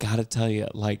 I gotta tell you,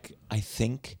 like, I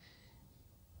think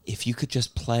if you could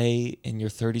just play in your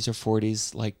 30s or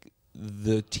 40s, like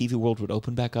the TV world would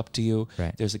open back up to you.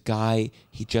 Right. There's a guy,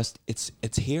 it's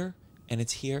here, and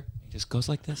it's here. He just goes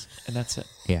like this, and that's it.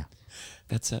 Yeah.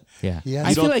 That's it. Yeah. Yeah. I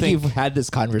You feel don't like think- you've had this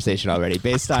conversation already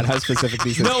based on how specific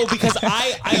these No, because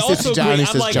I sits also down, agree. he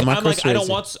says, I'm "Jamarcus like, I don't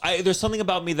Racy." want. There's something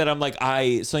about me that I'm like,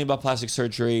 something about plastic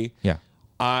surgery. Yeah.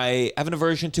 I have an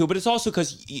aversion to, but it's also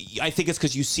because I think it's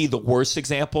because you see the worst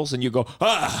examples and you go,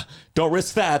 don't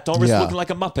risk that. Don't risk Yeah. looking like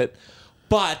a Muppet.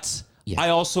 But Yeah. I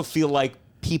also feel like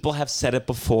people have said it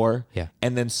before. Yeah.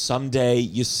 And then someday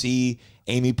you see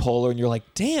Amy Poehler and you're like,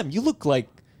 damn, you look like,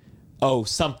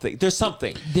 something. There's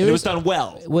something. And it was done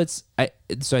well.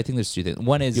 So I think there's two things.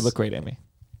 One is You look great, Amy.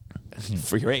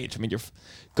 For your age. I mean,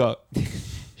 go.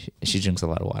 she drinks a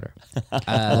lot of water.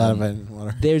 A lot of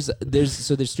water. There's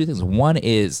two things. One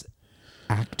is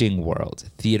acting world,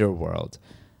 theater world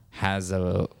has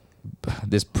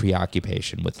this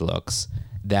preoccupation with looks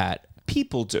that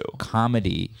People do.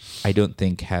 comedy I don't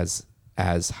think has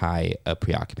as high a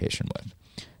preoccupation with.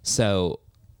 So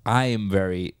I am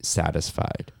very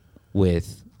satisfied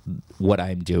with what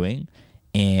I'm doing,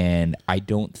 and I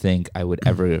don't think I would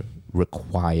ever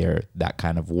require that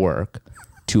kind of work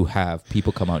to have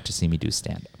people come out to see me do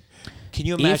stand-up. Can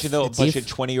you imagine, though, a bunch of if-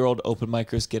 20-year-old open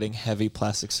micers getting heavy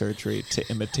plastic surgery to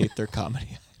imitate their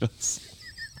comedy idols?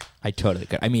 I totally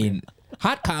could. I mean,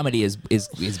 hot comedy is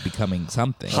becoming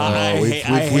something. I hate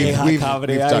hot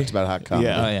comedy. We've talked about hot comedy.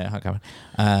 Yeah. Oh yeah, hot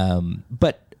comedy.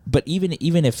 But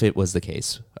even if it was the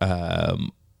case,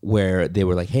 where they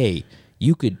were like, hey,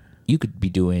 you could be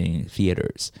doing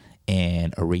theaters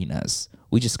and arenas.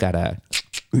 We just gotta,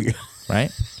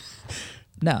 right?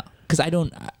 No, because I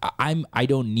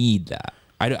don't need that.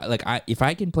 If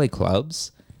I can play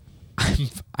clubs,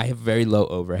 I have very low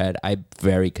overhead. I'm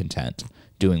very content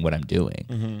doing what I'm doing.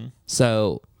 Mm-hmm.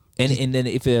 So, and then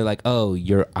if they're like, oh,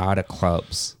 you're out of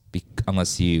clubs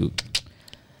unless you,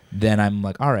 then I'm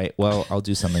like, all right, well, I'll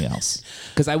do something else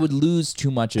because I would lose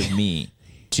too much of me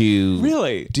to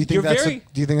Really? Do you think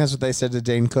that's what they said to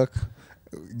Dane Cook?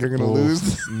 You're gonna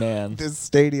lose Man. this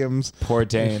stadiums. Poor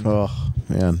Dane. Oh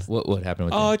man. What happened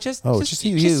with Oh, that? just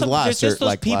he has a lot of there's just those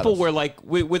like, lot people of- where like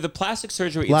with the plastic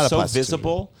surgery, Lot it's of so plastic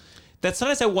visible that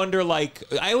sometimes I wonder. Like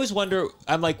I always wonder.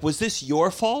 I'm like, was this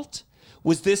your fault?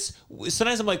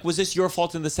 Sometimes I'm like, was this your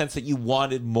fault in the sense that you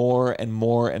wanted more and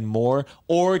more and more,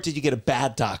 or did you get a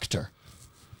bad doctor?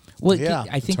 Well, Yeah,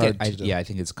 I think it's hard to do. I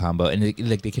think it's a combo, and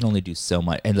they can only do so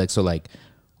much, and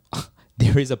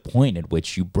there is a point at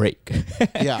which you break.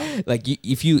 Yeah.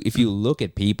 If you look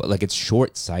at people, like it's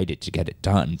short sighted to get it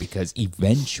done because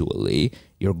eventually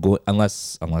you're going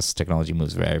unless technology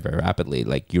moves very very rapidly,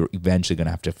 like you're eventually going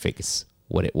to have to fix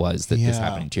what it was that is Yeah.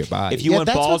 happening to your body. If you went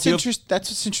that's bald, what's that's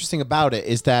what's interesting about it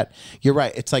is that you're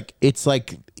right. It's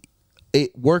like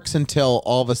it works until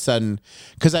all of a sudden,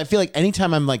 because I feel like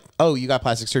anytime I'm like, oh, you got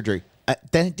plastic surgery,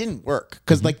 then it didn't work.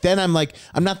 Because like then I'm like,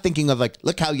 I'm not thinking of like,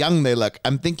 look how young they look.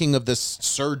 I'm thinking of this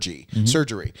surgery.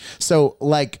 So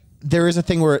like there is a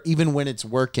thing where even when it's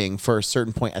working for a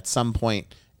certain point, at some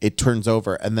point it turns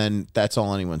over, and then that's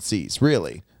all anyone sees.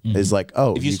 Really, is like,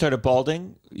 oh, If you started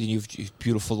balding, you've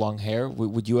beautiful long hair.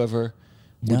 Would you ever?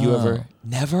 Would you ever?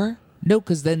 Never. No,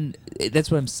 because then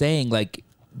that's what I'm saying. Like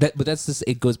that, but that's this.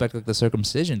 It goes back to like the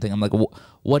circumcision thing. I'm like,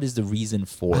 what is the reason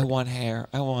for I it? want hair.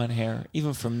 I want hair.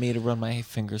 Even for me to run my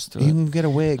fingers through you it. can get a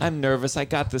wig. I'm nervous. I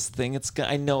got this thing.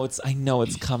 I know it's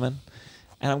coming,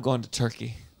 and I'm going to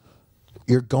Turkey.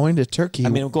 You're going to Turkey. I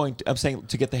mean, I'm saying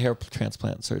to get the hair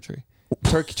transplant surgery.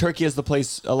 Turkey is the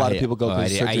place a lot of people go. Oh,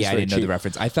 because I surgery's very didn't know the cheap.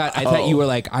 reference. I thought you were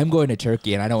like, I'm going to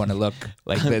Turkey and I don't want to look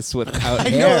like this without I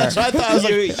hair. know, that's what I thought. I was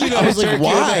like, You go I was to like, Turkey with a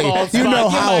why? bald You spot. know You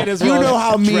how might as well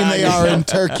how mean drag they are in yourself.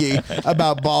 Turkey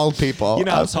about bald people. You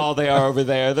know how tall they are over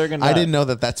there. They're gonna. I didn't know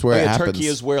that that's where it happens. Turkey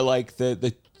is where like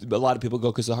a lot of people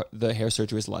go because the hair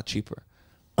surgery is a lot cheaper.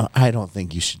 I don't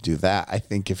think you should do that. I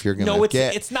think if you're gonna No,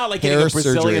 get it's not like getting hair a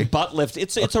Brazilian surgery, butt lift.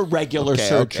 It's a regular Okay,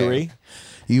 surgery. okay.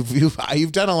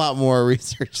 You've done a lot more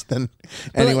research than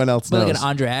anyone else But knows. like an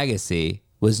Andre Agassi,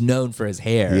 was known for his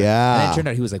hair. Yeah. And then it turned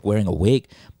out he was like wearing a wig,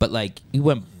 but like he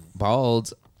went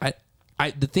bald.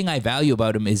 The thing I value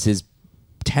about him is his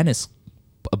tennis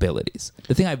abilities.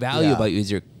 The thing I value about you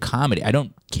is your comedy. I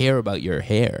don't care about your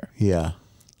hair. Yeah.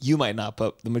 You might not,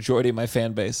 but the majority of my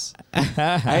fan base. I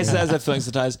has that feeling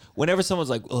sometimes. Whenever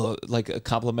someone's like, oh, like a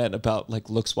compliment about like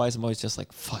looks wise, I'm always just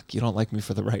like, fuck, you don't like me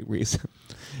for the right reason,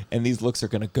 and these looks are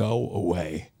gonna go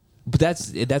away. But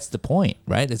that's the point,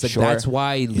 right? It's like Sure. that's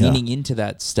why leaning into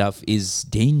that stuff is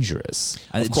dangerous.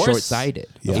 And it's course. short-sighted.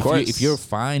 Yeah. Of course. If you're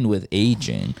fine with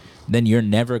aging, then you're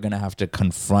never gonna have to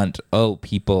confront, oh,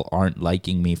 people aren't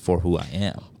liking me for who I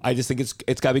am. I just think it's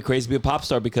gotta be crazy to be a pop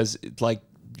star because it's like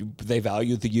they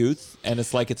value the youth, and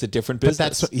it's like it's a different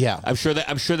business. that's yeah. I'm sure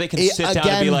they can sit down and be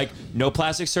Again- like, no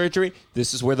plastic surgery.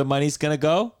 This is where the money's gonna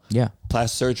go. Yeah.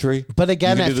 Plastic surgery. But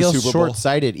again, You I can do the feel Super Bowl.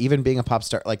 short-sighted, even being a pop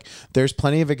star. Like, there's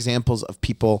plenty of examples of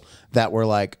people that were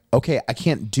like, okay, I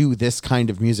can't do this kind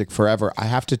of music forever. I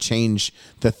have to change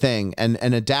the thing and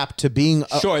adapt to being...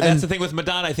 Sure, that's the thing with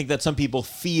Madonna. I think that some people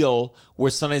feel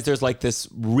where sometimes there's like this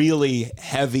really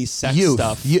heavy sex youth.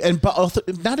 stuff. But also,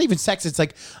 not even sex. It's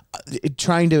like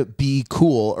trying to be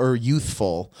cool or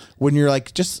youthful when you're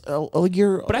like, just...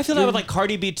 you're. But I feel that with like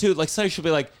Cardi B too. Like somebody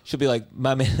she'll be like,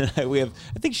 my man and I,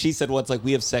 I think she said once, like,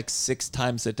 we have sex 6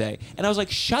 times a day. And I was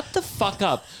like, shut the fuck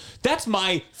up. That's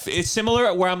it's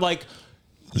similar where I'm like,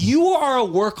 you are a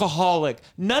workaholic.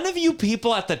 None of you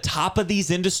people at the top of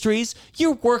these industries,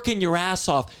 you're working your ass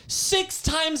off 6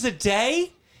 times a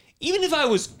day. Even if I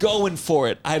was going for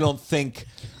it, I don't think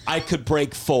I could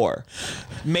break 4.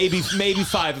 Maybe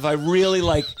 5 if I really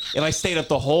if I stayed up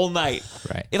the whole night.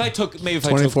 Right. If I took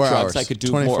 24 drugs, hours. I could do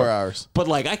 24 more. hours. But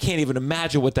like I can't even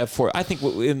imagine what that for. I think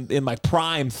in my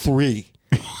prime 3.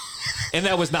 And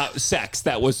that was not sex.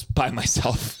 That was by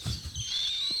myself.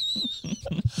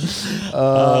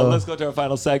 Let's go to our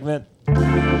final segment. You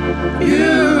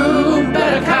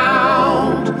better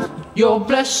count your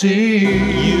blessings.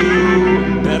 You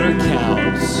better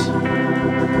count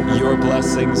your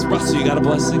blessings. Russell, you got a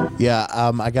blessing? Yeah,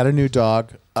 I got a new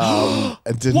dog. I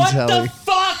didn't What tell the you.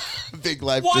 fuck? Big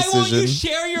life Why decision. won't you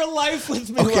share your life with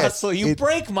me, Okay, Russell? You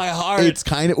break my heart. It's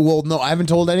kind of no, I haven't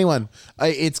told anyone.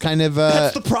 It's kind of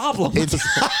That's the problem. it's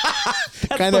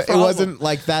kind the of it problem. wasn't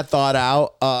like that thought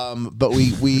out. But we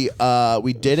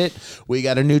did it. We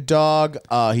got a new dog.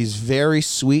 He's very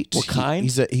sweet. What kind?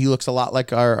 He looks a lot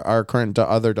like our current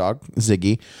other dog,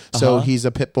 Ziggy. So he's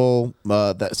a pit bull,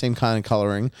 that same kind of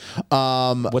coloring.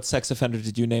 What sex offender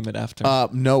did you name it after?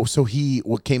 No, so they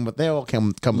all come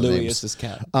with Louis names. is his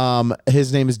cat.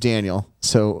 His name is Daniel.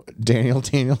 So Daniels.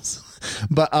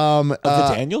 But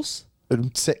The Daniels?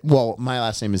 well, my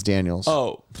last name is Daniels.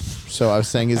 Oh. So I was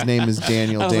saying his name is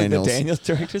Daniel I was Daniels. like the Daniels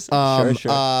directors?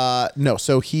 Sure. No,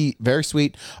 so he very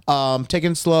sweet.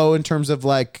 Taking it slow in terms of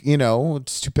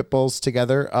it's 2 pit bulls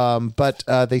together. But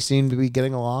they seem to be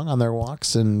getting along on their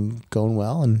walks and going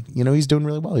well. And he's doing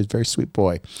really well. He's a very sweet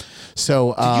boy.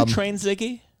 So Did you train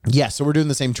Ziggy? yeah, so we're doing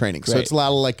the same training. So Great. it's a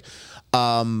lot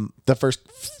of the first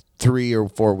 3 or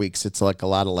 4 weeks, it's like a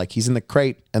lot of he's in the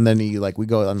crate, and then we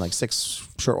go on 6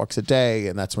 short walks a day,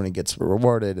 and that's when he gets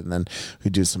rewarded, and then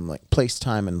we do some place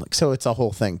time, and so it's a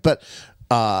whole thing. But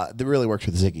they really worked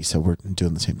with Ziggy, so we're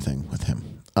doing the same thing with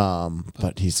him.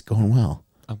 But he's going well.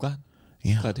 I'm glad.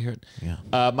 Yeah. Glad to hear it.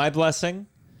 Yeah. My blessing,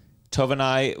 Tova and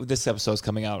I, this episode is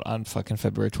coming out on fucking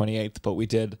February 28th, but we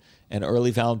did an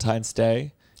early Valentine's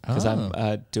Day because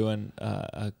I'm doing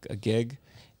a gig,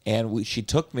 and she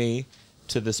took me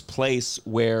to this place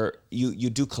where you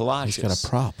do collages. He's got a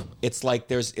prop. It's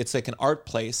like it's like an art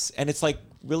place, and it's like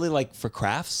really like for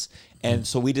crafts. And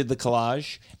so we did the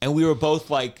collage, and we were both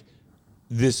like,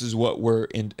 this is what we're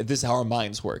in. This is how our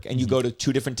minds work. And you go to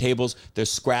 2 different tables. There's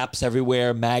scraps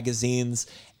everywhere, magazines,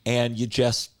 and you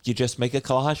just make a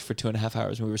collage for 2.5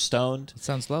 hours. And we were stoned. It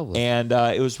sounds lovely. And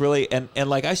it was really and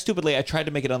I tried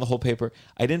to make it on the whole paper.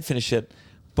 I didn't finish it.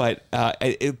 But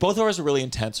both of ours are really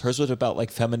intense. Hers was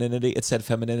about femininity. It said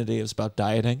femininity. It was about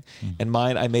dieting. And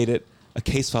mine, I made it a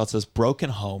case file. It says broken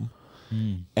home.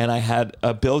 And I had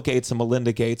Bill Gates and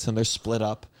Melinda Gates, and they're split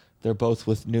up. They're both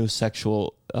with new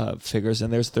sexual figures.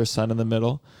 And there's their son in the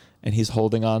middle, and he's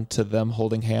holding on to them,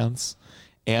 holding hands.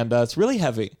 And it's really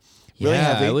heavy. Really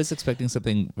heavy. I was expecting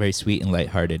something very sweet and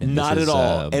lighthearted. And Not this at is,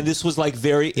 all. And this was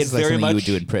very, this it's is like very something much.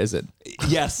 you would do in prison.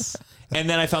 Yes. And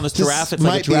then I found this This giraffe. It's might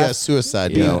like a be giraffe a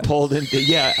suicide being note. pulled in.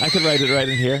 Yeah, I could write it right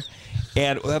in here.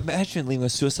 And imagine leaving a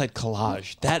suicide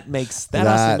collage. That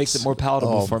honestly makes it more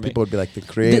palatable for me. People would be like the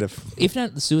creative. If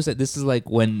not the suicide, this is like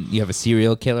when you have a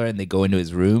serial killer and they go into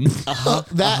his room.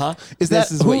 Is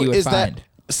This is what you would is find.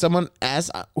 someone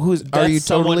as who's? Are That's you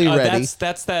totally someone- ready?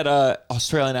 That's that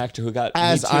Australian actor who got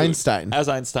As Me Too. Einstein. As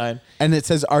Einstein. And it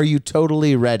says, "Are you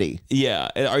totally ready?" Yeah.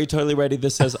 Are you totally ready?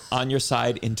 This says on your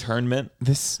side internment.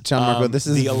 This John Marco. This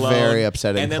is The Alone. very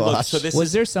upsetting. And then collage. look, so this Was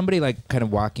is there somebody like kind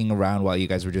of walking around while you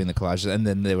guys were doing the collages, and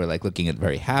then they were like looking at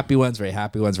very happy ones,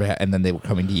 and then they were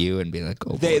coming to you and being like,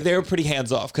 "Oh, they were pretty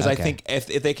hands off because I Okay. think if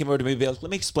they came over to me, they'd be like,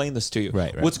 let me explain this to you.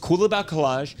 Right. What's cool about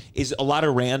collage is a lot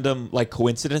of random like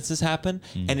coincidences happen,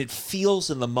 and it feels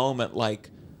in the moment like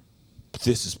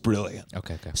this is brilliant.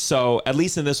 Okay. So at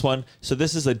least in this one, so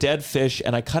this is a dead fish,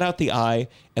 and I cut out the eye,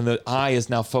 and the eye is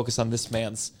now focused on this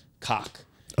man's cock.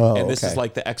 Oh, and this okay. is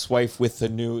like the ex-wife with the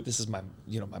new. This is my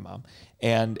mom,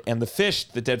 and the fish,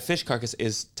 the dead fish carcass,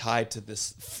 is tied to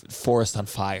this forest on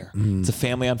fire. It's a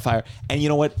family on fire, and you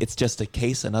know what? It's just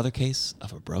another case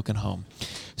of a broken home.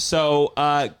 So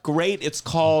great. It's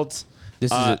called.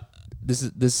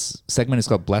 This segment is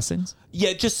called Blessings.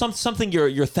 Yeah, just something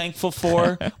you're thankful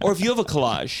for, or if you have a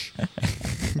collage.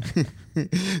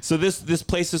 So this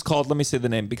place is called. Let me say the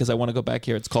name because I want to go back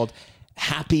here. It's called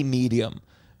Happy Medium.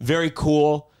 Very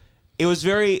cool. It was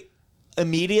very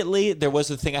immediately. There was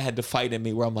a thing I had to fight in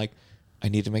me where I'm like, I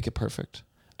need to make it perfect.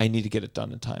 I need to get it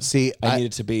done in time. See, I need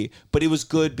it to be. But it was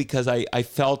good because I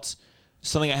felt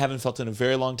something I haven't felt in a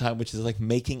very long time, which is like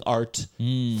making art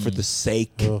for the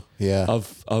sake yeah.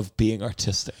 of being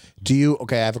artistic. Do you?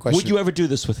 Okay, I have a question. Would you ever do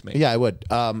this with me? Yeah, I would.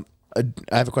 I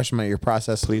have a question about your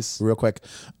process, Please. real quick.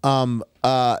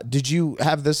 Did you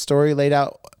have this story laid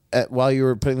out while you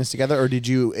were putting this together, or did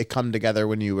it come together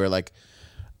when you were like?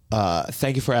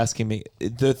 Thank you for asking me.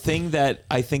 The thing that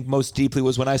I think most deeply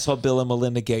was when I saw Bill and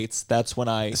Melinda Gates. That's when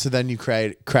I So then you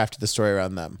crafted the story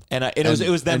around them. it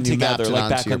was them and you mapped together, it like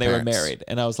onto back your when they were parents. married,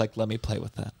 and I was like, let me play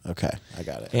with that. Okay, I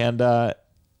got it. And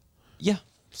yeah,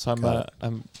 so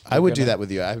I'm I would do that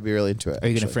with you. I would be really into it. Are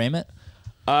you going to actually. frame it?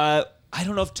 I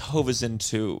don't know if Tova's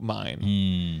into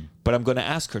mine, but I'm going to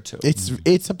ask her to.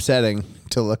 It's upsetting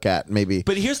to look at, maybe.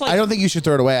 But here's like- I don't think you should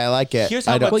throw it away. I like it. Here's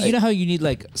how I don't, about- Well, you know how you need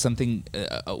like something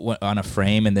on a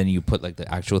frame, and then you put like the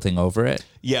actual thing over it.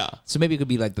 Yeah. So maybe it could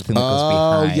be like the thing that goes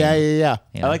Oh behind. yeah.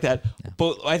 Yeah. I like that.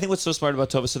 But I think what's so smart about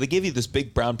Tova, so they give you this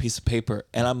big brown piece of paper,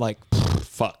 and I'm like,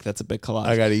 fuck, that's a big collage.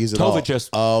 I gotta use it Tova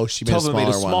all. just She made a Tova made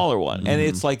a smaller one. smaller one, and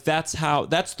it's like that's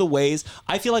the ways.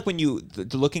 I feel like when you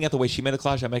looking at the way she made a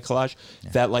collage, I made a collage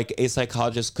that like a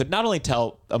psychologist could not only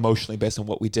tell emotionally based on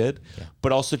what we did,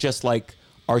 but also just like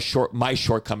my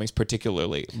shortcomings,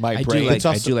 particularly my I brain. do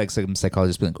like some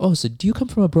psychologists being like, "Oh, so do you come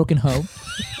from a broken home?"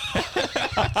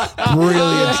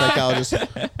 Brilliant psychologist.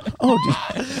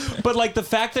 But like the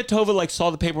fact that Tova like saw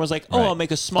the paper and was like, "Oh, Right. I'll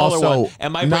make a smaller Also, one,"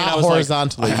 and my brain not I was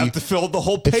horizontally. like, "I have You- to fill the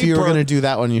whole paper." If you were gonna do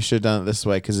that one, you should have done it this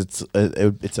way because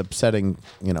it's upsetting.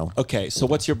 You know. Okay, so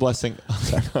what's your blessing?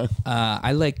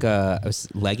 I like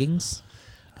leggings.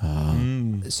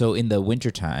 So in the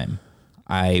wintertime,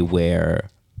 I wear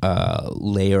a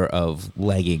layer of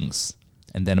leggings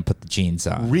and then I put the jeans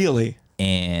on. Really?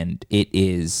 And it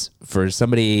is for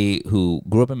somebody who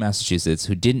grew up in Massachusetts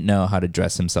who didn't know how to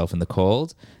dress himself in the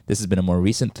cold. This has been a more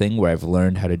recent thing where I've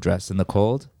learned how to dress in the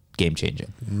cold. Game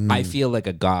changing. I feel like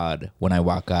a god when I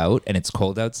walk out and it's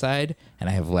cold outside and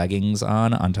I have leggings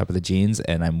on top of the jeans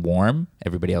and I'm warm.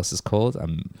 Everybody else is cold.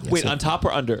 Wait, on top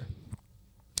or under?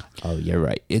 Oh, you're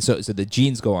right. So the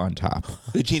jeans go on top.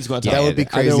 The jeans go on top. That would be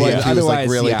crazy Otherwise, if he was, like, otherwise,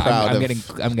 really yeah, proud I'm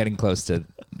of- I'm getting close to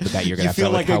the guy you're gonna You have feel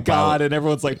to like a help god, out. and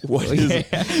everyone's like, "What is it?"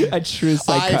 a true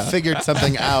psycho. I figured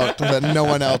something out that no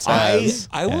one else has.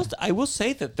 I will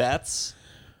say that's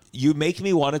you make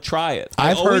me want to try it.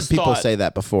 I've heard always people thought- say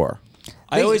that before.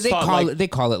 I always they thought call like, it, they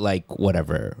call it like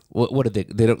whatever. What are they?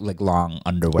 They don't like long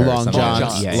underwear. or Long something.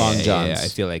 johns. Long johns. I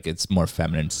feel like it's more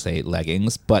feminine to say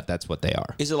leggings, but that's what they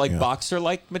are. is it like boxer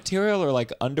like material or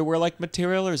like underwear like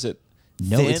material, or is it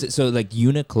No, thin? it's so like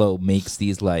Uniqlo makes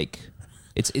these like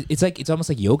it's almost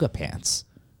like yoga pants.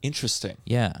 Interesting.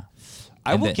 Yeah,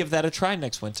 I And will then- give that a try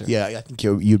next winter. Yeah, I think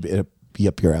you'd be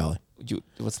up your alley.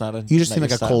 What's not a You just not seem your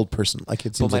like a style. cold person. Like it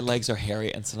But seems my like legs are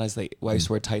hairy, and sometimes I used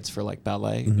to wear tights for like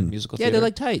ballet and musical yeah, theater. they're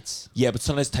like tights. Yeah, but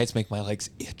sometimes tights make my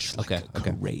legs itch like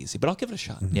Okay. crazy. But I'll give it a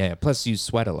shot. Yeah. Plus, you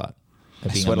sweat a lot. I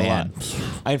Being sweat a a man.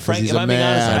 lot. And Frank, he's if a I'm being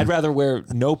honest, man. I'd rather wear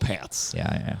no pants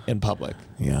Yeah. in public.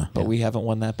 yeah. But we haven't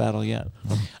won that battle yet.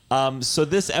 So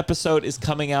this episode is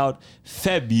coming out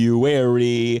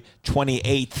February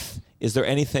 28th. Is there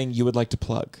anything you would like to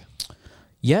plug?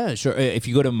 Yeah, sure. If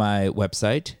you go to my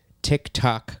website,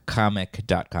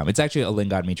 TikTokcomic.com. It's actually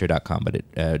alingonmitra.com, but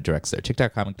it directs there.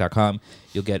 TikTokcomic.com.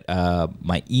 You'll get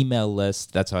my email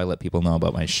list. That's how I let people know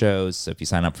about my shows. So if you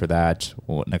sign up for that,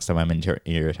 next time I'm in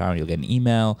your town, you'll get an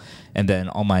email. And then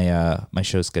all my my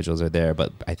show schedules are there.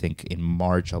 But I think in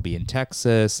March I'll be in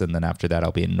Texas, and then after that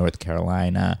I'll be in North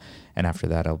Carolina, and after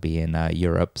that I'll be in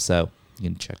Europe. So you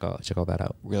can check all that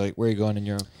out. Really, where are you going in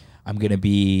Europe? I'm gonna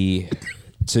be.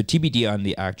 So TBD on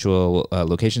the actual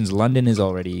locations. London is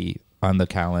already on the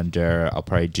calendar. I'll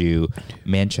probably do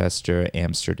Manchester,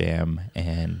 Amsterdam,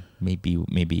 and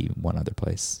maybe one other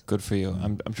place. Good for you.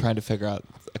 I'm trying to figure out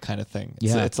a kind of thing.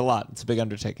 Yeah. It's a lot. It's a big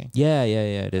undertaking. Yeah,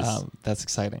 it is. That's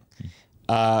exciting.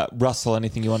 Russell,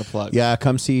 anything you want to plug? Yeah,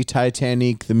 come see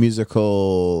Titanic the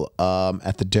musical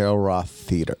at the Daryl Roth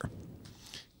Theater.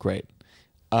 Great.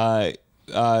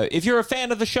 If you're a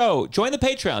fan of the show, join the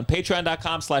Patreon,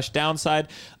 patreon.com/downside.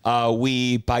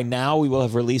 By now we will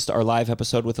have released our live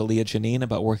episode with Aaliyah Janine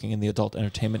about working in the adult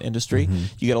entertainment industry.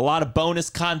 You get a lot of bonus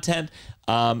content.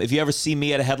 If you ever see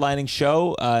me at a headlining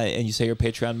show and you say you're a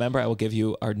Patreon member, I will give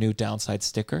you our new Downside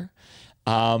sticker.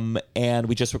 And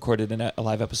we just recorded a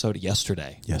live episode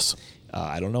yesterday. Yes.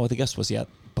 I don't know what the guest was yet,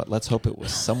 but let's hope it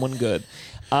was someone good.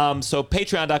 So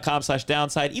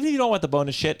patreon.com/downside. Even if you don't want the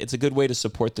bonus shit, it's a good way to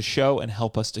support the show and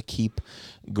help us to keep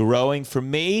growing. For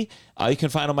me, you can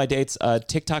find all my dates,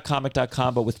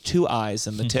 tiktokcomic.com, but with 2 I's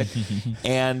in the tick.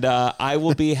 And I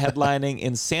will be headlining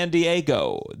in San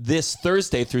Diego this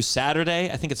Thursday through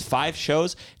Saturday. I think it's 5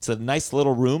 shows. It's a nice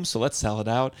little room, so let's sell it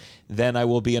out. Then I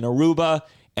will be in Aruba,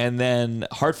 and then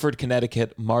Hartford,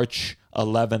 Connecticut, March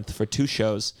 11th for 2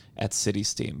 shows at City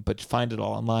Steam. But find it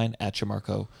all online at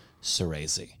Gianmarco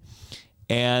Cerezi.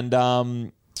 And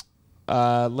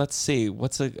let's see,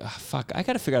 I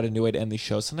gotta figure out a new way to end these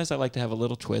shows. Sometimes I like to have a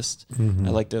little twist. I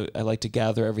like to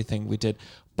gather everything we did.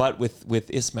 But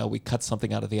with Ismail, we cut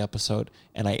something out of the episode,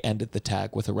 and I ended the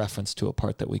tag with a reference to a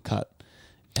part that we cut.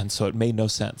 And so it made no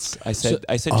sense. I said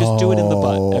just do it in the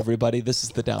butt, everybody. This is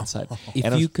the downside.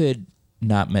 If you could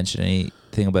not mention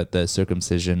anything about the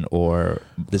circumcision or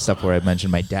the stuff where I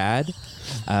mentioned my dad,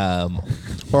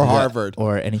 Or Harvard.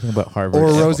 or anything about Harvard, Or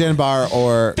Roseanne Barr,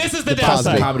 or This is the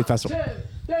downside. Comedy Festival.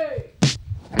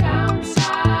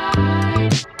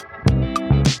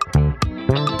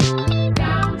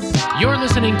 You're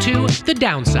listening to The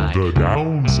Downside The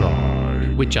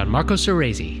Downside. with Gianmarco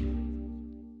Cerezi.